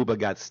 And the hooba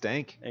got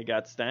stank? It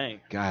got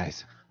stank.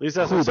 Guys. At least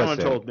that's Hooba what someone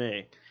stank. told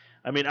me.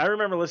 I mean, I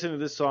remember listening to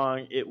this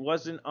song. It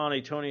wasn't on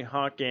a Tony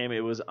Hawk game. It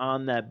was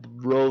on that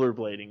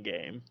rollerblading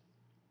game.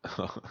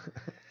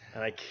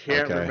 And I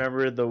can't Okay.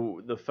 remember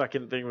the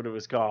fucking thing what it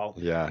was called.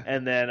 Yeah.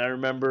 And then I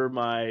remember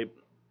my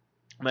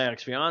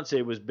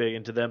ex-fiance was big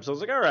into them. So I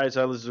was like, all right.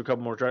 So I listened to a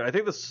couple more tracks. I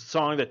think the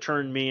song that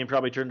turned me and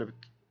probably turned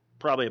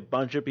a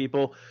bunch of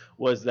people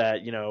was that,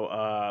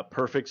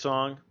 Perfect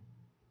song.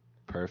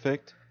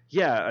 Perfect?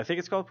 Yeah, I think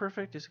it's called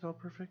Perfect. Is it called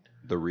Perfect?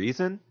 The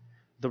Reason?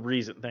 The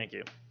Reason. Thank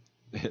you.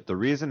 The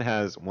Reason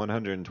has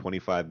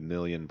 125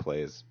 million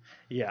plays.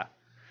 Yeah.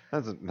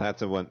 That's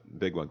a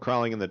big one.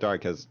 Crawling in the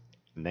Dark has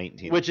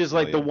 19 Which is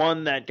like the million.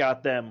 one that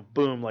got them,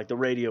 boom, like the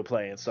radio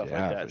play and stuff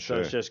Yeah, like that. for So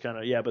it's sure. just kind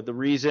of, but The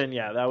Reason,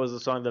 that was the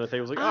song that I think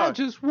was like, I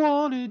just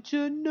wanted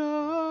to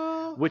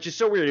know. which is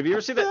so weird. Have you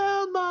ever seen that?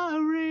 Found my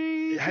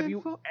reason Have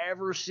you for-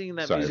 ever seen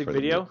that Sorry music for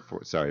video?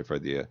 Sorry for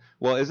the.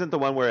 Well, isn't the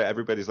one where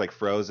everybody's like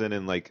frozen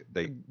and like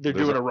They're there's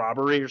doing a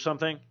robbery or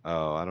something?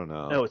 Oh, I don't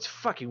know. No, it's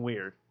fucking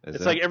weird. Is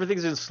It's it? like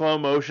everything's in slow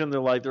motion. They're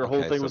like, their whole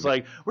Okay, thing so was ma-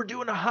 like, we're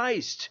doing a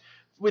heist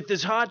with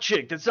this hot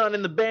chick that's not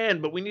in the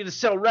band, but we need to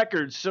sell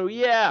records. So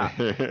yeah.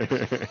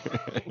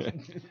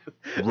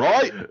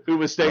 Right. Who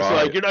mistakes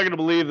Right. like, you're not going to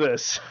believe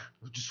this.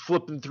 Just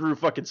flipping through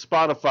fucking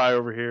Spotify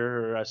over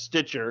here or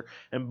Stitcher,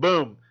 and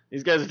boom,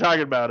 these guys are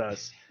talking about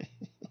us.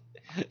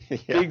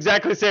 They Yeah.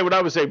 exactly say what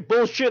I would say.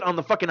 Bullshit on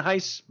the fucking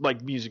heist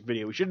like music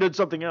video. We should have done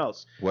something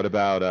else. What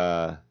about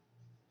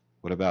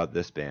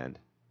this band?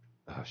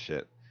 Oh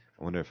shit.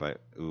 I wonder if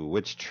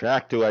which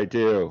track do I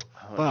do?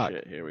 Oh, Fuck.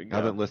 shit, here we I go.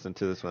 haven't listened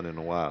to this one in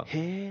a while.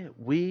 Here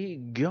we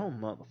go,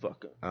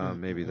 motherfucker.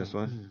 Maybe this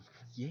one.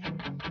 Yeah.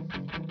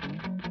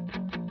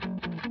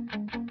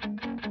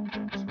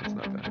 This one's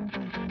not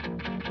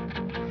bad.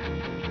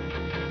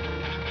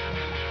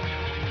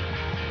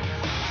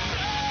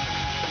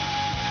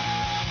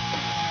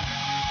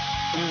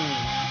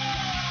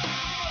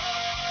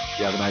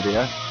 You have an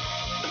idea?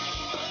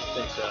 I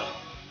think so.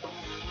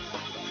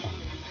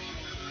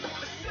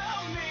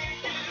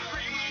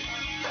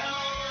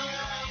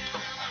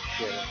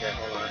 Shit, okay,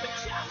 hold on.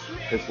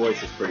 His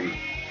voice is pretty.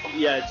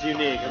 Yeah, it's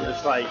unique. I'm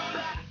just like,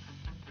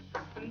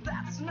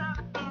 That's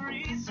not the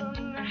reason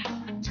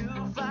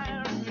to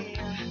fire me.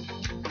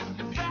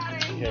 That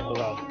ain't Okay, hold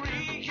no on.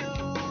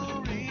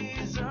 real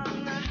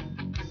reason.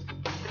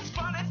 It's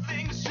funny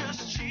things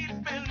just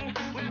cheapen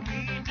when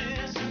we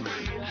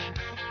disagree.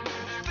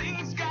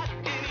 Things got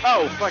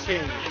oh,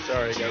 fucking.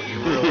 Sorry, I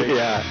got really,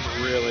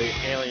 Yeah. really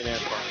alien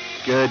ass part.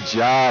 Good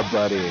job,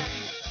 buddy.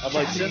 I'm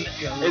like,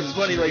 it's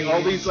funny, like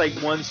all these like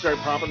ones start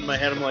popping in my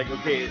head. I'm like,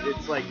 okay,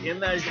 it's like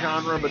in that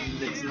genre, but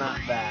it's not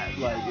that.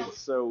 Like, it's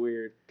so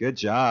weird. Good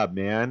job,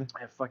 man.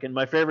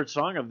 My favorite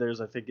song of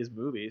theirs, I think, is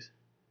Movies.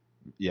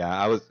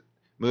 Yeah,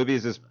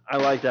 movies is I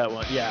like that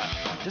one. Yeah,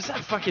 just that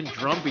fucking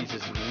drum beat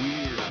is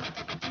weird.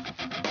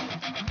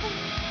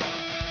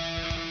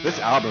 this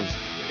album's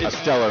It's- a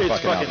stellar it's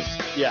fucking album.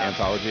 yeah.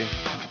 Anthology.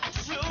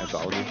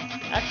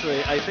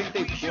 Actually, I think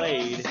they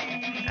played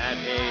at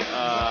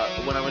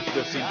a when I went to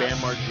go see Bam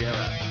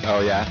Margera. Oh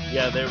yeah.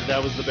 Yeah,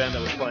 that was the band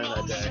that was playing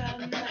that day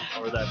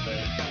or that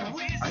day.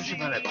 I should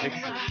find that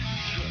picture.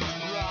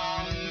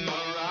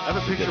 I have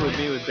a picture with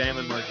me with Bam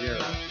and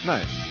Margera.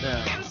 Nice.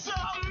 Yeah.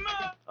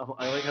 Oh,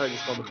 I like how I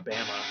just called him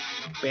Bama.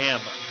 Bam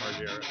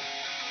Margera.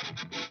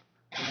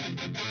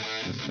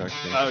 Let's start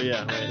singing. Oh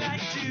yeah, right.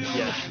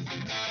 Yeah.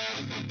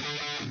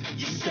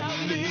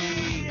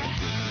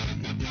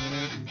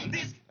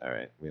 All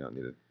right, we don't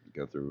need to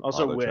go through.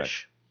 Also, all the Wish.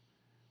 tracks.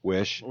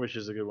 Wish. Wish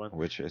is a good one.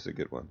 Which is a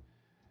good one.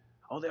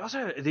 Oh,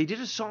 they did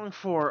a song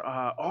for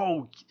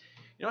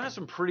you know, has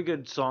some pretty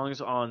good songs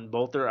on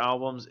both their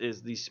albums.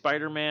 Is the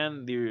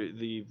Spider-Man,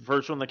 the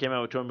first one that came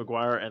out with Tobey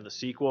Maguire, and the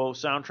sequel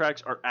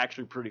soundtracks are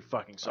actually pretty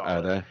fucking solid.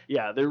 Are they?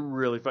 Yeah, they're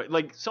really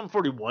like Sum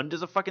 41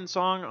 does a fucking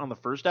song on the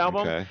first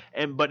album, Okay.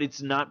 but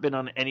it's not been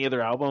on any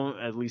other album,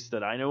 at least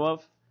that I know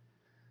of.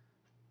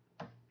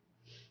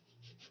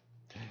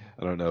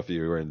 I don't know if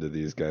you were into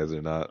these guys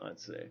or not.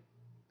 Let's see.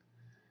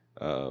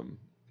 I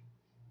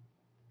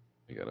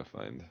gotta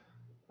find.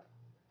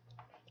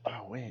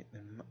 Oh wait,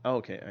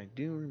 okay, I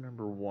do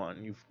remember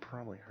one. You've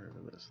probably heard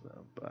of this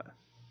though, but.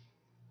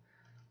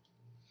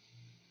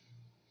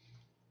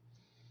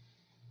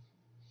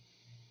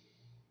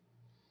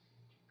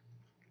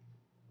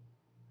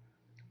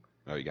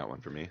 Oh, you got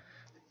one for me?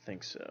 I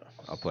think so.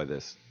 I'll play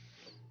this.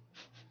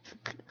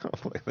 I'll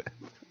play this.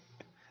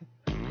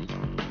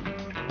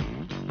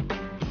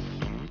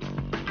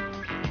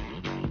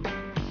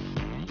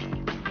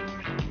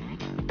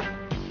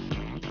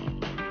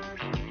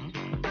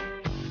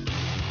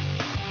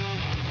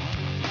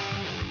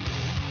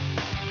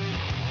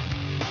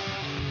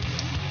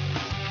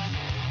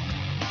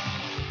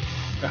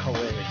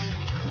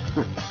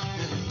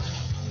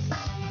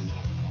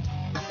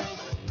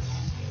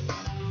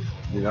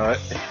 You know what?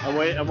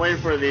 I'm waiting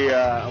for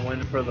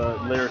the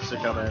lyrics to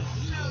come in.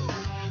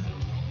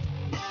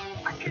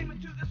 I came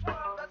into this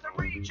world as a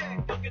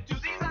reject. Look into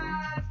these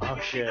eyes. Oh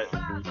shit.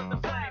 Signs of the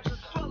flames.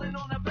 Dwelling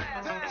on the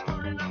past. It's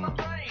burning on my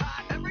brain.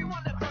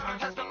 Everyone that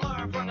burns has to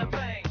learn from the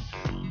pain.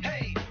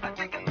 Hey, I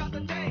think about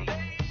the day.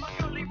 My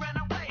girlie ran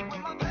away with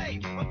my pay.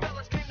 When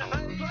fellas came to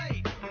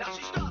play. Now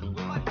she's stuck with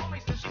my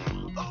homies and she.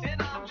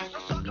 And I'm just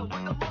a sucker with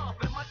a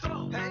lump in my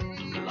throat.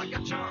 Hey, like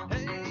a chump.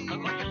 Hey,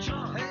 like a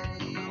chump. Hey,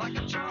 like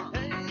a chump.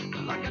 Hey,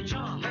 like a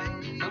chump.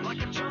 Hey,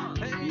 like a chump.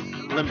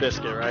 Limp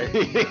Bizkit, right?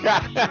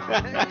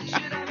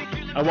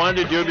 I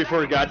wanted to do it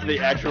before it got to the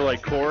actual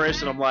like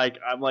chorus, and I'm like,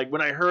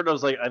 when I heard, it, I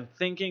was like, I'm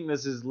thinking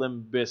this is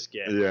Limp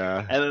Bizkit.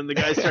 Yeah. And then the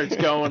guy starts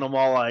going, I'm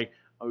all like,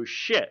 oh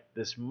shit,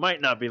 this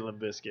might not be Limp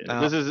Bizkit.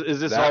 No, Is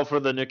this that- all for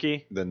the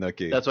Nookie? The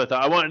Nookie. That's what I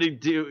thought. I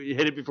wanted to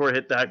hit it before I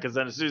hit that, because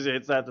then as soon as it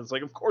hits that, it's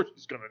like, of course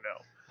he's gonna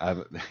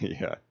know.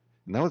 Yeah.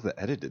 And that was the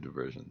edited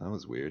version. That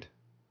was weird.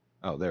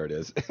 Oh, there it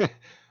is.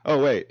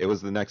 Oh wait, it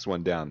was the next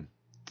one down.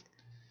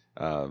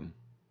 Oh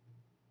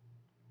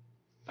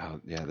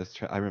yeah, this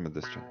track. I remember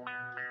this track.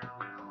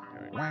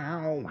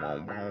 Wow,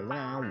 wow, wow,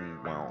 wow,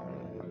 wow.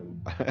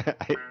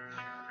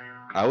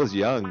 I was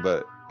young,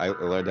 but I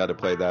learned how to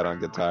play that on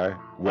guitar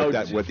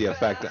with with the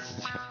effect.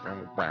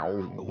 Wow,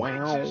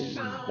 wow,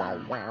 wow,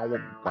 wow,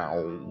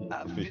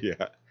 wow.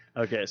 Yeah.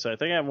 Okay, so I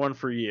think I have one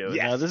for you.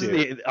 Yes, now, this dude.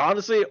 is the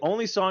honestly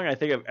only song I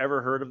think I've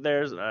ever heard of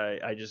theirs.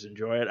 I just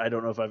enjoy it. I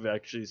don't know if I've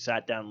actually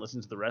sat down and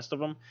listened to the rest of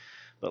them,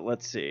 but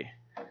let's see.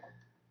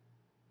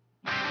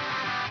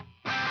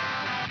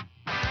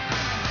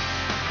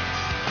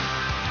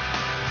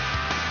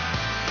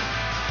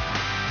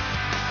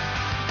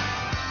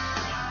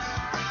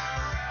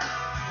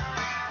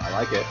 I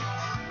like it.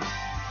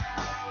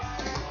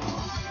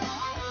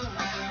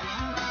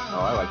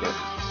 Oh, I like it.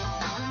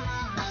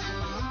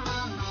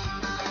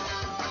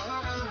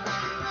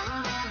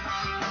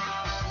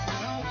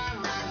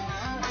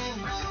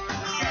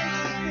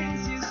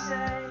 Things you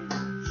say,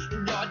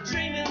 not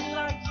dreaming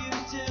like you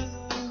do.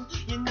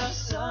 You know,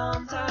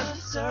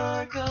 sometimes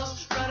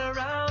circles run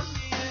around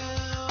you.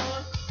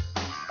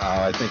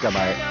 Oh, I think I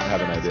might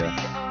have an idea.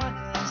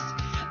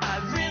 I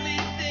really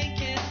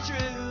think it's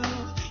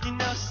true. You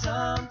know,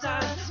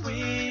 sometimes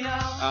we all.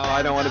 Oh,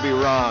 I don't want to be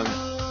wrong.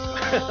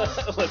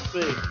 Let's see.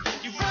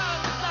 You run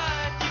the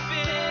life you've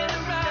been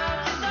around.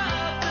 You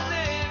love to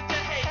live to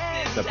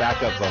hate this The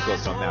backup town.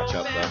 vocals don't match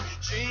up, though.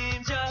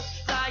 Dream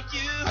just like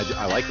you.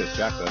 I like this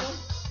track though.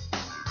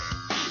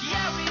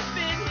 Yeah, we've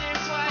been here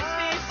twice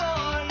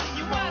before.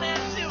 You wanted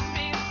to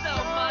mean so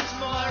much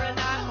more, and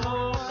I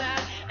hope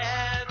that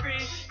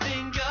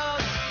everything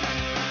goes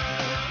through.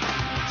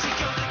 She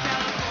goes to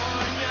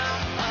California,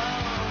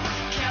 oh,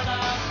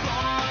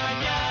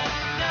 California,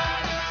 not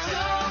so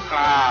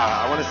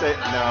Ah, I want to say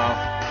no.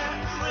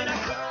 when I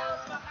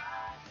close my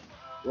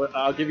eyes. Well,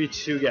 I'll give you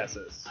two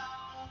guesses.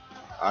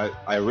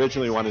 I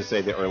originally wanted to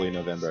say the early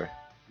November,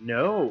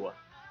 No.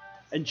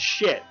 And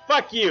shit.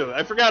 Fuck you.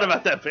 I forgot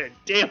about that bit.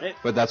 Damn it.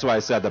 but that's why I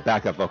said the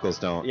backup vocals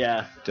don't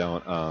Yeah.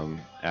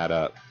 add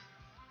up.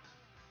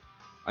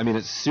 I mean,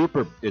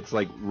 it's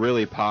like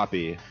really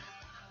poppy.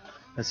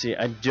 Let's see.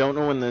 I don't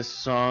know when this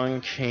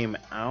song came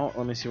out.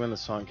 Let me see when the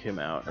song came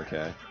out.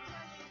 Okay.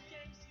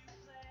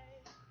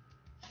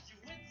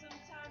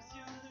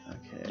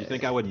 Okay. Do you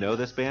think I would know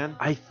this band?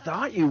 I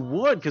thought you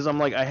would, because I'm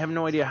like, I have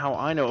no idea how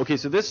I know. Okay,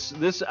 so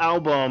this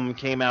album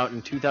came out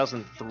in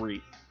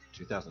 2003.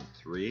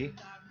 2003?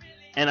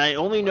 And I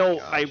only know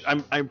gosh.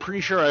 I'm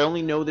pretty sure I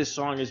only know this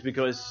song is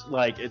because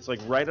like it's like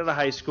right out of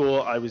high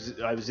school. I was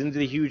into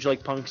the huge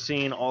like punk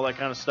scene, all that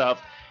kind of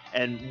stuff,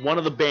 and one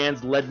of the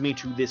bands led me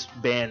to this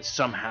band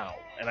somehow,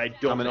 and I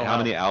don't know How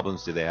many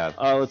albums do they have?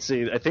 Let's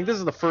see. I think this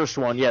is the first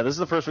one. Yeah, this is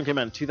the first one. Came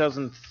out in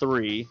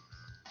 2003.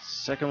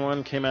 Second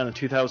one came out in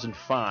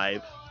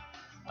 2005.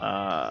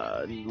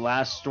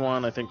 Last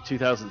one I think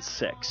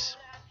 2006.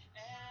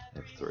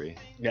 They have 3.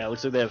 Yeah, it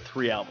looks like they have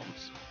 3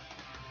 albums.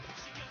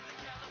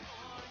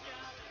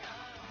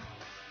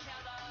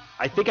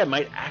 I think I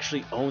might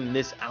actually own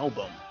this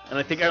album, and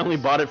I think I only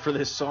bought it for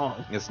this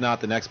song. It's not.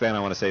 The next band I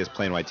want to say is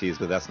Plain White Tees,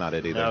 but that's not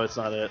it either. No, it's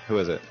not it. Who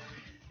is it?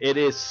 It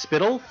is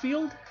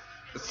Spitalfield?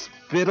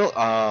 Spittle.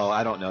 Oh,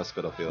 I don't know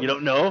Spitalfield. You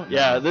don't know?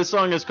 Yeah, this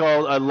song is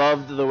called I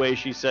Loved the Way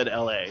She Said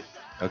L.A.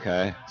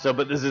 Okay. So,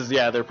 but this is,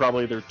 yeah, they're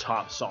probably their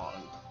top song.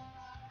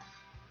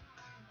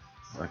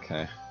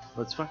 Okay.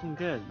 But it's fucking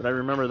good. But I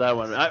remember that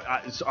one.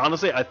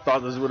 Honestly, I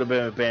thought this would have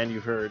been a band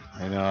you've heard.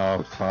 I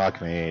know.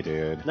 Fuck me,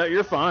 dude. No,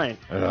 you're fine.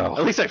 Ugh.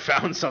 At least I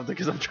found something,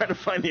 because I'm trying to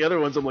find the other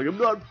ones. I'm like, I'm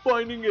not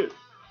finding it.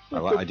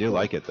 I do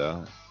like it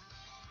though.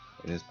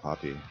 It is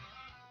poppy.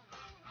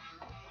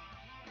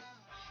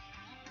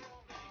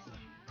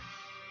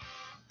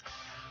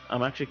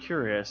 I'm actually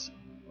curious.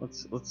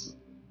 Let's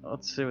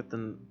see what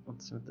the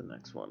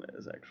next one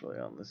is actually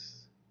on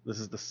this. This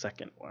is the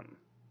second one.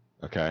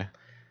 Okay.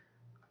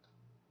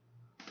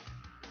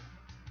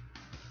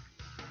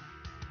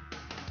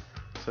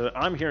 So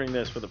I'm hearing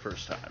this for the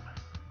first time.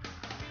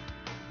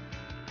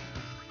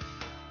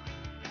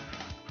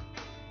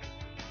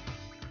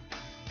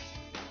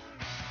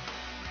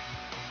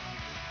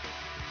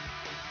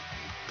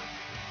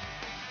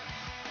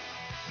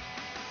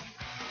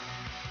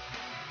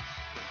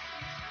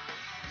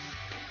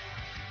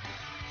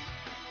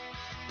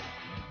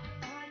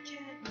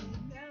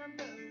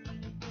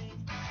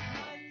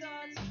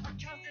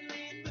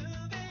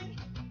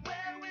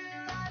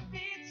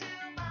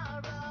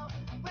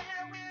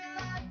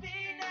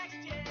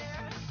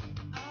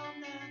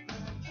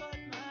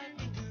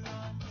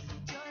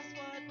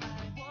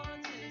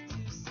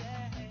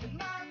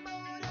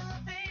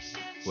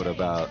 What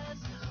about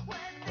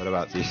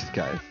these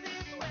guys?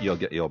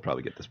 You'll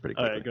probably get this pretty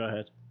All quickly. right, go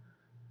ahead.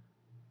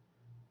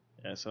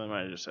 Yeah, so I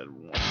might have just said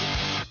one.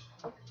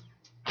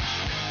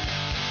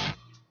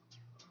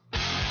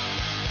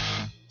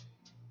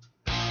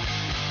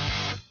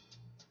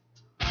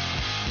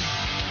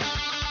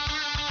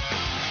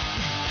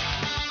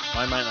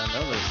 I might not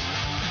know this.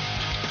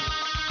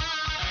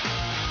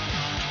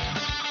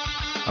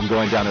 I'm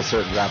going down a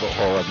certain rabbit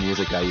hole of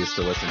music I used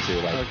to listen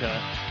to. Like,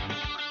 Okay.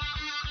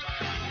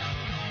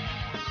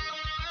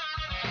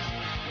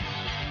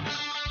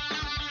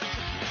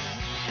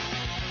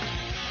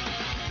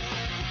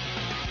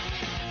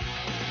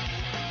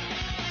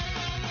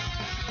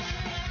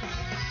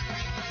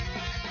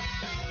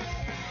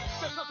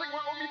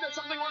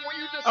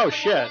 Oh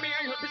shit.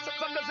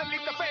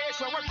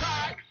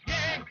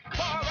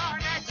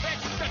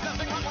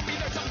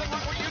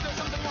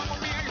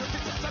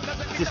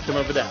 System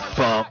of a Down.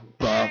 bump,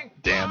 bump,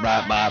 damn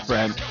right, my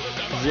friend.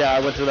 Yeah, I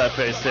went through that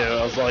phase too.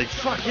 I was like,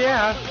 fuck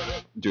yeah.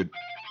 Dude,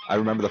 I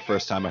remember the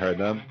first time I heard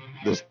them.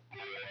 This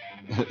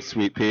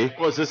Sweet Pea.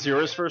 Was this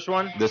yours first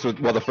one? This was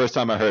the first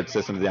time I heard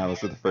System of a Down.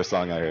 This was the first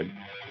song I heard.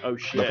 Oh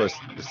shit. The first,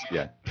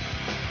 yeah.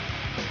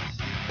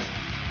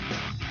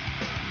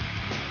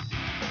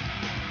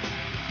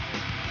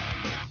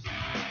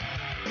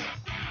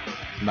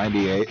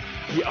 '98.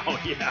 Yeah, oh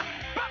yeah.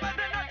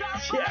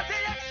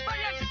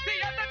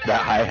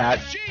 That hi hat.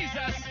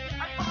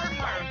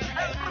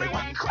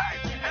 Everyone cry,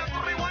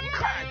 everyone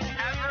cry,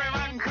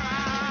 everyone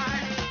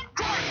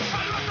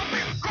cry.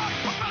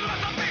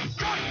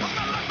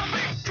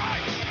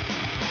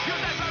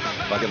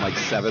 Fucking like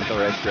 7th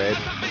or 8th grade.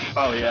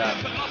 Oh yeah.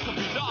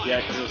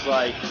 Yeah, because it was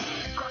like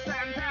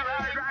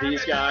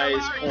these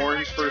guys,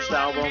 Korn's first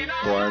album,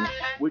 Korn.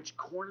 which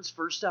Korn's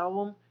first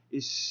album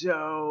is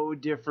so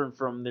different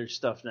from their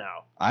stuff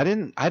now. I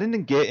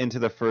didn't get into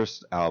the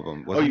first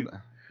album. Wasn't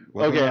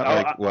okay, that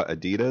like I- what,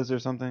 Adidas or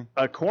something?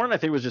 Korn, I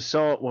think, was just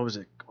what was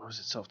it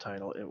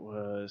self-titled? It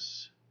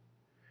was.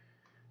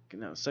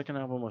 No, the second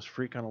album was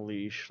Freak on a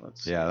Leash.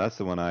 Let's see. Yeah, that's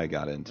the one I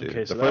got into.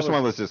 Okay, so the that first was-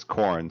 one was just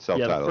Korn, Yeah,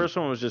 self-titled. the first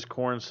one was just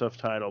Korn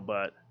self-titled,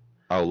 but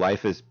Oh,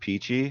 Life is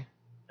Peachy.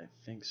 I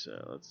think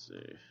so. Let's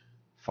see.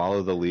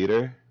 Follow the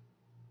Leader.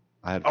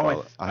 I had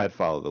Oh, I had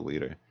Follow the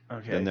Leader.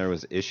 Okay. Then there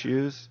was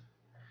Issues,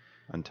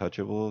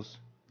 Untouchables.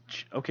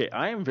 Okay,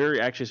 I am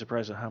very actually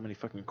surprised at how many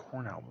fucking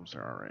Korn albums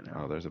there are right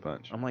now. Oh, there's a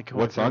bunch. I'm like,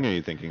 What song are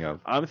you thinking of?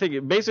 I'm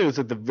thinking basically it's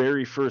like the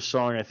very first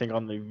song I think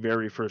on the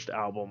very first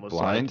album was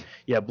Blind? Like,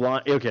 yeah,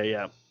 Blind. Okay,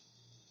 yeah,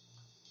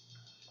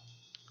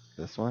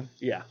 This one?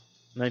 yeah,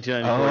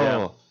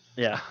 1994. Oh,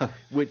 Yeah,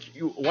 Which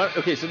you what?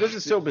 Okay, so this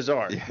is so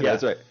bizarre. yeah,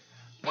 that's right.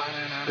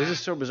 This is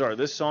so bizarre.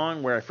 This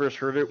song, where I first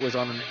heard it, was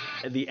on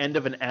at the end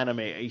of an anime,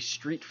 a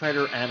Street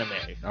Fighter anime.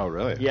 Oh,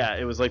 really? Yeah,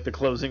 it was like the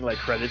closing like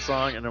credit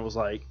song, and it was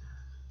like,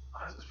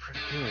 oh, this is pretty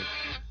good.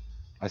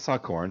 I saw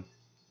Korn.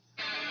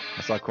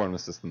 I saw Korn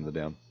with System of a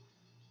Down.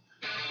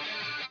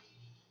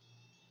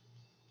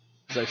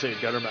 It's actually a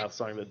Guttermouth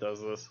song that does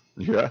this.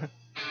 Yeah.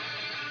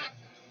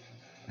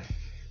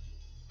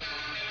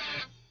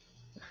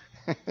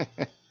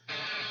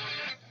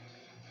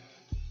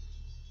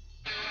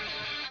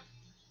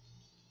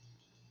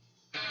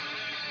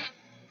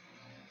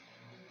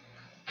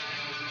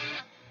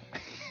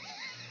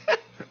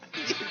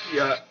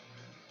 yeah.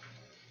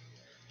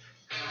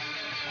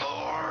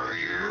 Are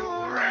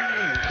you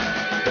ready?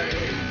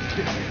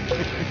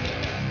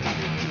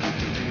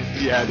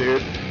 Yeah,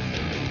 dude.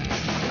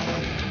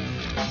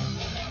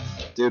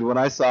 Dude, when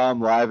I saw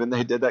them live and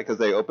they did that because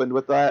they opened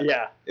with that,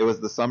 Yeah. it was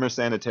the Summer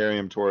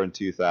Sanitarium tour in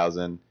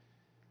 2000.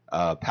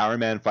 Power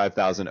Man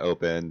 5000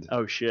 opened.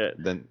 Oh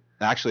shit. Then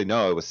actually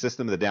no, it was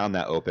System of a Down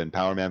that opened.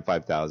 Power Man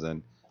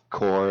 5000,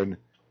 Korn,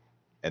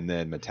 and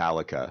then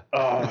Metallica.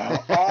 Oh,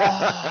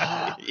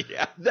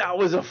 yeah. that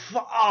was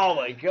oh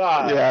my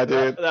god. Yeah,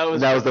 dude. That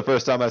was the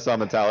first time I saw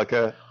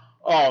Metallica.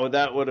 Oh,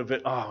 that would have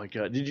been. Oh my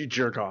god. Did you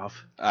jerk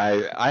off?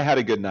 I had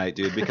a good night,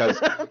 dude,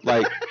 because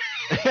like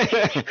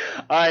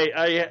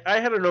I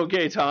had an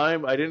okay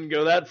time. I didn't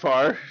go that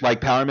far.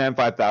 like Power Man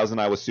 5000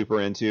 I was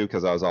super into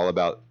because I was all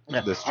about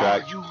this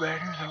track. Are you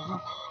ready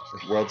to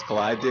Worlds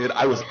Collide, dude.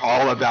 I was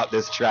all about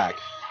this track.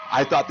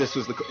 I thought this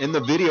was and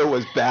the video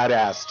was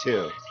badass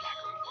too.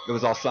 It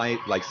was all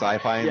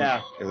sci-fi. And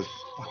Yeah. It was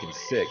fucking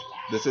sick.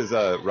 This is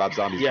Rob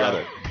Zombie's Yeah.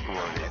 brother.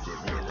 What is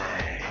it really?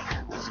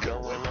 What's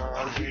going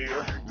on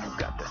here? You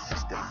got the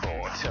system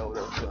for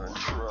total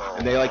control.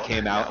 And they like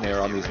came out and they were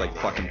on these like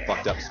fucking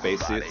fucked up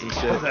spacesuits and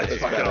shit. That's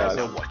It's fucking badass.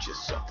 awesome. Watch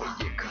yourself or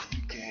you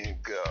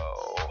can't go.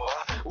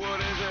 What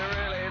is it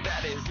really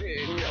that is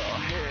in your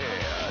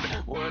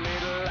head? One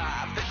little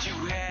life that you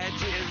had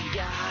just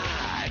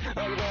died.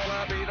 I'm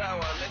gonna be the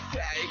one that's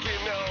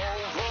taking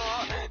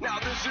over. Now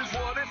this is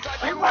what it's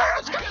like. You Are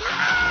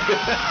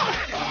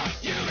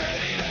you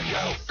ready to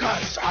go?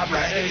 'Cause I'm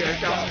ready to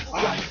go.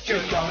 What you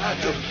gonna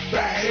do,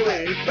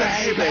 baby,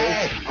 baby?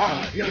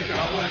 Are you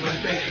going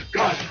with me?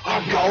 'Cause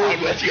I'm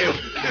going with you.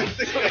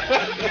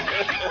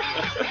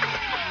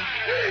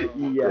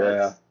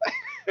 Yes.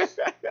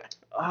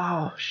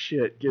 Oh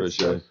shit. Good For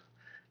stuff. sure.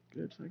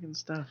 Good fucking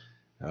stuff.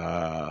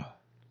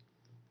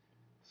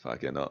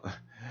 Fucking.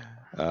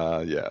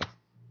 Yeah.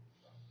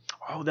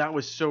 Oh, that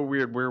was so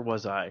weird. Where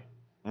was I?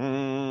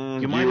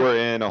 You might were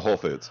in a Whole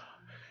Foods.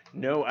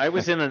 No, I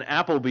was in an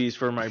Applebee's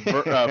for my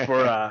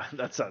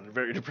that sounded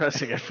very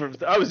depressing.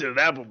 I was in an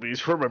Applebee's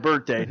for my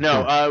birthday.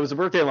 No, it was a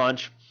birthday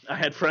lunch. I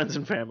had friends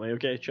and family.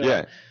 Okay,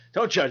 Yeah.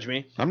 Don't judge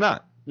me. I'm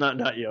not.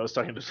 Not you. I was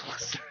talking to the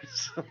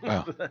listeners.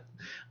 Oh.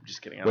 I'm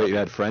just kidding. Wait, you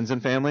had friends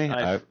and family?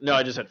 No,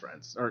 I just had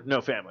friends or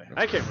no family.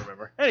 I can't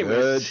remember. Anyways,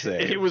 Good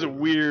save. it was a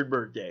weird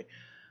birthday.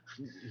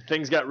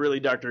 Things got really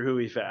Doctor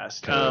Who-y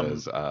fast.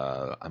 Because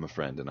I'm a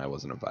friend and I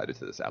wasn't invited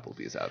to this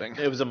Applebee's outing.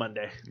 It was a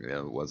Monday. Yeah,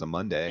 it was a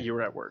Monday. You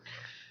were at work.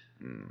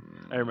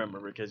 I remember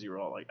because you were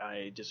all like,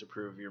 I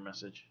disapprove of your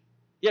message.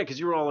 Yeah, because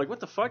you were all like, what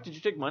the fuck? Did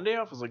you take Monday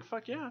off? I was like,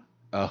 fuck yeah.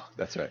 Oh,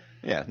 that's right.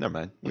 Yeah, never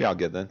mind. We all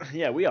good then.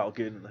 Yeah, we all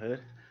good in the hood.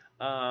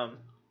 No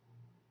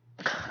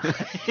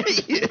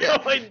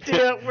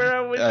idea where I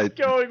was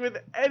going with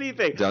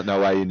anything. Don't know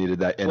why you needed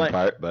that end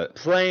part, but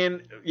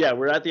Playing, yeah,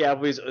 we're at the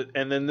Applebee's,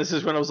 and then this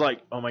is when I was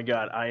like, oh my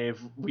god,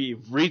 we've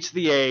reached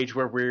the age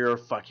where we're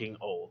fucking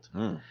old.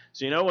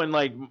 So you know when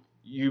like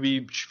you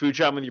be food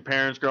shopping with your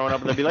parents growing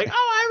up, and they'll be like, oh,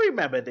 I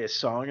remember this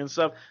song and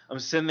stuff. I'm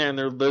sitting there, and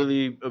they're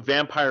literally a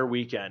Vampire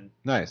Weekend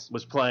nice.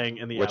 was playing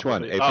in the Which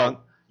one? Applebee's. A-Punk?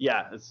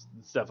 Yeah, it's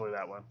definitely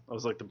that one. That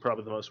was like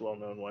probably the most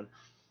well-known one.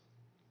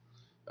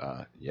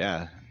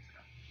 Yeah.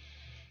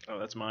 Oh,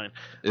 that's mine.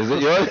 Is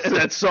it yours? And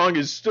that song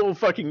is still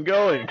fucking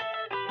going.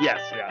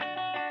 Yes,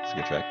 yeah. It's a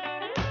good track.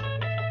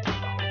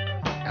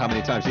 How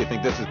many times do you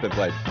think this has been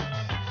played?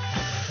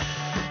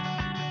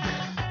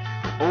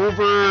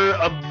 Over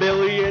a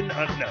billion?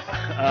 No.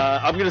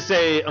 I'm gonna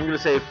say 5.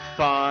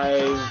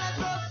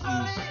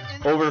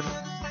 Over.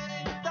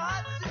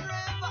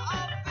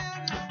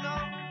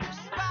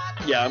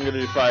 Yeah, I'm gonna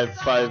do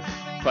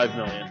 5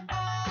 million.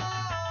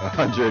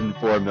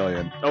 104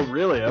 million. Oh,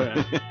 really?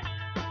 Okay.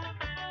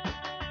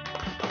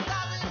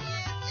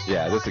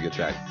 Yeah, this is a good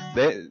track.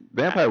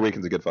 Vampire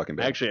Weekend's a good fucking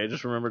band. Actually, I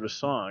just remembered a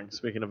song.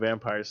 Speaking of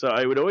vampires, so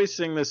I would always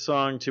sing this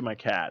song to my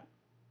cat.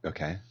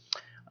 Okay.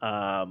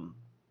 Where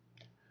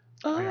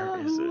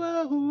is it?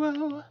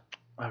 Oh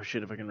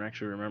shit! If I can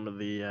actually remember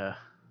the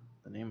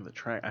name of the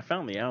track, I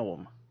found the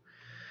album.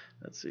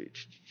 Let's see.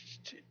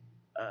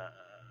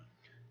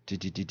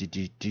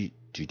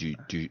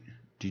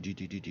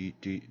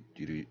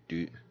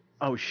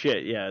 Oh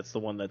shit! Yeah, it's the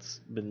one that's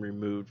been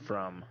removed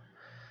from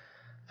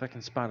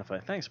fucking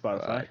Spotify. Thanks,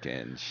 Spotify.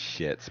 Fucking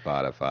shit,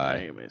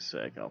 Spotify. Give me a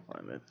sec. I'll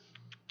find it.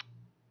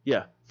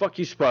 Yeah, fuck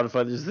you,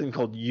 Spotify. There's a thing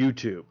called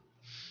YouTube.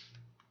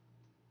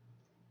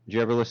 Did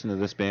you ever listen to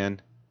this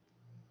band?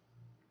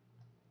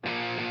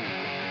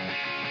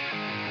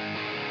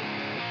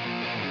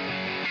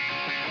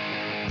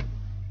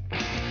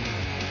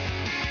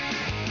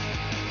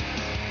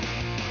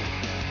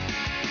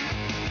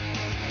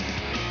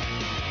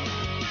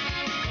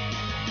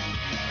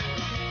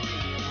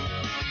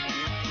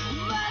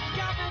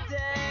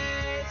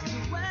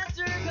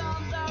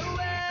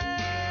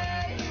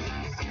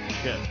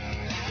 Shit.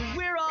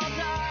 We're all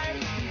tired,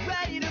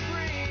 ready to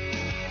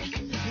breathe.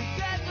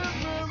 There's a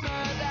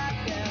rumor that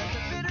there's a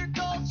bitter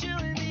cold chill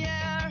in the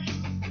air.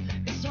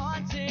 It's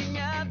haunting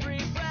every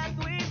breath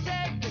we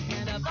take. The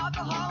hint of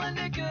alcohol and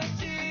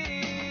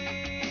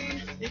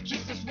nicotine. It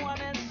keeps us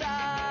warm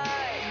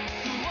inside.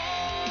 So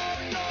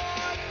hold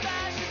your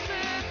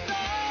fascism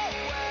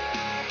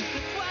nowhere.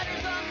 The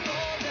sweaters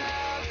unfold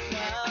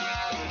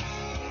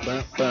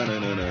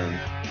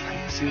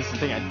themselves. See, this is the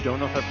thing. I don't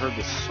know if I've heard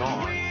this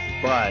song,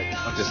 but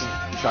I'm Just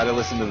try to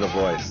listen to the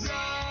voice.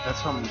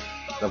 that's from.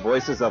 The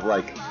voices of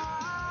like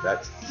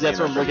that's That's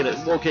what I'm looking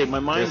at. Okay, my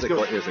mind's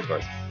going. Here's the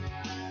chorus.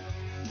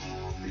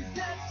 It's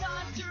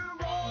time to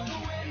roll the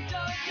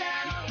windows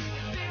down.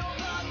 Feel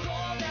the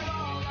cold air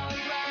all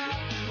around.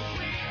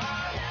 We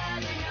are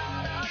heading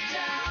out of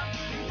town.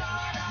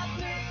 Not a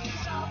thing can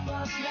stop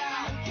us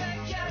now.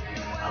 Can't get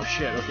away. Oh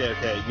shit.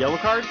 Okay. Yellow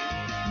Card.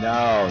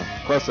 No,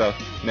 close though.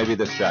 Maybe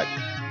this track.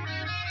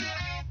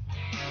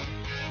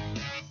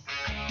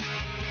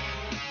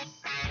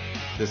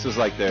 This was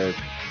like their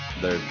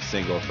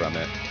single from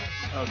it.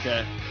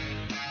 Okay.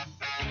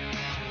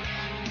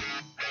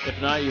 If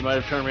not, you might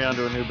have turned me on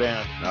to a new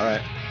band. All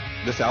right,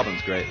 this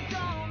album's great.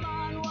 Come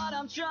on, what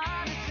I'm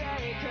trying to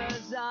say,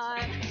 'cause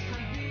I'm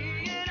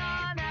being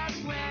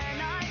honest when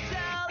I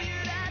tell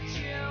you that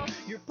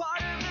you're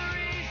part of the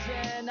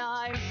reason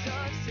I'm so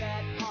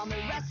set on the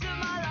rest of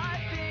my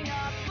life being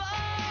a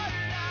part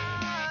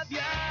of you.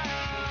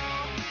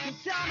 And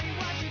tell me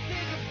what you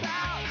think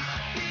about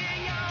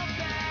being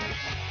open,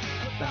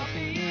 about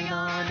being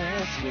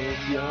honest with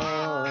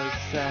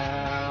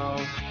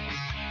yourself.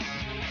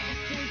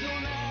 Things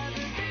will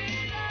never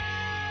be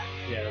there.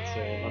 Yeah, that's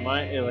it. My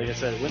mind, like I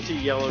said, it went to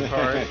Yellow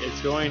Card.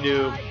 It's going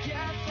to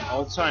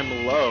all-time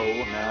low.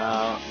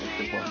 No,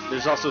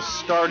 There's also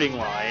Starting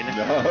Line.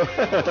 no.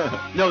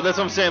 No, that's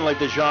what I'm saying. Like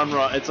the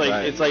genre, it's like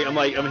Right.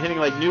 I'm hitting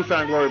like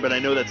Newfound Glory, but I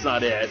know that's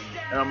not it.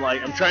 And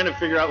I'm trying to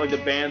figure out like the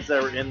bands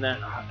that were in that.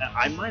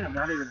 I might have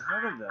not even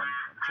heard of them.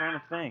 I'm trying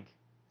to think.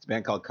 It's a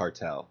band called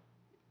Cartel.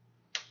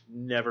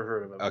 never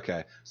heard of him.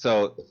 Okay,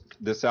 so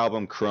this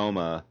album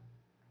Chroma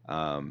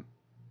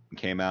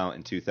came out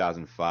in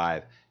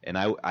 2005, and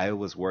I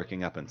was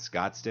working up in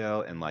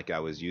Scottsdale, and like I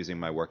was using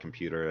my work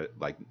computer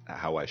like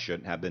how I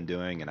shouldn't have been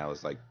doing, and I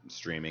was like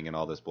streaming and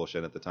all this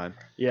bullshit at the time,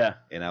 Yeah.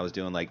 and I was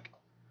doing like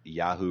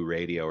Yahoo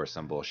Radio or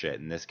some bullshit,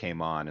 and this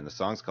came on, and the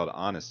song's called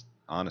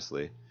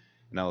Honestly,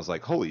 and I was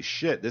like, holy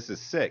shit, this is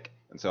sick,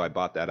 and so I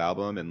bought that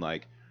album, and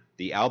like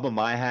the album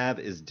I have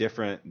is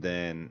different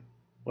than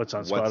What's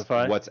on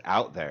Spotify? what's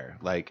out there.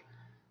 Like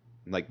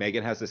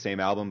Megan has the same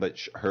album, but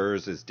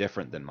hers is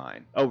different than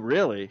mine. Oh,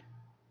 really?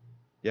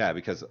 Yeah,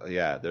 because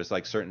there's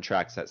like certain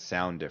tracks that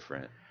sound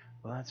different.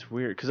 Well, that's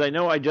weird. Because I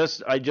know I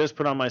just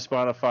put on my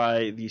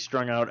Spotify the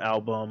Strung Out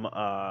album.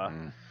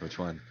 Which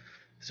one?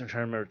 So I'm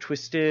trying to remember.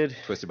 Twisted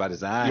by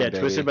Design. Yeah, baby.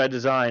 Twisted by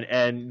Design,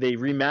 and they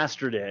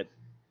remastered it.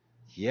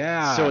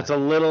 Yeah. So it's a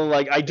little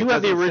like I do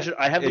have the doesn't original.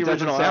 I have the it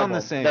doesn't original sound album.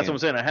 the same. That's what I'm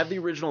saying. I have the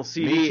original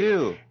CD. Me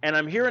too. And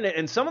I'm hearing it,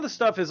 and some of the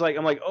stuff is like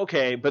I'm like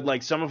okay, but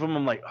like some of them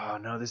I'm like oh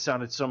no, this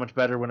sounded so much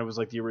better when it was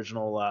like the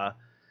original one.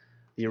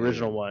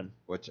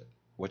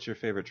 What's your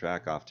favorite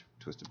track off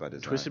Twisted by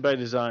Design? Twisted by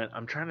Design.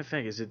 I'm trying to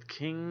think. Is it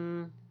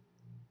King?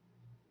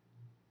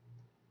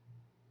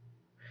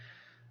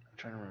 I'm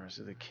trying to remember. Is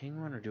it the King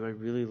one, or do I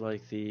really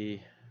like the?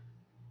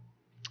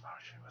 Oh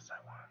shit, what's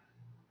that one?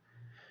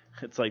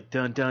 It's like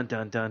dun dun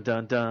dun dun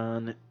dun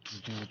dun.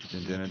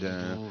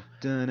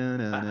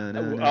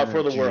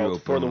 For the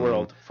world.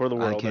 I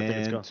I think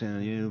it's can't called.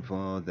 tell you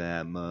for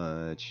that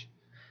much.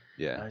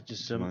 Yeah.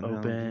 Just some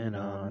open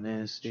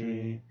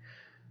honesty.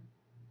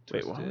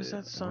 Wait, what was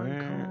that song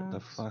Where called? the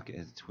fuck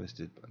is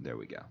Twisted? There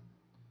we go.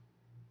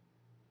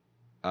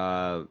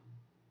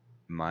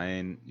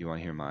 Mine. You want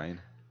to hear mine?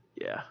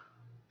 Yeah.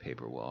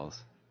 Paper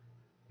Walls,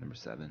 number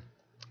 7.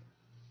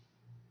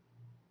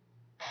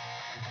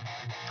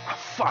 Oh,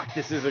 fuck,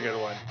 this is a good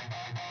one.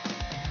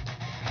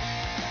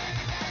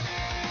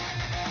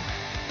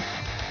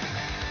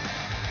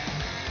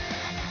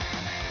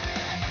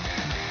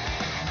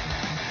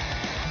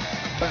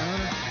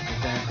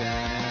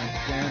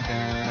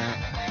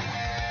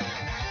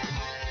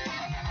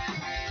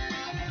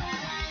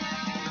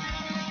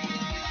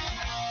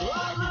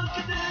 I look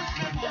at this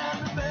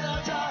condemned bell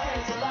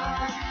ties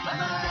alive,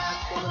 and I ask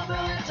for the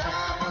millionth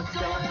time what's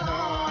going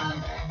on.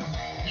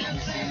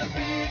 You've seen the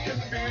big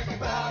and big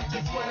about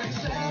just where you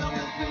stand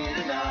with me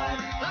tonight.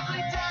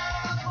 Every time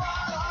I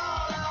cry,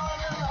 all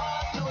your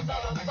heart to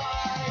another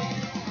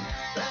fight.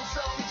 Then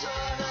so we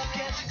turn up,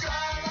 can't you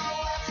try no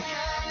once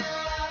again?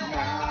 You're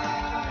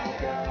right,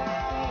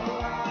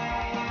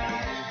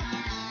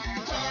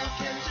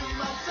 talking to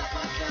myself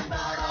again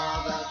about all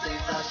the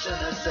things I should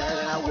have said,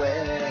 and I wait.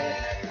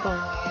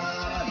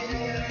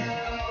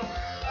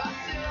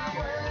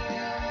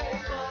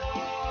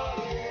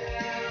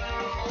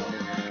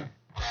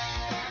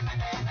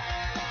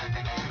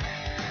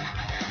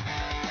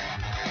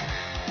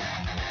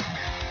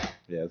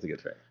 Yeah, that's a good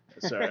track.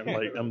 Sorry,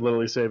 I'm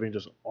literally saving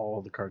just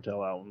all the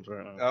Cartel albums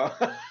right now.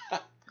 Oh.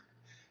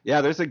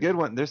 Yeah, there's a good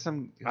one. There's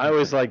some. I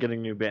always like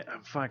getting new band.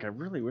 Fuck, I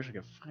really wish I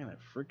could find that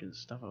freaking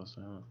stuff I was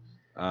saying.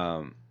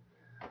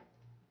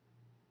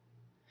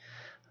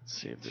 Let's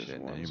see if there's Shit,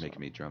 now one you're song.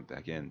 making me jump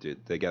back in,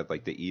 dude. They got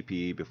like the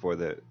EP before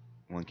the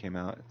one came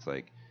out. It's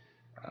like,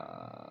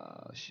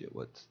 shit.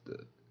 What's the?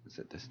 Is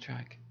it this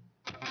track?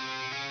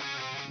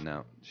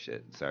 No,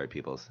 shit. Sorry,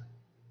 peoples.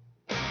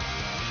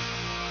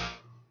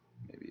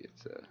 Maybe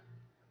it's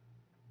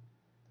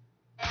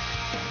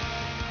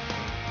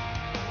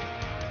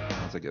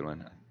That's a good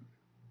one.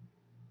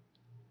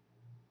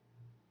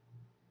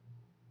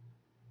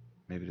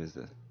 Maybe it is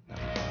this. No.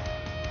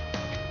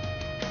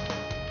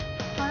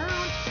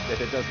 If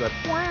it does the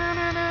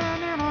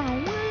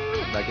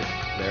like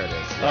there it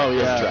is. Oh,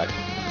 this yeah. track.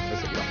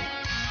 That's a good one.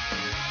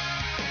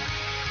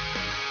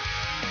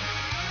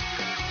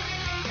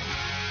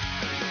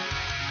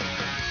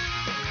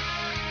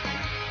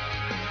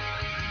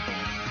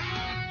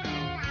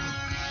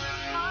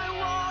 I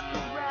walk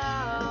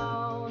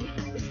around,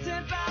 it's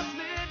 10 past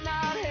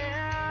midnight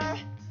here,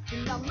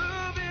 and I'm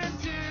moving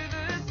to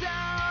the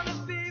sound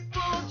of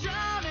people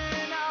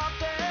drowning out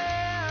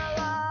their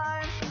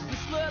lives.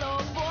 This little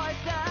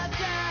voice that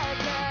said,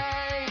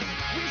 hey,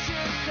 we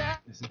should set.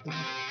 Is it that?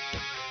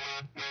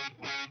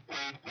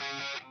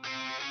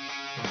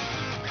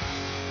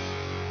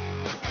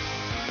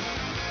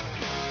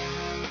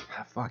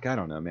 Fuck, I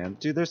don't know, man.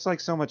 Dude, there's like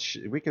so much.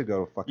 We could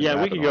go fucking. Yeah,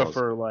 we rabbit could go holes.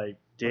 for like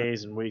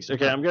days and weeks.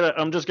 Okay,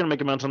 I'm just gonna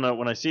make a mental note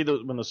when I see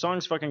when the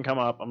songs fucking come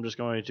up. I'm just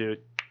going to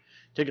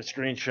take a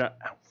screenshot.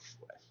 Ow,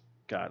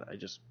 God, I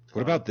just.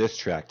 What about this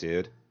track,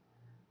 dude?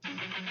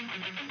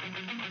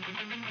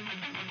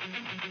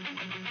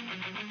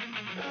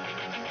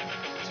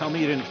 Tell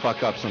me you didn't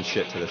fuck up some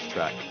shit to this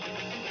track.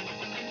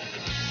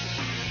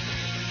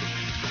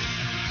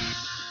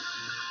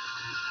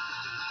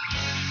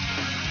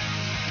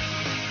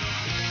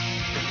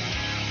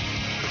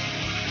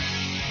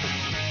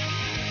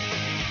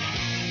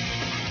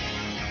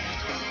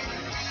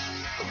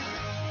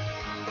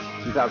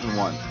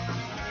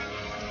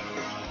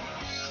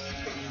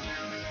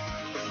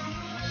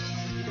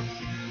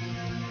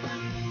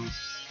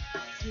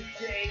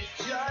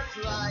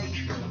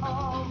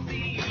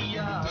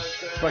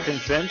 Fucking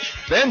cinch.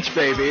 Bench,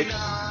 baby.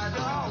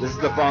 This is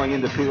the Falling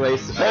Into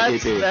Place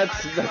EP.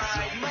 That's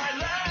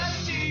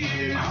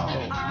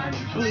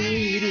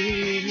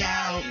Bleeding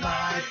out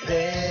my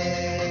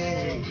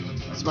face.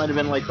 this might have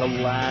been like the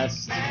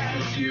last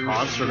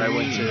concert I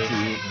went to.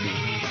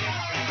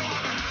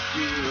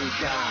 You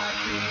got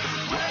me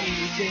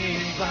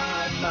waiting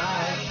by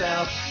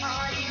myself.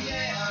 I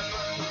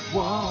never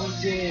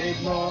wanted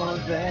more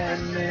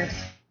than this.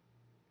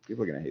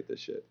 People are gonna hate this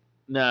shit.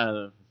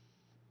 No,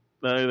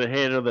 they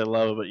hate it or they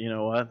love it, but you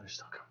know what? They're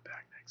still coming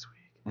back next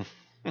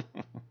week.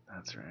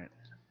 That's right.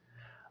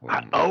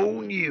 I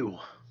own you.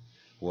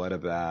 What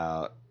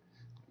about?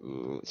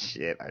 Ooh,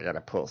 shit! I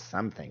gotta pull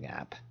something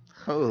up.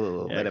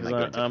 Oh, Yeah, what am I 'cause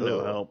going to I'm no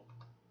pull? help.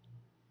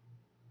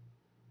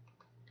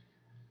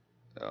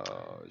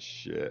 Oh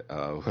shit!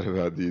 What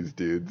about these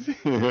dudes?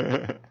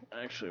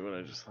 Actually, what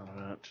I just thought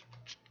about.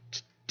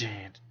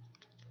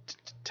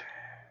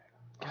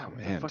 Oh What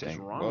the man, fuck is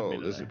dang! wrong Whoa, with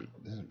me this is today?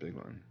 a big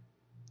one.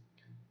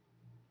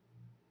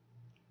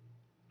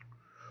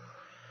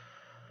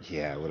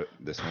 Yeah, what?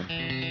 This one?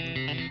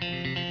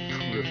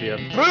 Rufio.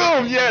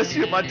 Boom! Yes,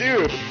 you're my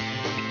dude.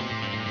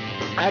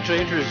 Actually,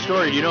 interesting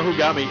story. Do you know who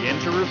got me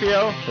into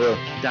Rufio? Who?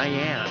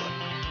 Diane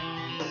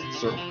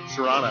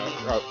Serrano.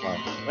 Oh,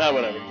 fine. Ah,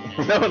 whatever.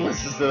 No one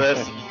listens to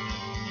this.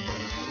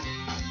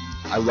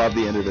 I love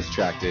the end of this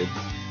track, dude.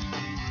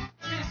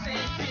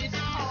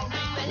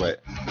 Wait.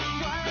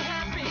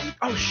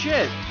 Oh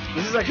shit!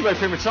 This is actually my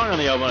favorite song on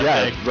the album. I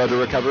Yeah, think. Road to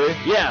Recovery.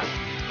 Yeah.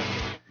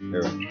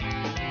 Here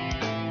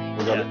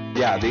we go.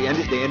 Yeah, the end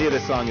of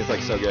this song is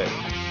like so good.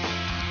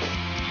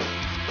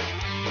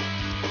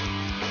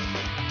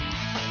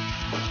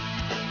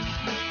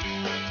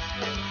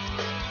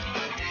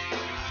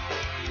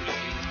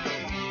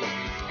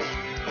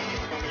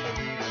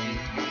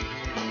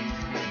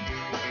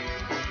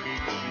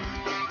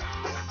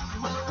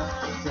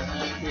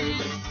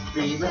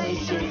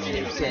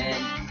 Relationships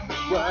end.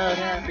 What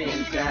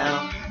happens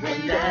now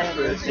when that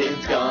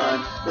person's gone?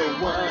 The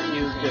one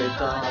you could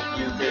thought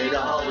you could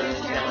always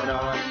count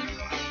on.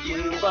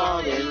 You fall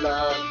in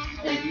love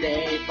and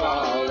they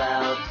fall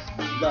out.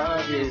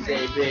 Love is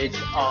a bitch.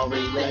 All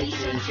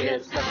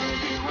relationships come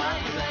to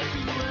life.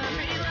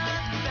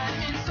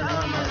 So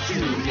much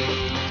to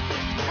me.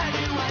 How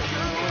do I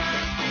go?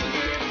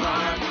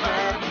 Part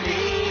of me.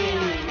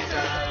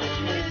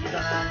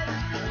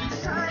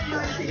 Inside I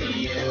see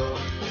you.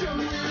 From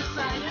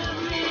inside of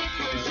me.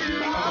 'Cause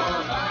you're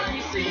all I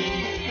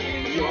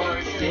see.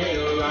 You're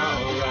still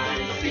all I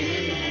see.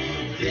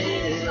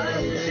 This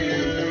to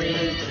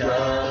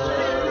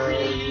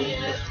recovery.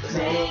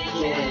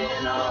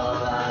 Taking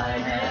all I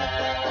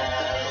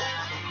have.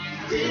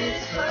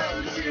 This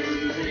to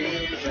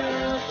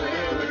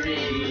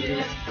recovery.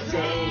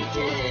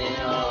 Taking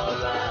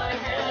all I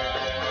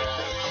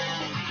have.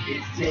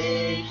 It's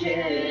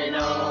taking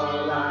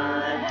all I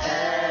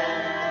have.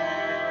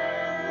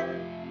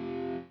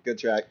 Good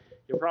track.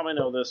 You'll probably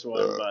know this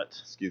one, but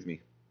Excuse me.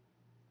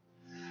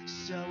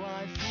 So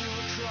I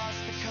flew across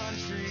the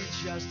country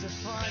just to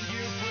find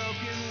your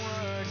broken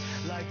word,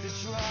 like the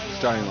drywall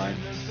Starting line.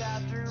 in the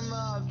bathroom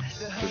of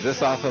the Is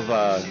this off of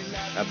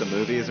At the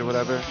Movies or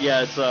whatever?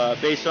 yeah, it's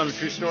based on a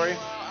true story.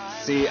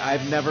 See,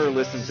 I've never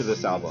listened to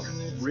this album,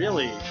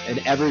 Really? and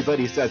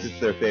everybody says it's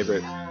their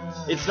favorite.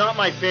 It's not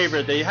my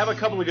favorite. They have a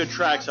couple of good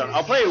tracks on it.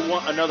 I'll play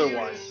another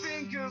one,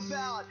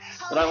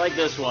 but I like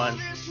this one.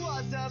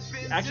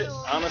 Actually,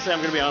 honestly, I'm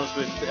going to be honest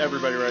with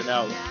everybody right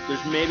now.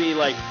 There's maybe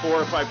like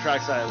 4 or 5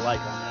 tracks that I like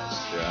on this.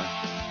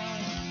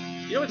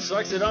 Yeah. You know what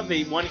sucks? They don't have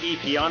the one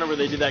EP on it where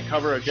they did that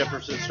cover of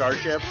Jefferson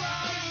Starship.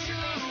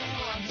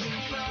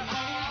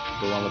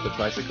 The one with the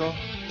tricycle?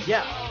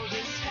 Yeah.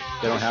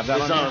 They don't have that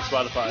It's on not on here?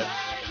 Spotify.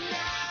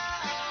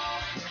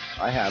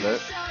 I have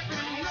it.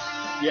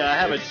 Yeah, I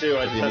have it too.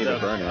 I If you just need have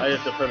to burn it. I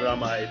have to put it on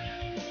my...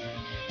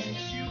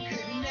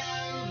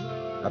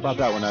 I bought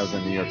that when I was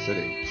in New York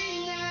City.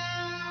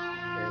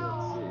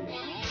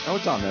 Oh,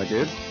 it's on there,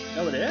 dude.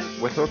 Oh, it is?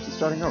 With Hopes of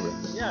Starting Over.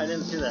 Yeah, I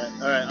didn't see that.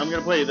 All right, I'm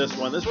going to play you this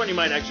one. This one you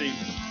might actually,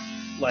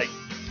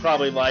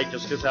 probably like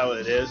just because how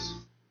it is.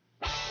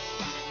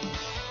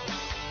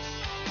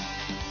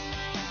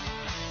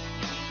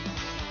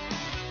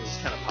 This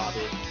is kind of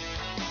poppy.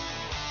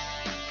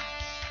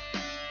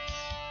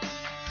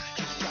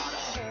 Just gotta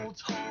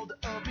hold,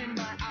 open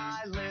my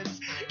eyelids.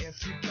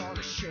 If you're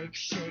gonna shake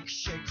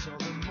till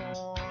the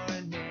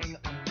morning,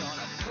 I'm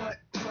gonna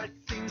put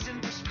things in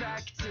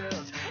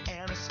perspective,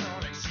 and it's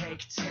gonna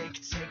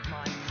take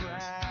my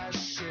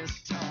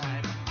precious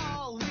time.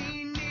 All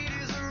we need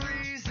is a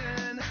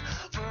reason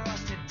for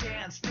us to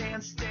dance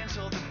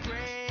till the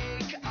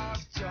break of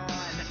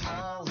dawn.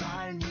 All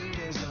I need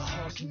is a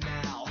hook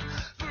now,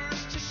 for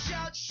us to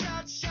shout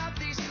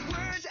these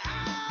words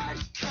out,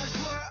 'cause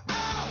we're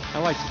all I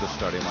liked the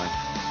starting line.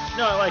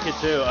 No, I like it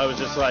too. I was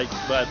just like,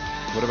 but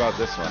What about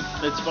this one?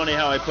 it's funny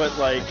how I put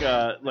I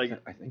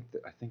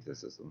think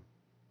this is them.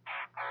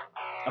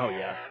 oh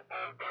yeah.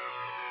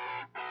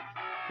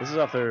 This is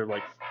off their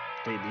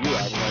debut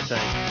album, I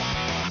think.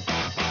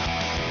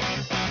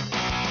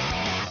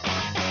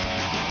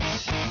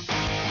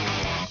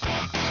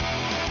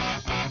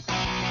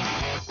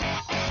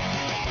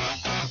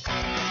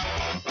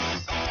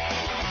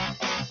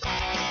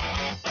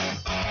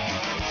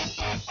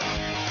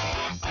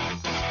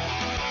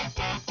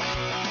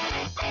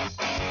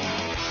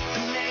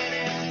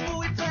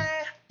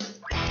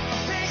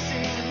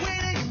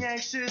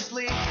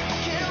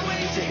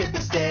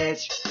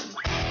 bitch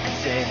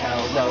and say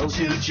hello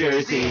to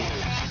Jersey.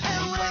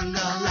 And when the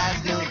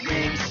last note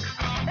rings,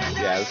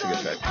 Yeah, that's a good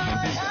track.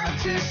 time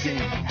to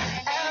sing.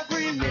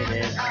 Every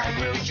minute I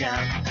will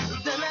count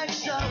the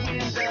next song in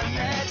the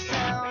next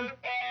sound.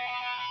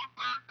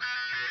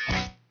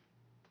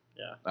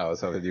 I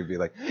was hoping you'd be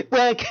like,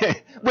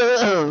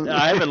 whoa.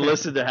 I haven't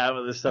listened to half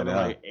of this stuff I in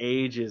know. like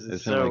ages. It's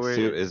It's been so like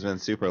weird. it's been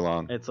super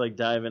long. It's like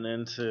diving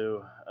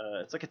into.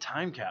 It's like a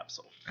time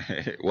capsule.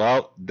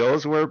 Well,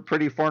 those were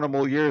pretty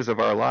formidable years of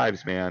our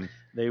lives, man.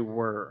 They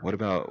were. What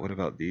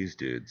about these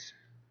dudes?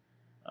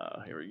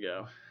 Here we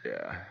go.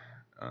 Yeah.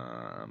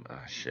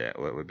 Shit.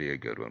 What would be a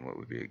good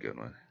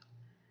one?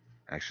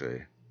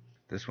 Actually,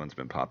 this one's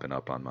been popping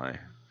up on my.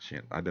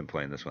 Shit, I've been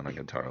playing this one on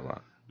guitar a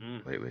lot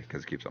lately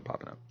because it keeps on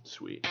popping up.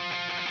 Sweet.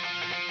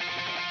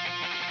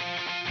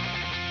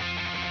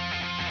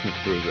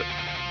 Who is it?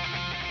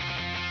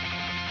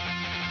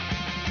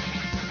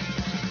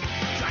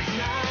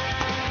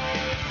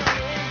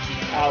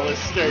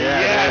 Alistair, Yeah,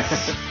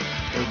 yes!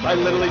 I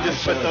literally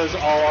just put those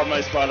all on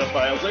my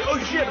Spotify. I was like, oh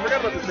shit, I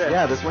forgot about this band.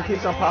 Yeah, this one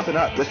keeps on popping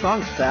up. This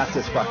song's fast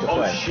as fuck to Oh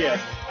play. shit.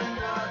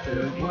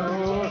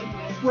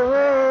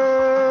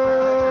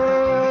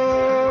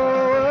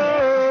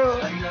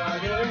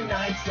 Another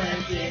night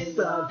spent in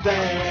the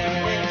bed.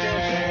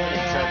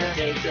 Another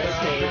takes the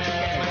stage.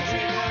 Can't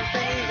see more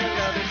things.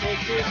 Another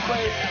takes his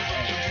place.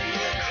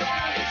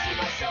 I see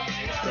myself in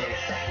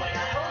space. When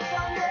I hope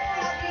someday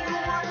I'll be the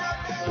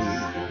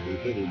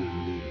one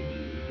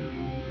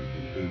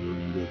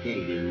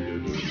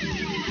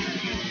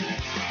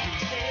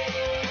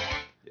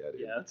Yeah, dude.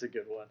 Yeah, that's a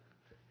good one.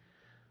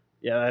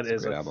 Yeah, that It's a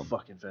is great a album.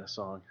 fucking fast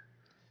song.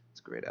 It's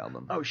a great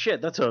album. Oh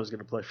shit, that's what I was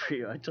gonna play for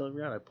you. I totally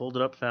forgot. I pulled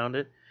it up, found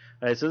it.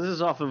 All right, so this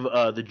is off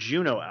of the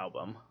Juno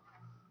album,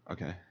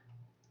 Okay.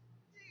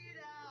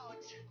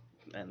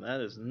 and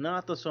that is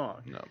not the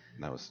song. No,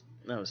 that was.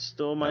 That was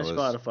still my That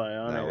was- Spotify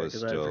on that it was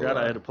because I still, forgot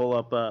I had to pull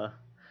up the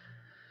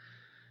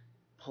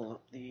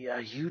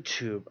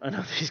YouTube. I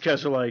know these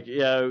guys are like,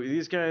 yeah,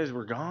 these guys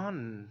were gone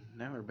and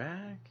now we're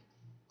back.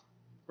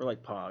 We're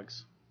like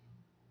Pogs.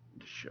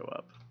 Just show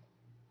up.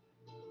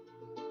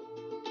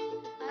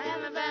 I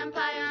am a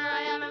vampire,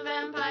 I am a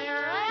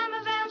vampire, I am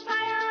a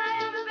vampire, I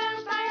am a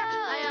vampire,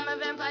 I am a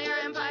vampire,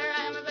 empire,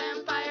 I am a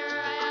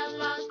vampire, I have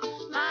lost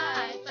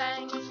my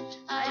fangs.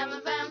 I am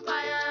a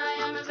vampire, I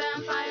am a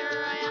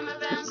vampire, I am a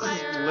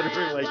vampire, literally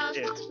I have like lost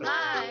it.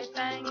 my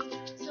fangs.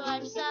 So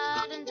I'm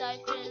sad and I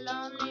feel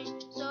lonely,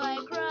 so I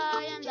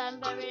cry and I'm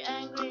very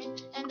angry,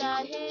 and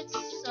I hit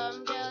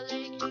some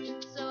garlic,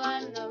 so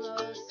I'm the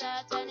most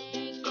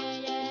satanic,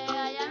 yeah,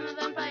 I am a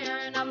vampire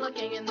and I'm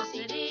looking in the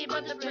city,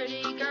 but the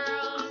pretty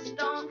girls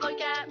don't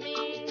look at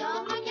me,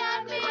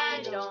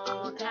 I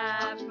don't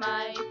have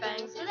my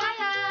fangs, but I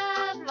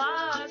have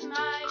lost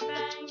my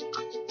fangs.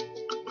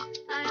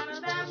 I am a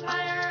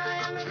vampire,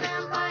 I am a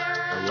vampire,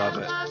 I love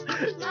it. have lost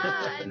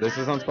my This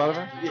is on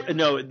Spotify? Yeah,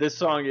 no, this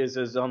song is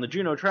on the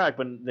Juno track,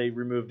 but they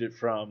removed it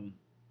from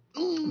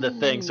the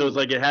thing. So it's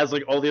like it has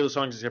like all the other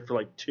songs except for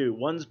like two.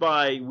 One's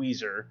by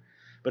Weezer,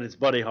 but it's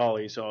Buddy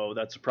Holly, so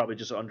that's probably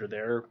just under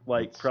their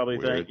like That's probably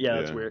weird, thing. Yeah,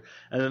 that's yeah. weird.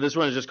 And then this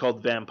one is just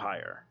called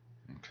Vampire.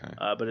 Okay.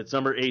 But it's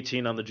number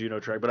 18 on the Juno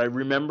track. But I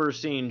remember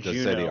seeing Does it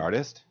Juno. say the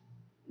artist?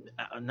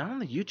 Not on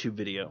the YouTube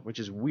video, which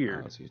is Oh,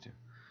 weird. it's YouTube.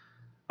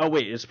 Oh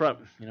wait, it's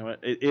probably, you know what?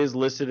 It is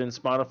listed in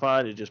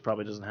Spotify. It just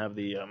probably doesn't have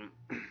the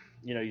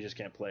you know, you just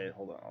can't play it.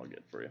 Hold on, I'll get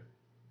it for you.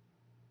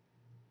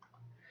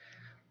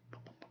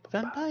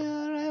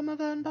 Vampire, I'm a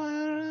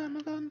vampire, I'm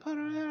a vampire,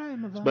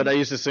 I'm a vampire. But I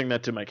used to sing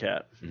that to my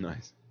cat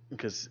Nice.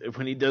 because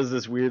when he does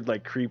this weird,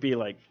 like creepy,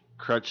 like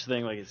crutch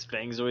thing, like his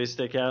fangs always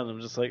stick out, and I'm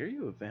just like, "Are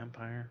you a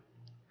vampire?"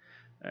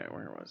 All right,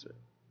 where was it?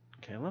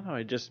 Okay, I love how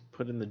I just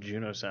put in the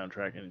Juno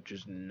soundtrack and it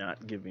just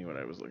not give me what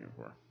I was looking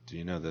for. Do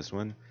you know this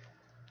one?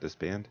 This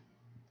band?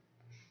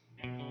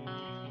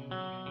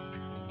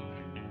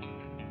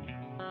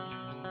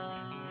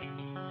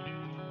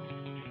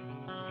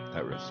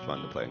 That riff's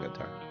fun to play on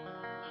guitar.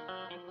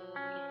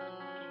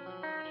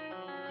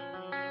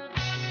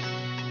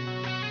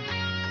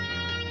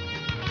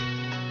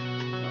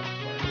 I'll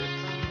find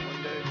it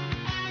one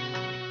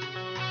day.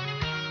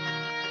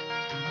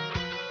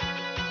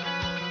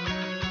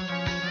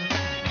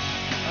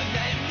 A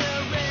night in the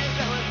red,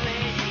 I was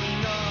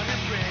laying on a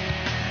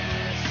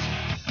dress.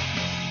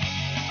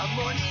 A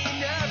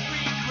morning of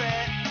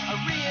regret, I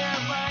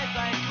realized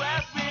I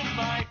clashed with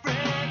my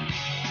friend.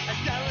 I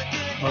started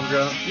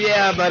Homegrown?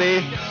 Yeah, buddy.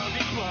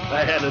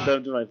 I added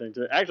them to my thing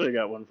too. Actually, I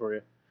got one for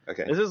you.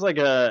 Okay. This is like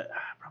a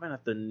probably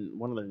not the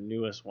one of the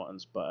newest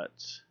ones, but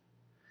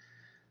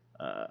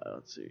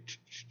let's see.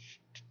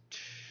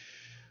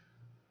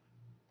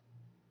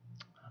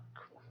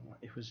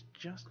 It was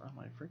just on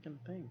my freaking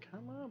thing.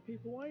 Come on,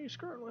 people, why are you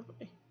screwing with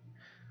me?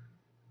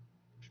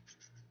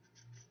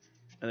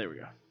 And there we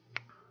go.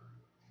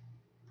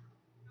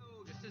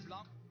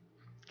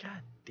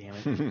 God damn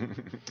it!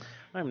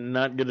 I'm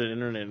not good at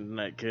internet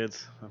tonight,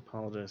 kids. I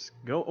apologize.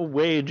 Go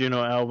away,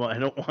 Juno album. I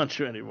don't want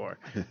you anymore.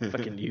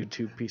 Fucking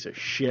YouTube piece of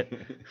shit.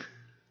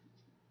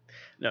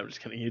 No, I'm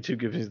just kidding. YouTube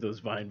gives me those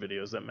Vine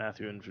videos that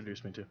Matthew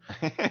introduced me to.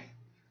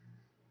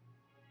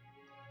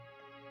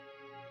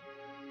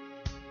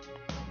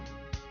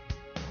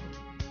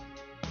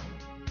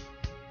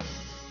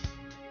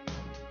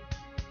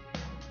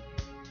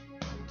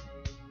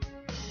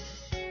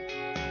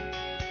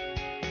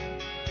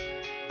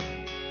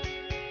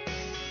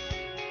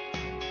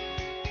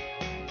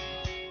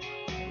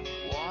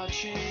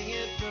 Watching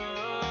it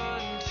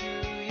burn to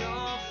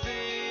your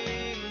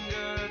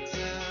fingertips.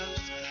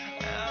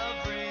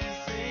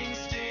 Everything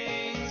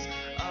stings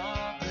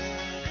up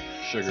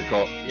in Sugar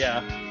Cult.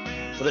 Yeah.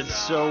 But it's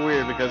so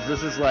weird because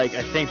this is like,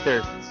 I think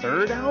their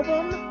third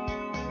album?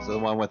 So the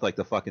one with like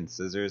the fucking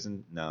scissors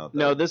and no.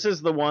 No, this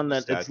is the one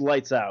that Stat- it's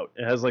Lights Out.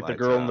 It has like the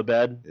Lights girl in Out. the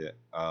bed. Yeah.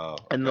 Oh.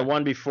 And the okay.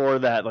 one before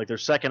that, like their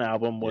second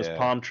album, was Yeah.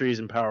 Palm Trees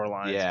and Power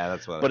Lines. Yeah,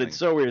 that's what. But I it's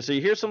so weird. So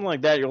you hear something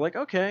like that, you're like,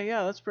 okay,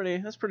 yeah, that's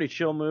pretty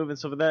chill move and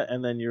stuff like that.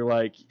 And then you're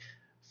like,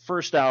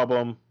 first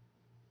album.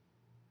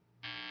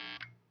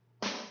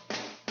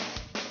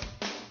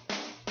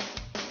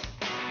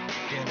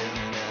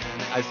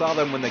 I saw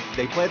them when they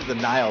played at the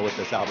Nile with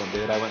this album,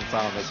 dude. I went and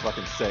saw them. It's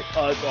fucking sick.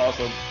 Oh, it's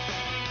awesome.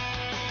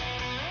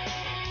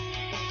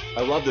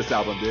 I love this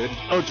album, dude.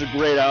 Oh, it's a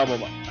great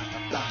album.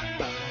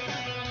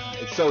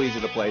 It's so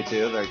easy to play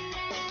too. Like,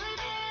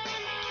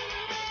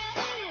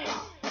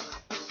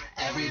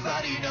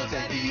 Everybody knows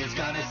that he is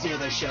gonna steal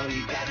the show.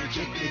 You better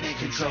keep it in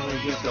control or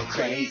you'll go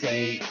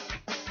crazy.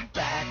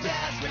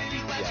 Badass when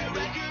you let your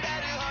record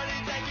at a heart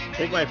attack. I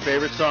think my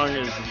favorite song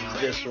is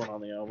this one on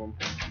the album.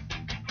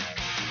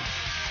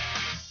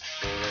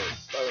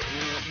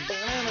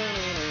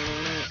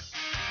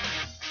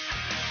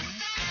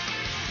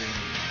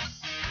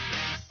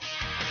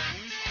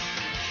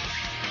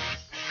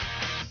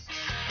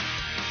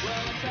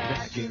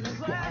 Back in the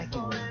black,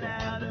 going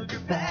out of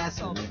your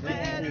past. All the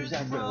letters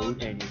I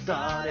wrote, and you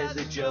thought as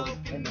a joke.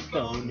 And the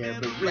phone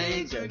never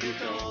rings, or you're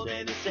told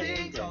and it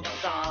sings. And this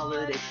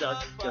holiday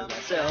sucks, cause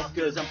myself,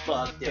 cause I'm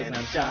fucked. And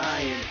I'm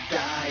dying.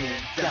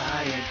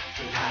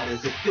 How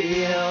does it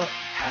feel?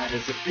 How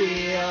does it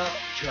feel?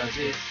 Cause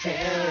it's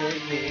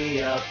tearing me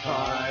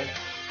apart.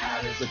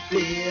 How does it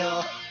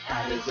feel?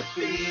 How does it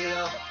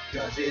feel?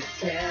 Cause it's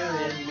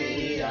tearing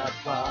me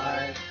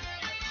apart.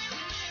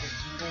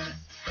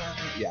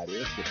 yeah,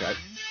 dude, that's a good track.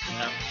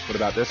 Yeah. What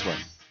about this one?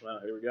 Well,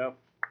 here we go.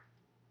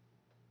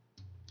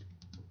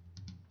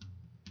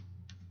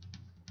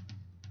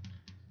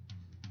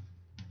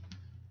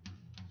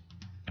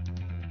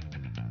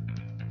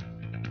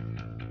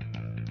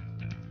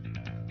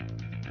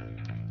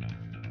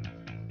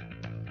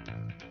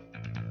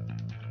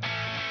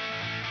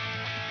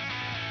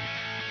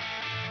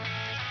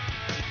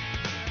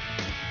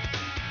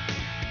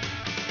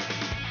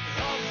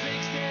 all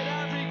fixed it,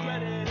 I've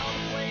regretted all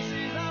the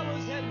places I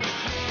was heading to.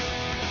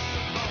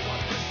 But 1%.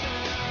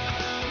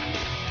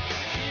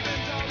 Even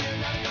though you're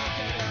not an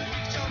okay, you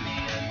can show me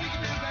and we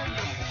can do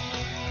better.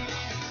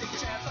 Take a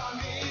chance on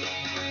me.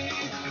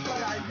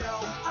 But I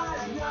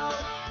know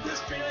this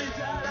feeling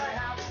that I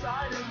have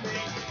inside of me.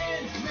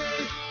 It's me,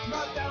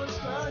 my belly's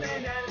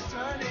burning and it's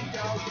turning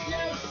cold.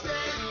 You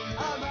say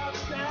I'm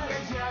upset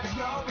and you have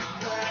no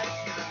regrets.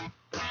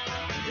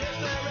 If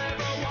there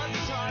ever was a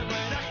time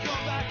when I could go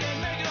back and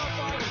make it all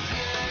fine with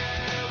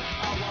you,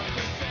 I want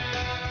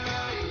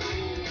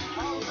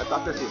to I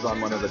thought this was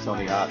on one of the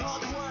Tony Hawk's.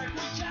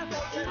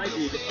 It might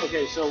be.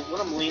 Okay, so what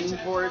I'm leaning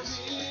towards,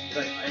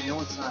 but I know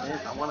it's not it.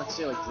 I want to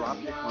say like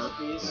Dropkick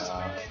Murphys.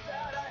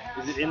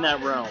 Is it in that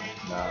realm?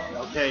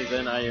 No. Okay,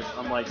 then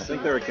I'm like, I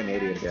think they're a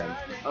Canadian band.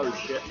 oh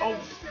shit. Oh,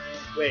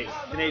 wait,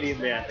 Canadian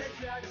band.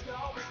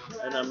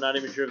 And I'm not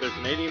even sure if they're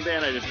Canadian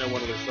band. I just know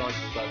one of their songs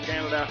is about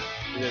Canada.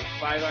 Is it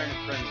Five Iron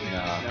Frenzy?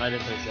 No. I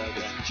didn't think so.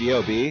 Okay.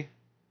 G.O.B.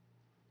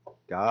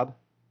 Gob?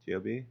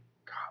 G.O.B.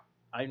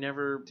 I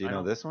never. Do you I know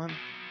don't- this one?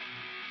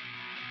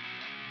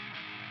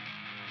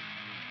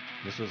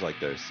 This was like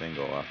their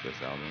single off this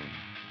album.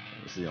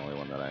 This is the only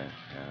one that I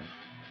had.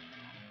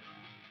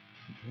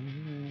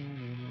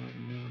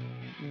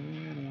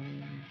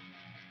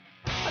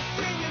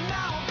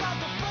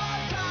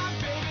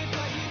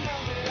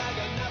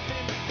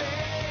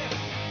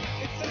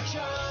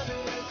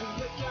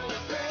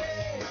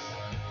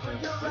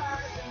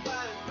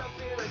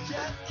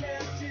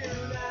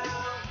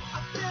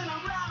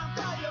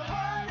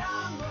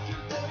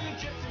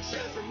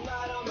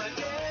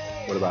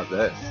 What about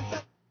this?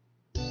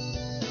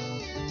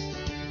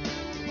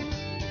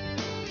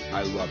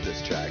 I love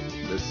this track.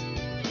 This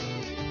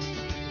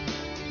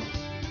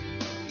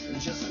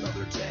Just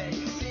another day.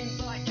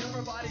 Seems like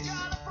everybody's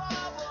got a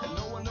problem, and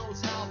no one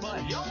knows how,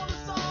 but you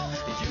wanna solve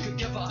it. You could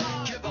give up,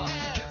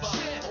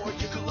 or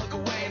you could look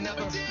away and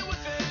never deal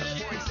with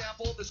it. For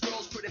example, this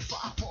girl's pretty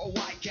fly for a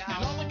white guy,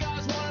 and all the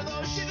guys want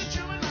those shit that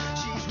you and I.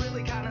 She's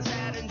really kinda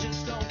sad and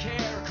just don't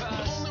care,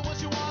 'cause the only one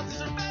she wants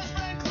is her best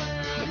friend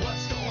Claire.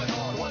 What's going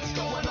on? What's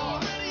going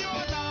on? Ready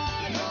or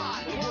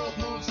not, the world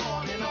moves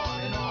on and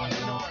on and on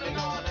and on and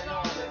on and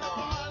on and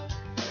on.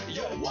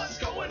 Yo, what's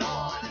going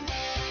on?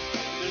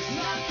 There's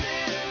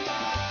nothing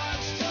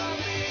much to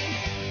me.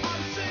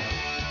 I'm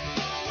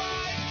simple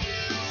like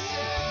you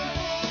say.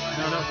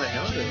 I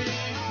know this.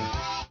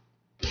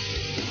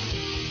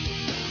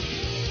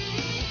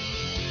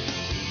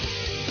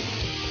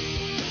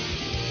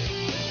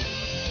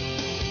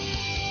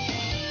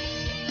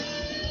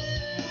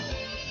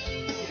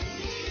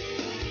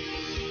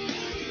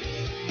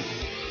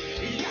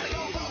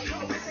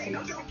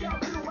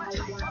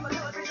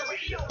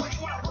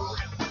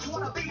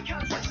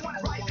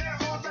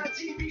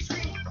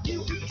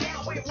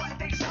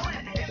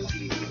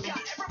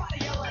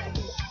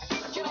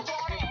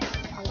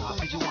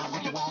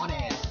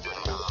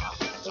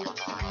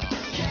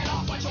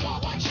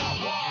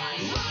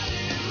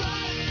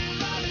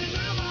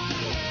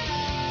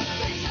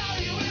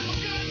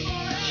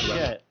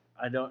 Shit.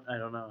 I don't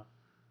know.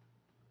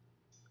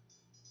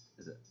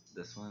 Is it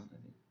this one? I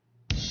think.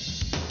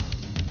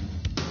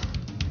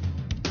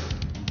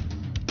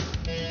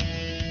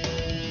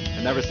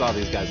 I never saw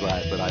these guys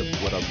live, but I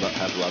would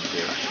have loved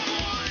to.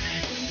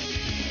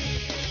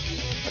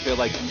 I feel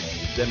like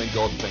them and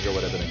Goldfinger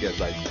would have been a good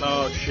like.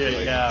 Oh shit,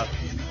 like- yeah.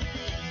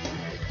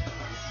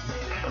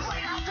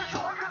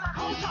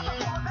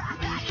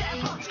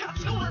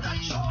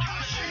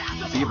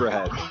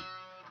 Zebrahead.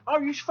 Oh,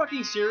 are you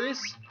fucking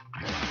serious?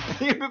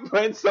 You've been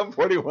playing Sum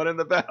 41 in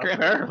the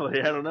background.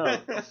 Apparently, I don't know.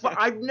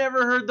 I've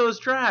never heard those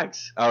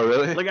tracks. Oh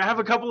really? Like, I have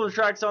a couple of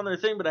tracks on their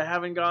thing, but I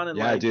haven't gone and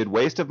Yeah, like... dude.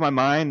 Waste of My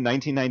Mind,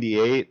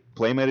 1998,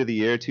 Playmate of the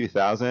Year,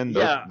 2000.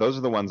 Yeah. Those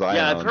are the ones I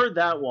Yeah, own. I've heard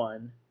that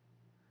one.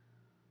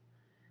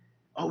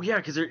 Oh, yeah,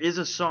 because there is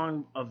a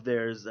song of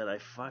theirs that I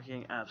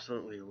fucking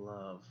absolutely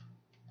love.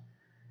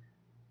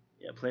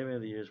 Yeah, Playmate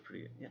of the Year is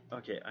pretty good. Yeah,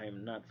 okay, I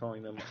am not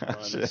following them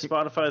on Shit.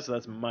 Spotify, so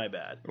that's my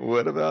bad.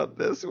 What about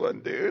this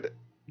one, dude?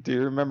 Do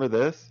you remember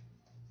this?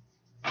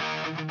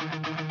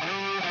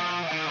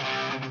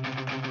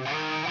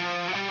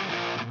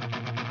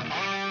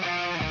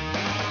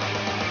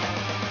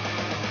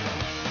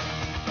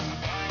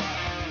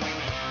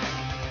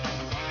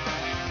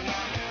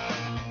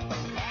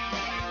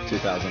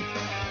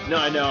 No,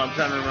 I know, I'm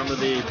trying to remember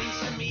the...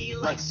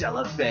 Like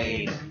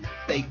cellophane,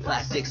 fake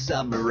plastic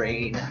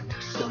submarine,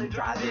 slowly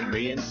driving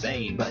me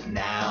insane. But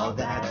now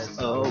that's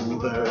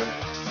over.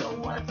 So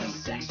what? The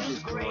sex was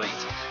great,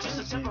 just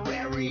a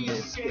temporary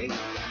escape.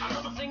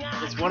 Another thing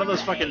I It's one of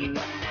those fucking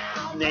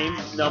name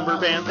number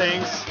band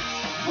things.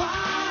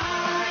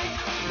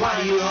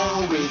 Why do you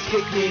always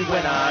kick me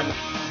when I'm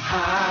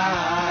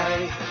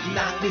high?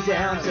 Knock me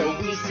down so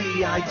we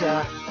see eye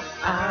to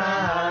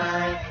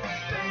eye.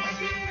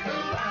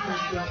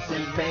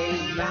 It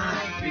may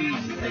not be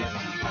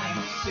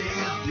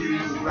like you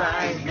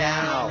right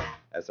now.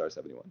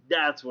 SR-71.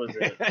 That's what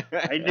it.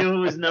 I knew it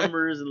was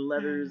numbers and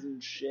letters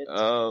and shit.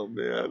 Oh,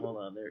 man. Hold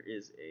on, there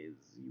is a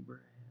Zebrahead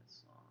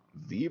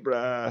song.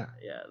 Zebra.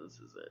 Yeah, this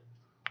is it.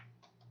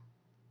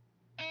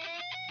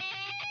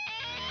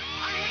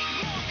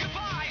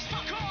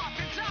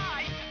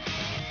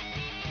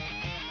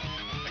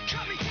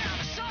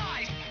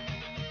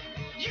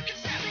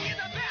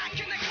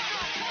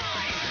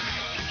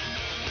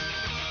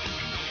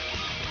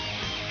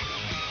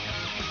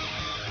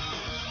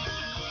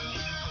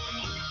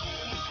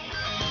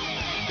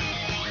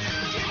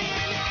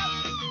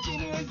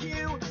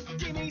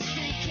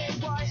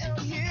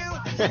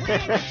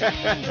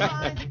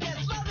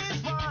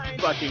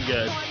 Fucking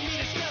good.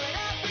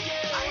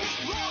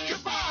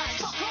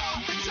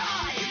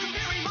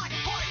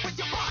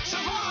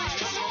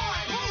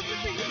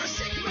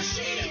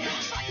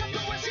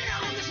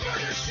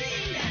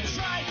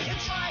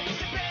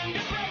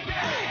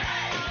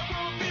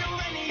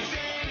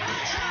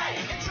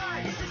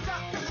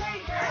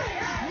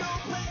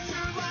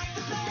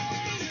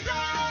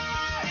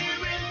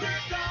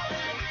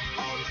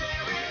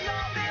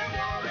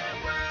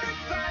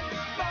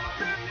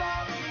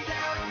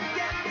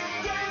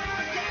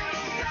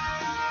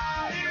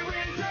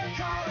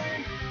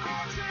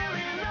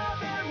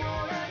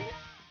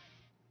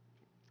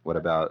 What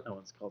about That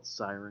one's called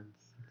Sirens.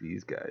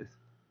 these guys?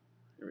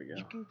 Here we go.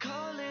 You can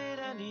call it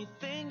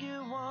anything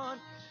you want,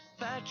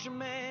 fact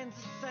remains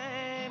the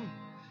same.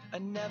 I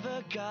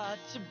never got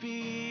to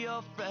be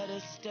your Fred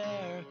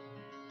Astaire.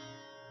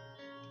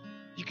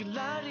 You can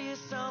lie to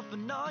yourself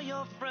and all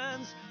your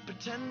friends,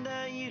 pretend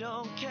that you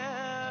don't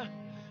care,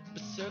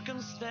 but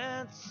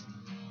circumstance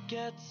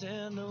gets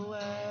in the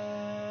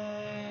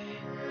way.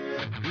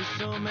 With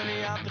so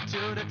many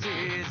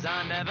opportunities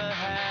I never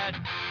had,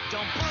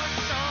 don't push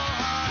so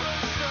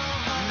hard,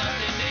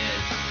 nothing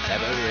is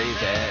ever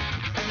easy.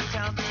 And the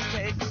talent that you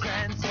take for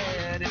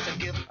granted is a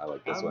gift. I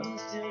like this I'm one. gonna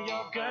steal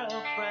your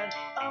girlfriend.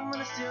 I'm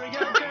gonna steal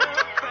your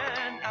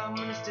girlfriend. I'm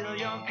gonna steal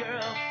your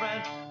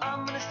girlfriend.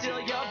 I'm gonna steal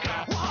your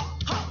girl.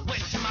 Whoa,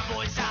 went to my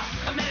boy's house.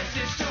 I met a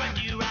sister and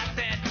you right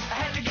then. I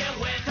had to get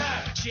with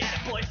her. She had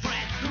a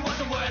boyfriend who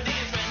wasn't worthy.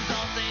 His friends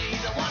all say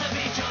he's a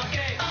wannabe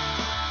junkie.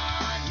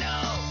 No,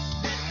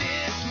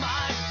 this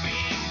might be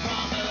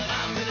wrong, but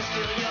I'm gonna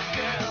steal your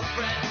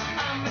girlfriend.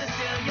 I'm gonna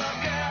steal your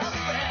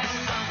girlfriend.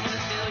 I'm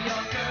gonna steal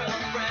your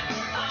girlfriend.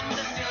 I'm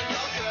gonna steal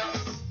your girl.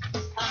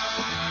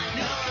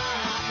 No,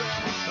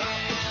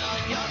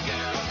 your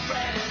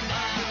girlfriend.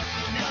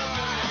 No,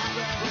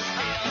 we'll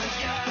steal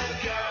your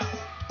girl.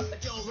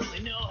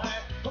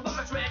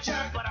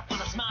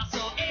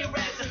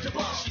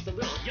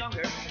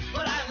 stronger.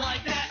 But I'm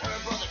like that.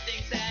 Her brother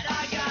thinks that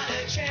I got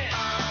a chance.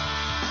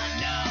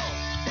 No,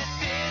 that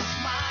this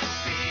might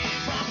be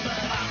wrong,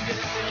 but I'm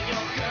gonna steal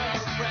your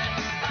girlfriend.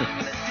 I'm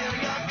gonna steal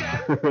your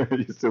girlfriend.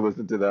 You used to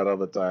listen to that all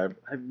the time.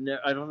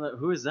 I don't know.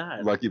 Who is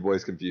that? Lucky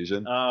Boys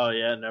Confusion. Oh,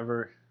 yeah,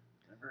 never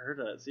heard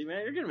of that. See,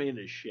 man, you're getting me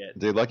into shit.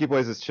 Dude, Lucky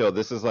Boys is chill.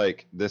 This was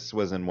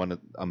in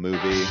a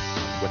movie,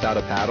 Without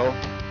a Paddle.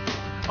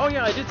 Oh,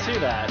 yeah, I did see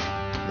that.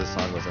 This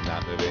song was in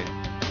that movie.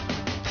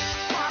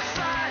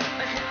 Outside,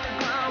 I hit the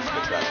ground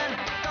Good track.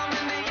 running. Thumb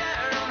in the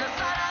air on the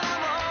side of the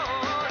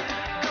road.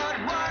 Good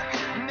work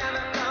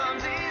never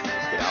comes easy.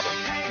 Good album.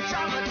 Hey,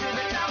 traveling to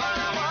the top of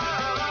the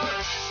world.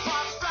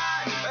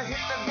 Outside, I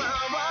hit the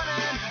ground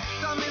running.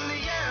 Thumb in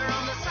the air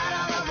on the side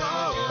of the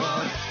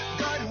road.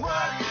 Good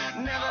work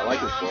never I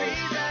like his comes voice.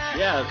 easy.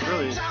 Yeah, it's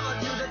really... Travel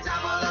to the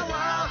top of the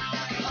world.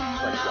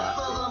 like that.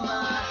 Full of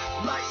my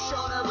right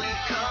shoulder with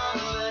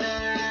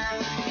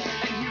confidence.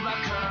 And here I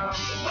come.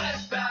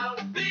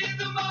 Westbound, leave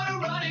the motor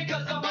running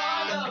 'cause I'm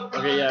on the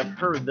Okay, yeah, I've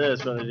heard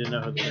this, but I didn't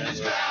know who the in band this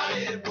was.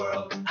 crowded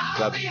world.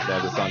 They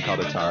have a song called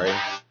Atari.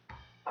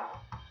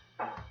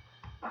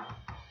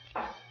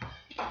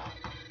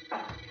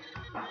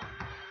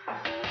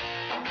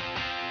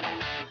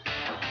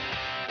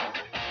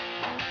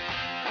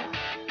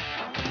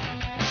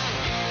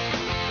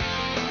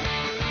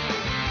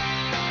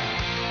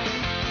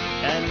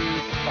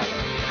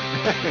 And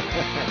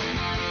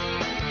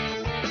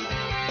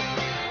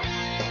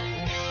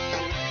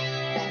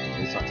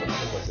These songs are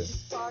really good.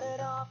 Started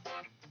off,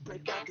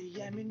 break out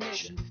the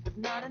ammunition. If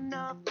not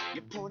enough,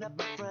 you pull up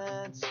my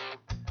friends.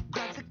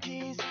 Grabs the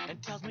keys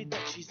and tells me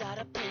that she's out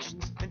of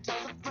patience. And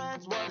tells her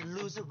friends what a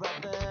loser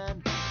I've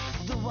been.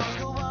 The walls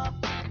go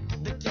up,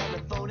 the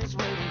telephone is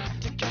waiting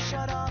to get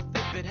shut off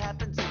if it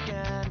happens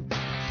again.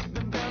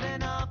 Been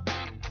building up,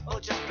 or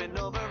just been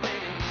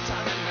overrating.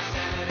 Time and my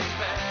sanity's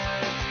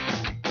bad.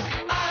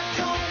 I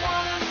don't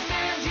wanna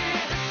stand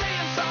here and say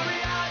I'm sorry.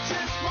 I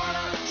just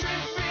wanna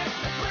drink beer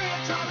and play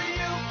Atari.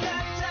 You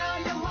can tell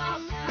your mom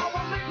how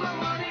I make my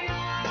money.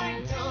 I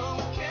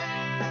don't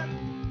care.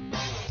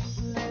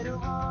 Later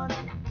on,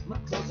 my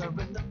clothes are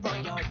in the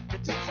front yard. The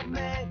tips I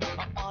made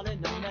are all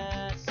in a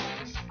mess.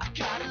 I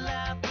gotta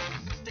laugh.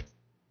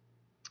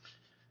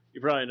 you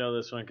probably know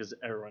this one because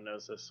everyone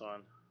knows this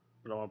one.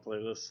 But I want to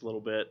play this a little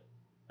bit,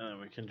 and then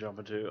we can jump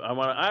into.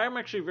 I'm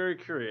actually very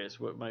curious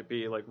what might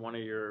be like one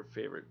of your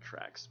favorite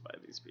tracks by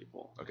these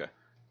people. Okay.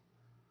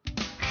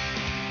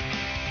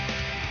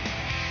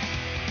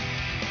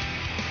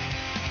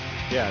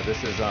 Yeah, this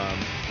is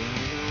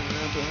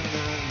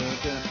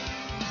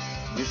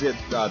these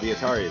are the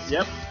Ataris.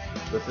 Yep.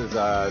 This is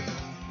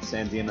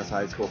San Dimas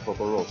High School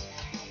Football Rules.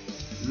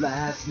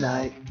 Last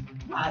night,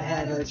 I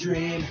had a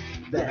dream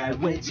that I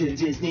went to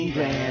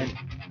Disneyland.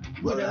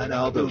 Went on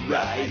all the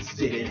rides,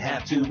 didn't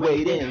have to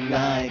wait in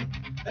line.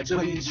 I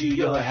took you to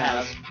your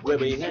house, where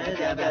we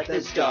hung out at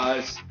the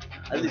stars.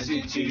 I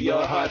listened to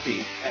your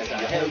heartbeat as I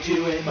held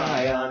you in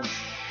my arms.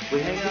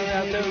 We hung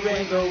out at the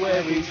rainbow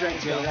where we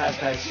drank till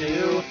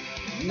 2:30.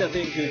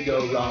 Nothing could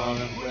go wrong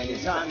when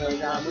it's time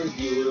when I'm with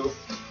you.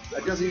 I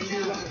just need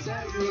you like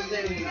you and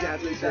then we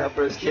got our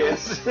first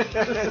kiss.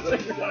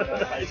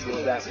 High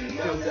school that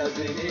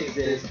doesn't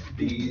exist.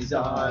 These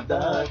are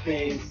the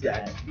things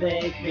that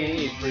make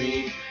me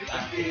free.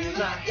 I feel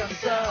like I'm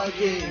stuck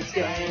in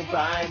Stand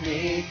By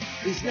Me.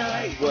 This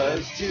night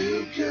was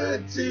too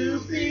good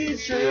to be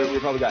true. We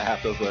probably got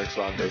half those lyrics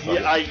wrong. Based on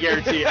Yeah, I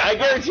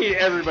guarantee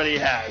everybody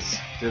has.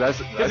 Dude,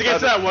 Because it gets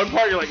to that one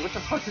part, you're like, what the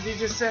fuck did he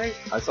just say?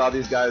 I saw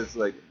these guys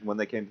like when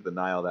they came to the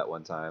Nile that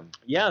one time.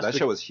 Yeah, That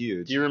show was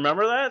huge. Do you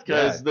remember that?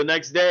 Because Yeah. the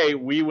next day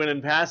we went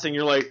in passing.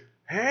 You're like,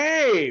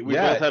 hey, we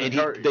both had a and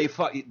guitar.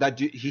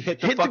 he hit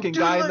the Hit fucking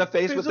dude guy in the like-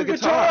 face with the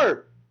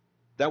guitar.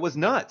 That was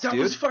nuts, That dude.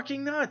 was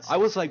fucking nuts. I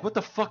was like, what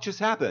the fuck just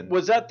happened?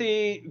 Was that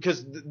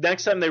because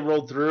next time they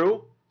rolled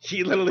through,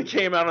 he literally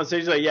came out on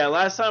stage like, yeah,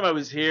 last time I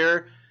was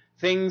here,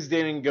 things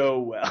didn't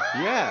go well.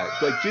 Yeah,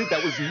 like, dude,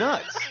 that was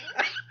nuts.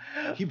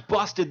 He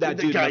busted that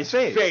the dude in the guy's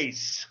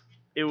face.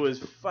 It was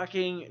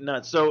fucking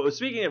nuts. So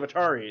speaking of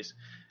Ataris,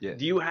 Yeah.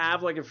 do you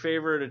have like a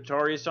favorite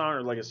Atari song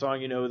or like a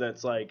song you know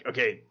that's like,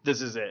 okay,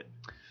 this is it?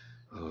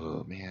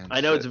 Oh man.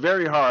 I know shit. it's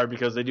very hard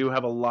because they do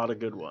have a lot of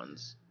good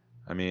ones.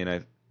 I mean,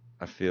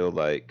 I feel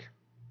like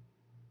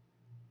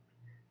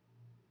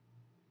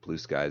Blue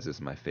Skies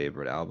is my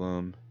favorite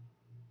album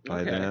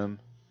by Okay. them.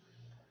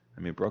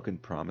 I mean, Broken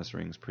Promise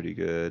Ring's pretty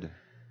good.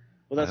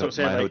 Well, that's what I'm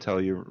saying. My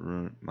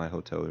Like,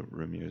 hotel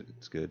room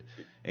music's good.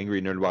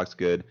 Angry Nerd Walk's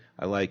good.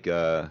 I like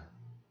where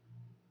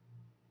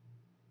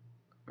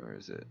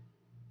is it?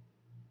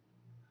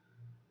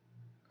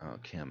 Oh,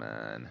 come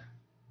on.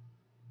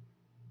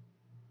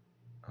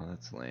 Oh,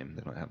 that's lame.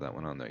 They don't have that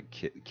one on there.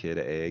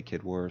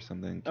 Kid War or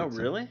something. oh, Kid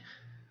really?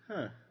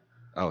 Huh.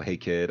 Oh, Hey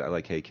Kid. I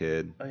like Hey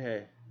Kid.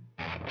 Okay.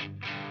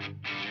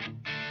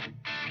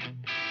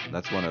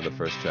 That's one of the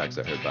first tracks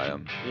I heard by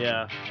him.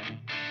 Yeah.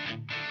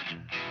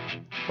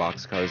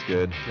 Boxcar's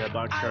good. Yeah,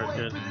 Boxcar's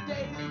good.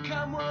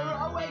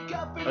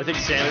 I I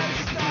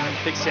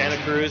think Santa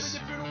Cruz.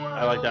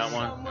 I like that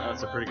one.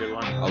 That's a pretty good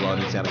one. Alone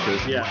in Santa Cruz.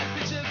 Yeah.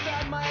 Bitch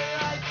about my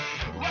life,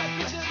 right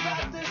bitch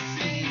about the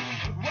scene.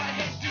 Why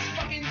hate this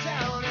fucking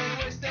town and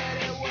wish that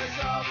it was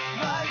all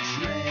my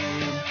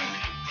dream.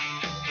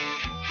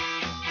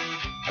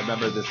 I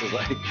remember this was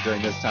like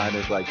during this time.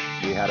 It's like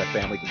we had a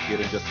family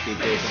computer just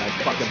speakers, and I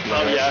fucking blew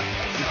Oh it. yeah.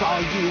 It's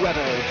all you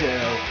ever do.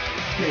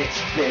 Bitch,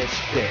 bitch,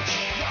 bitch.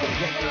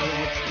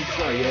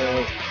 For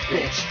you.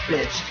 Bitch,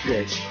 bitch,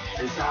 bitch.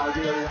 It's all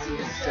you ever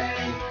to say.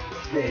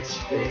 Bitch,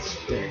 bitch,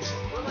 bitch.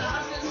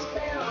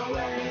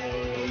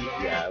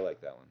 Yeah, I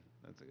like that one.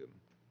 That's a good one.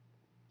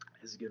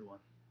 It's a good one.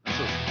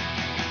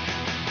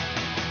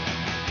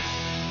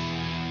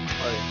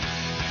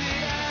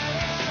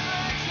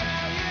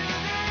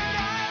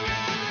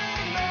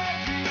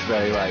 It's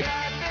very like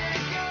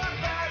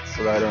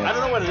right on. I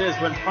don't know what it is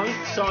when punk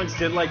songs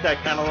did like that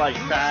kind of like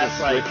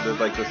fast like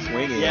the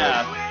swinging.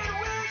 yeah.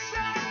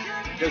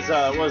 Because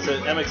what was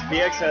it?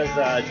 MXPX has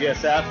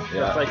GSF Yeah.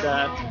 stuff like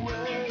that. What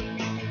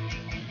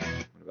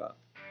about?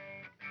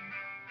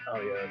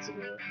 Oh yeah, that's a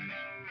good one.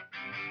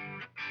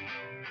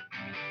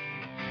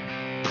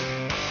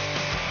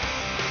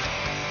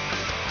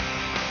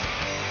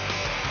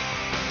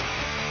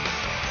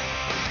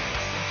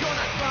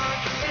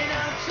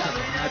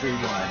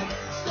 Everyone.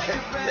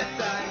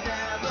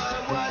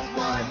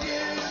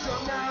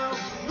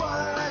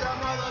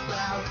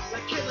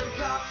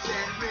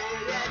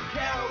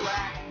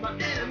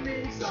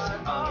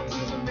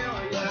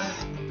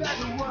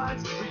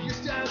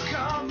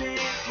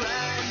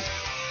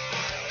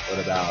 What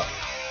about?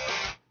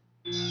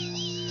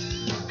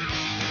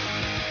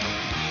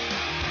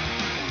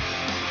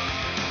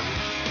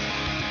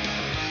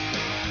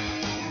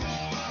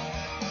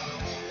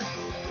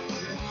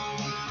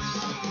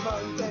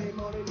 Monday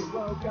morning you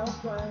woke up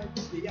crying,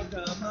 the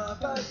outcome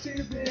of a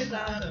stupid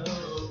lotto.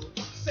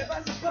 Step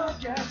by step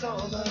podcast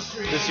on the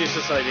street. This used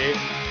to say eight.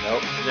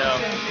 Nope.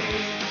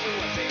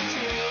 No.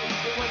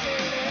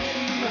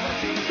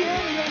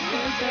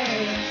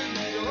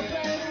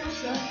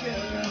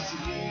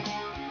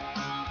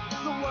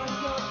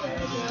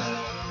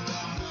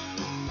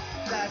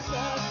 That's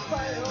the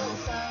final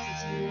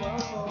signs you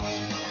are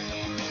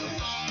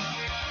born.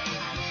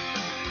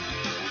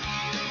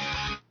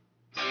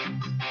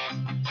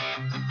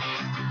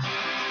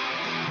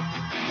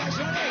 Guys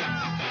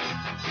ready?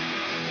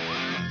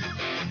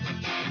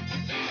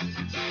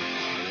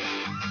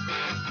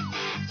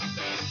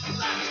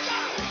 Let's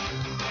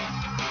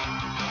go!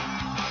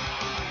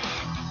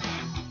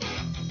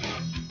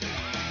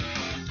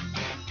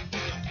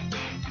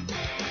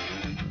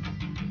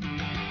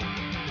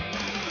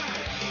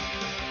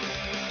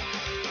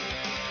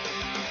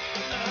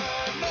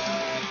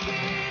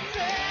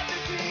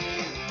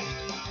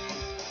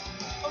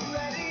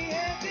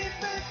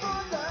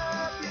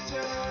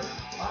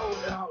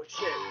 Oh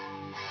shit.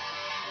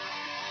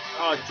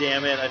 Oh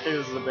damn it! I think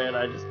this is the band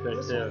I just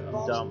picked too.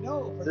 I'm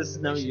dumb. This is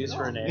no use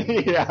for a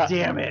name. Yeah.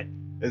 Damn it!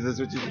 Is this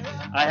what you?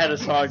 I had a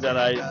song that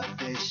I.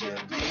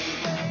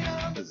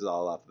 This is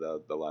all off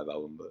the live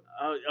album, but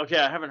Oh, okay,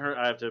 I haven't heard.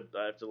 I have to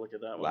look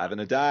at that one. Live in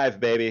a Dive,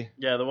 baby.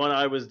 Yeah, the one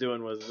I was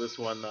doing was this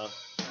one though.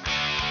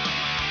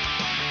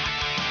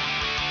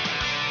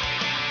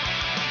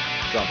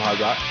 Jump Hard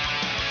Rock.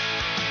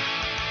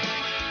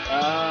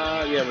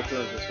 Yeah, which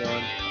one is this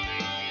one?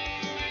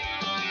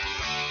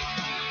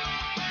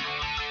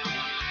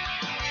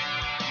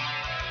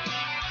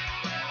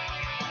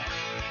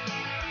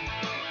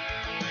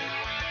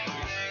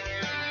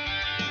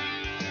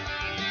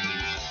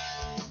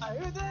 I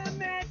heard the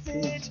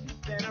message,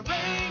 then I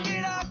rang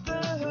it off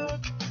the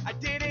hook. I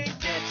didn't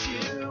get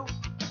you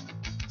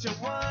till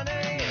 1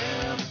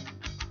 a.m.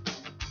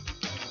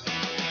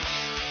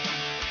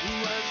 Who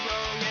was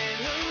wrong and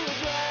who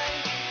was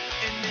right?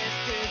 In this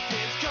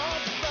distance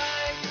called to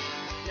fight.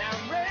 Now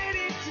I'm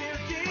ready to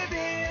give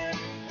in.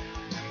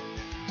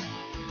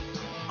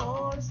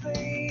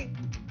 Honestly,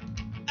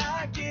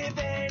 I'd give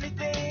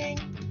anything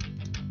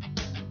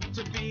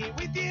to be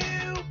with you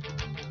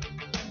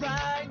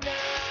right now.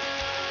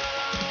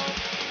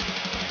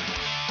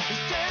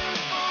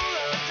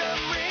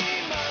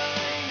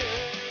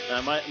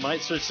 I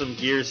might switch some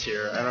gears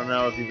here. I don't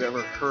know if you've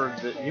ever heard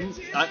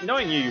that.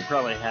 Knowing you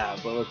probably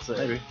have, but let's say.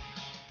 Maybe.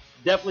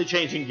 Definitely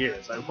changing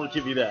gears. I will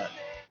give you that.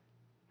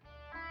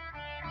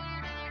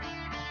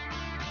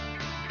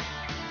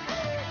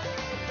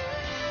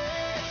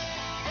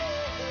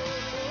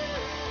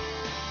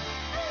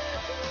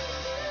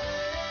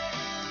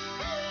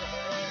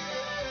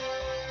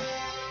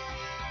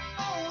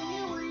 Oh,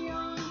 you were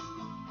young.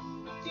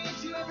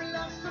 Did you ever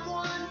love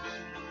someone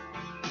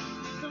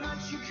so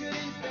much you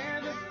couldn't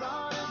bear the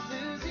thought of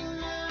losing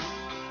them?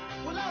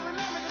 Well, I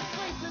remember the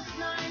sleepless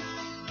nights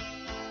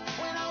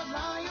when I would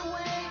lie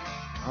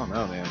awake. I don't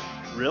know, man.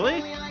 Really?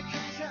 Only I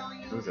could tell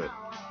you Who's it?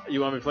 how I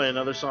You want me to play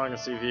another song and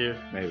see if you?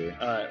 Maybe.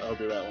 All right, I'll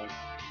do that one.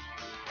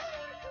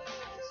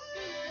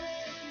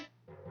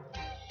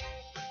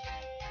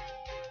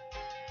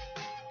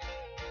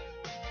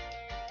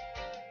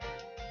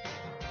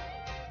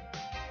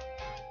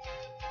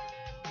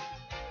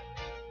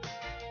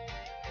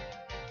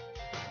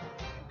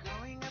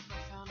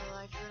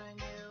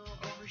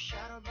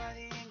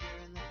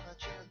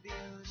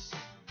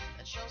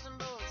 Chosen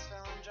bullets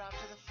fell and dropped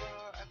to the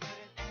floor. I put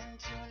an end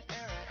to an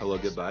era. Hello,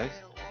 goodbye.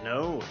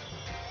 No.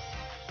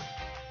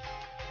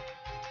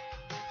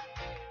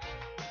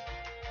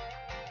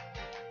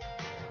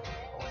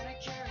 When I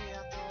carried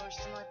out the worst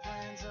of my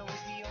plans, I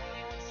was the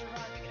only one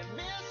surviving. A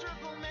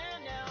miserable man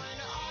now,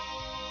 and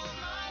all of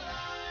my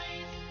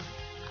life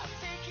I've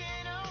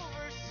taken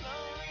over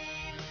slowly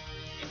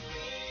and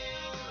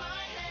feel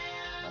my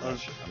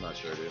hands. I'm not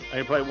sure, dude. I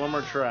can play one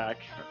more track,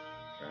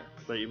 Okay.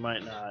 but you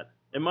might not.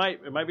 It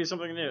might be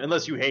something new,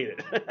 unless you hate it.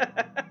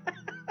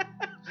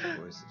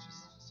 Voice, it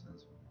just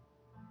sounds.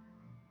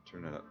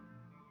 Turn it up.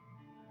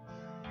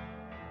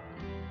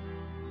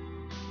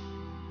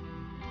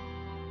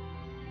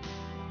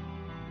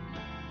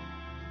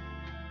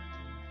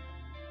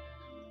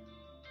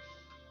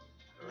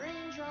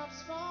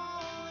 Raindrops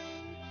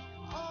falling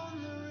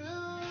on the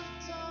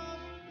rooftop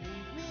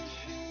leave me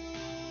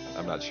feeling.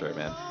 I'm not sure,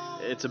 man.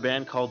 It's a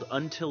band called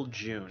Until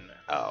June.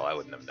 Oh, I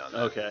wouldn't have known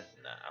that. Okay.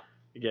 No.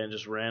 Again,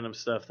 just random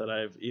stuff that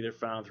I've either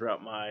found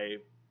throughout my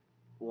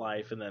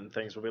life, and then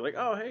things will be like,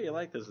 oh, hey, you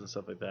like this and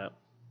stuff like that.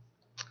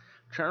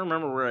 I'm trying to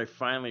remember where I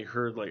finally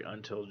heard like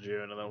Until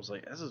June, and I was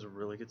like, this is a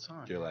really good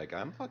song. You're like,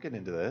 I'm fucking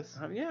into this.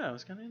 Yeah, I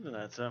was kind of into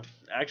that. So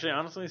actually,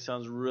 honestly, it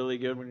sounds really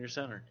good when you're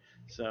centered.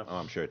 So Oh,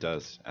 I'm sure it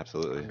does.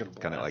 Absolutely. I'm gonna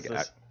Kind of like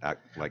blast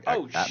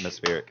this.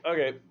 atmospheric.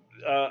 okay,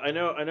 I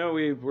know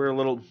we're a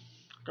little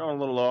going a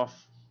little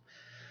off.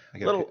 I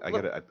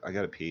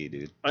gotta pee,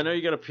 dude. I know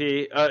you got to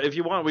pee. If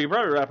you want, we can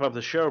probably wrap up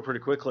the show pretty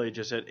quickly,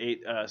 just at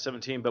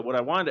 8:17. But what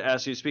I wanted to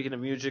ask you, speaking of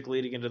music,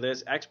 leading into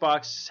this,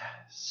 Xbox,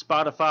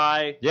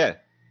 Spotify, Yeah,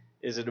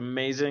 is it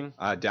amazing?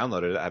 I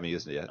downloaded it. I haven't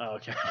used it yet. Oh,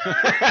 okay.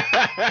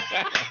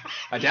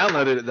 I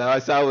downloaded it though. I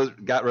saw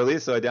it got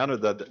released, so I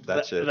downloaded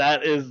that shit.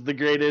 That is the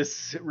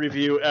greatest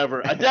review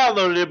ever. I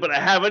downloaded it, but I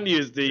haven't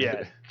used it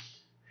yet.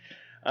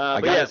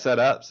 I but got yeah, it set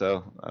up,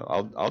 so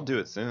I'll do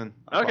it soon.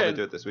 I'll Okay. probably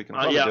do it this weekend.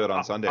 I'll probably yeah, do it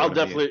on Sunday. I'll when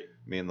definitely.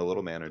 me and the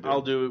little man are doing.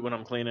 I'll do it when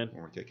I'm cleaning.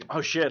 When we're kicking.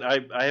 Oh shit!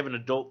 I have an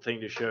adult thing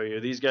to show you.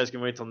 These guys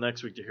can wait till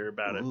next week to hear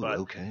about it, Ooh, but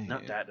okay.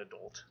 not that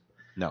adult.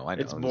 No, I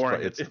know. It's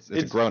boring. It's It's-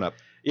 a grown up.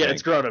 Yeah, thing.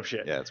 it's grown up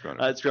shit. Yeah, it's grown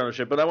up. It's grown up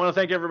shit. But I want to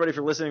thank everybody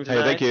for listening tonight.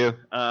 Hey, thank you.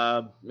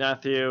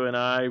 Matthew and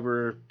I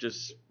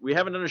we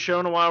haven't done a show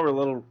in a while. We're a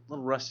little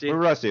rusty. We're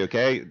rusty,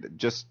 okay?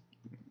 Just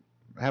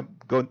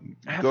go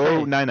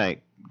faith.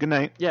 night. Good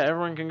night. Yeah,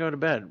 everyone can go to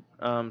bed.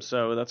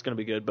 So that's going to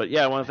be good. But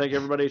yeah, I want to thank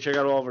everybody. Check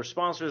out all of our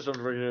sponsors. Don't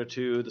forget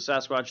to go to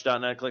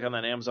thesasquatch.net. Click on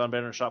that Amazon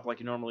banner and shop like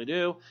you normally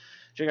do.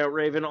 Check out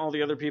Raven, all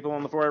the other people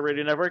on the 4i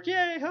Radio Network.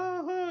 Yay,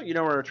 ho, ho. You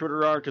know where our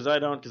Twitter are, because I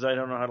don't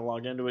know how to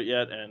log into it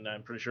yet. And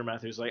I'm pretty sure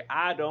Matthew's like,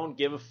 I don't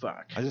give a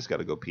fuck. I just got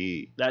to go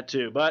pee. That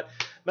too. But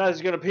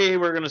Matthew's going to pee.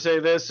 We're going to say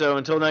this. So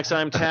until next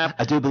time, tap.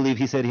 I do believe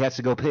he said he has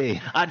to go pee.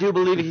 I do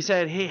believe he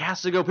said he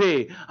has to go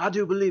pee. I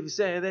do believe he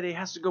said that he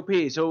has to go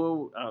pee.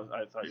 So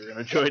I thought you were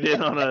going to join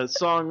in on a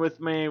song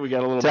with me. We got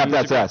a little Tap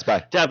that music. ass.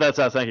 Bye. Tap that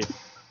ass. Thank you.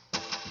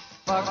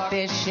 Fuck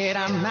this shit,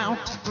 I'm out.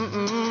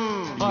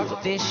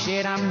 Fuck this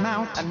shit, I'm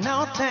out.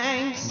 No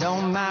thanks,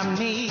 don't mind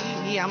me.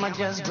 I'ma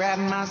just grab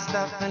my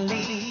stuff and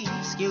leave.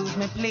 Excuse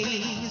me,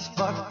 please.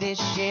 Fuck this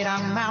shit,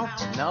 I'm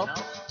out. Nope.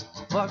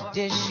 Fuck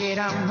this shit,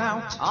 I'm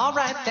out.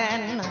 Alright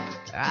then.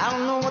 I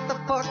don't know what the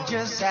fuck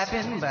just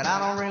happened, but I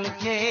don't really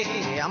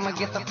care. I'ma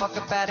get the fuck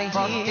up out of here.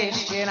 Fuck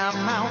this shit,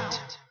 I'm out.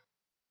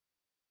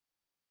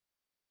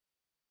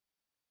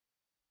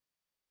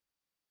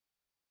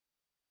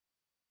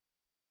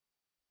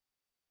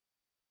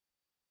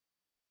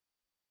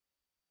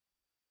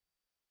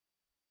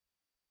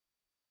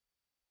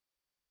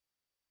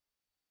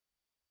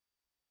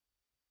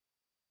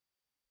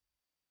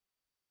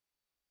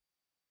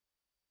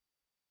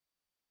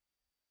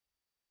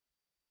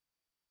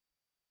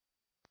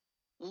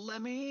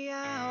 Let me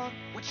out.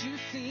 What you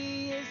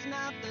see is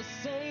not the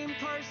same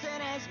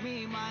person as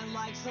me. My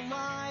life's a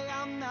lie.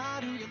 I'm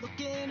not who you're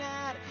looking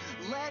at.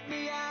 Let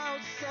me out.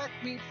 Set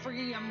me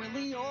free. I'm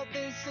really old.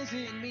 This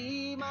isn't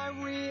me. My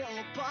real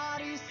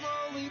body's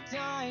slowly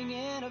dying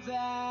in a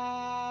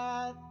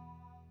vat.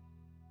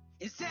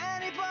 Is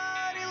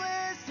anybody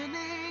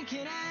listening?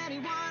 Can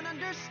anyone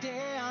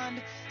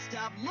understand?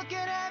 Stop looking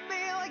at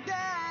me like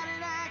that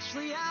and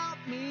actually help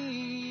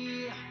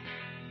me.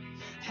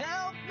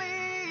 Help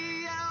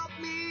me, help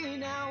me,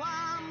 now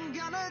I'm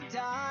gonna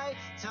die.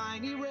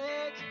 Tiny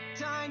Rick,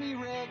 Tiny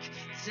Rick,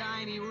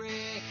 Tiny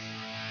Rick.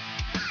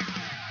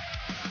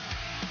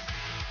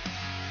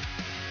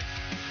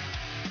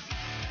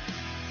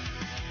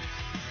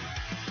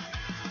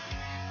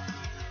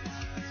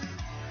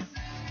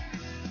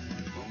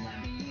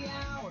 Let me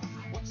out.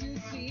 What you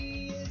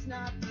see is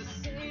not the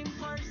same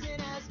person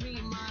as me.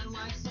 My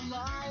life's a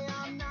lie.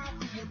 I'm not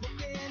who you're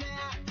looking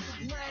at.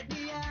 Let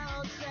me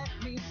out. Set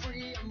me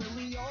free. I'm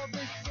really old.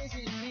 This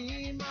isn't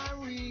me. My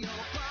real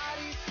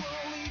body's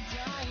slowly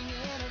dying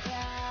in a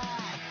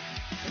vat.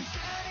 Is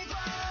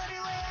anybody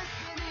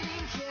listening?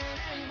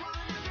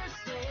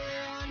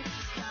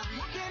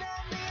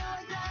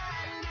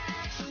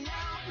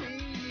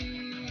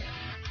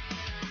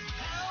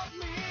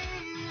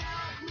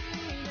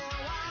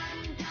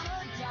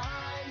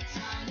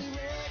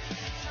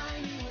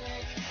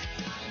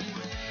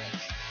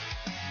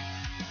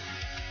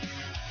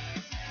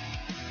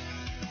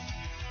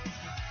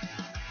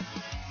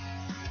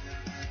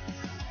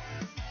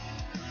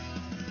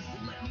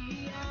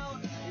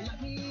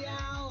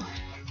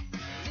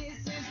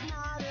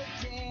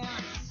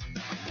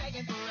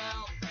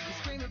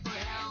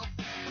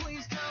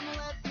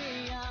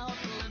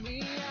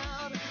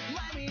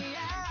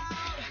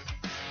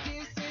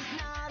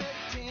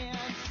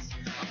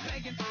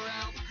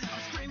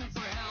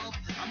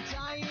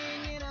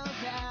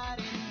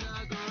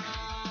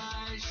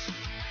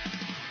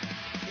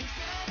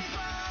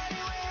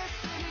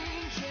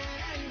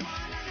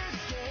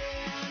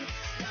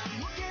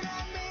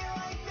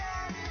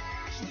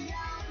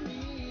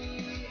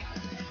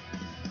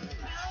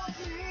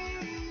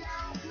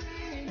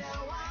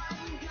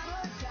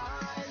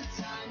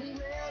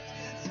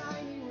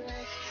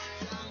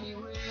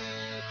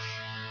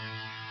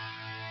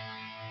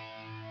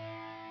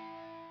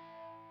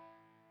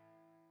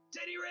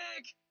 Teddy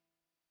Rick!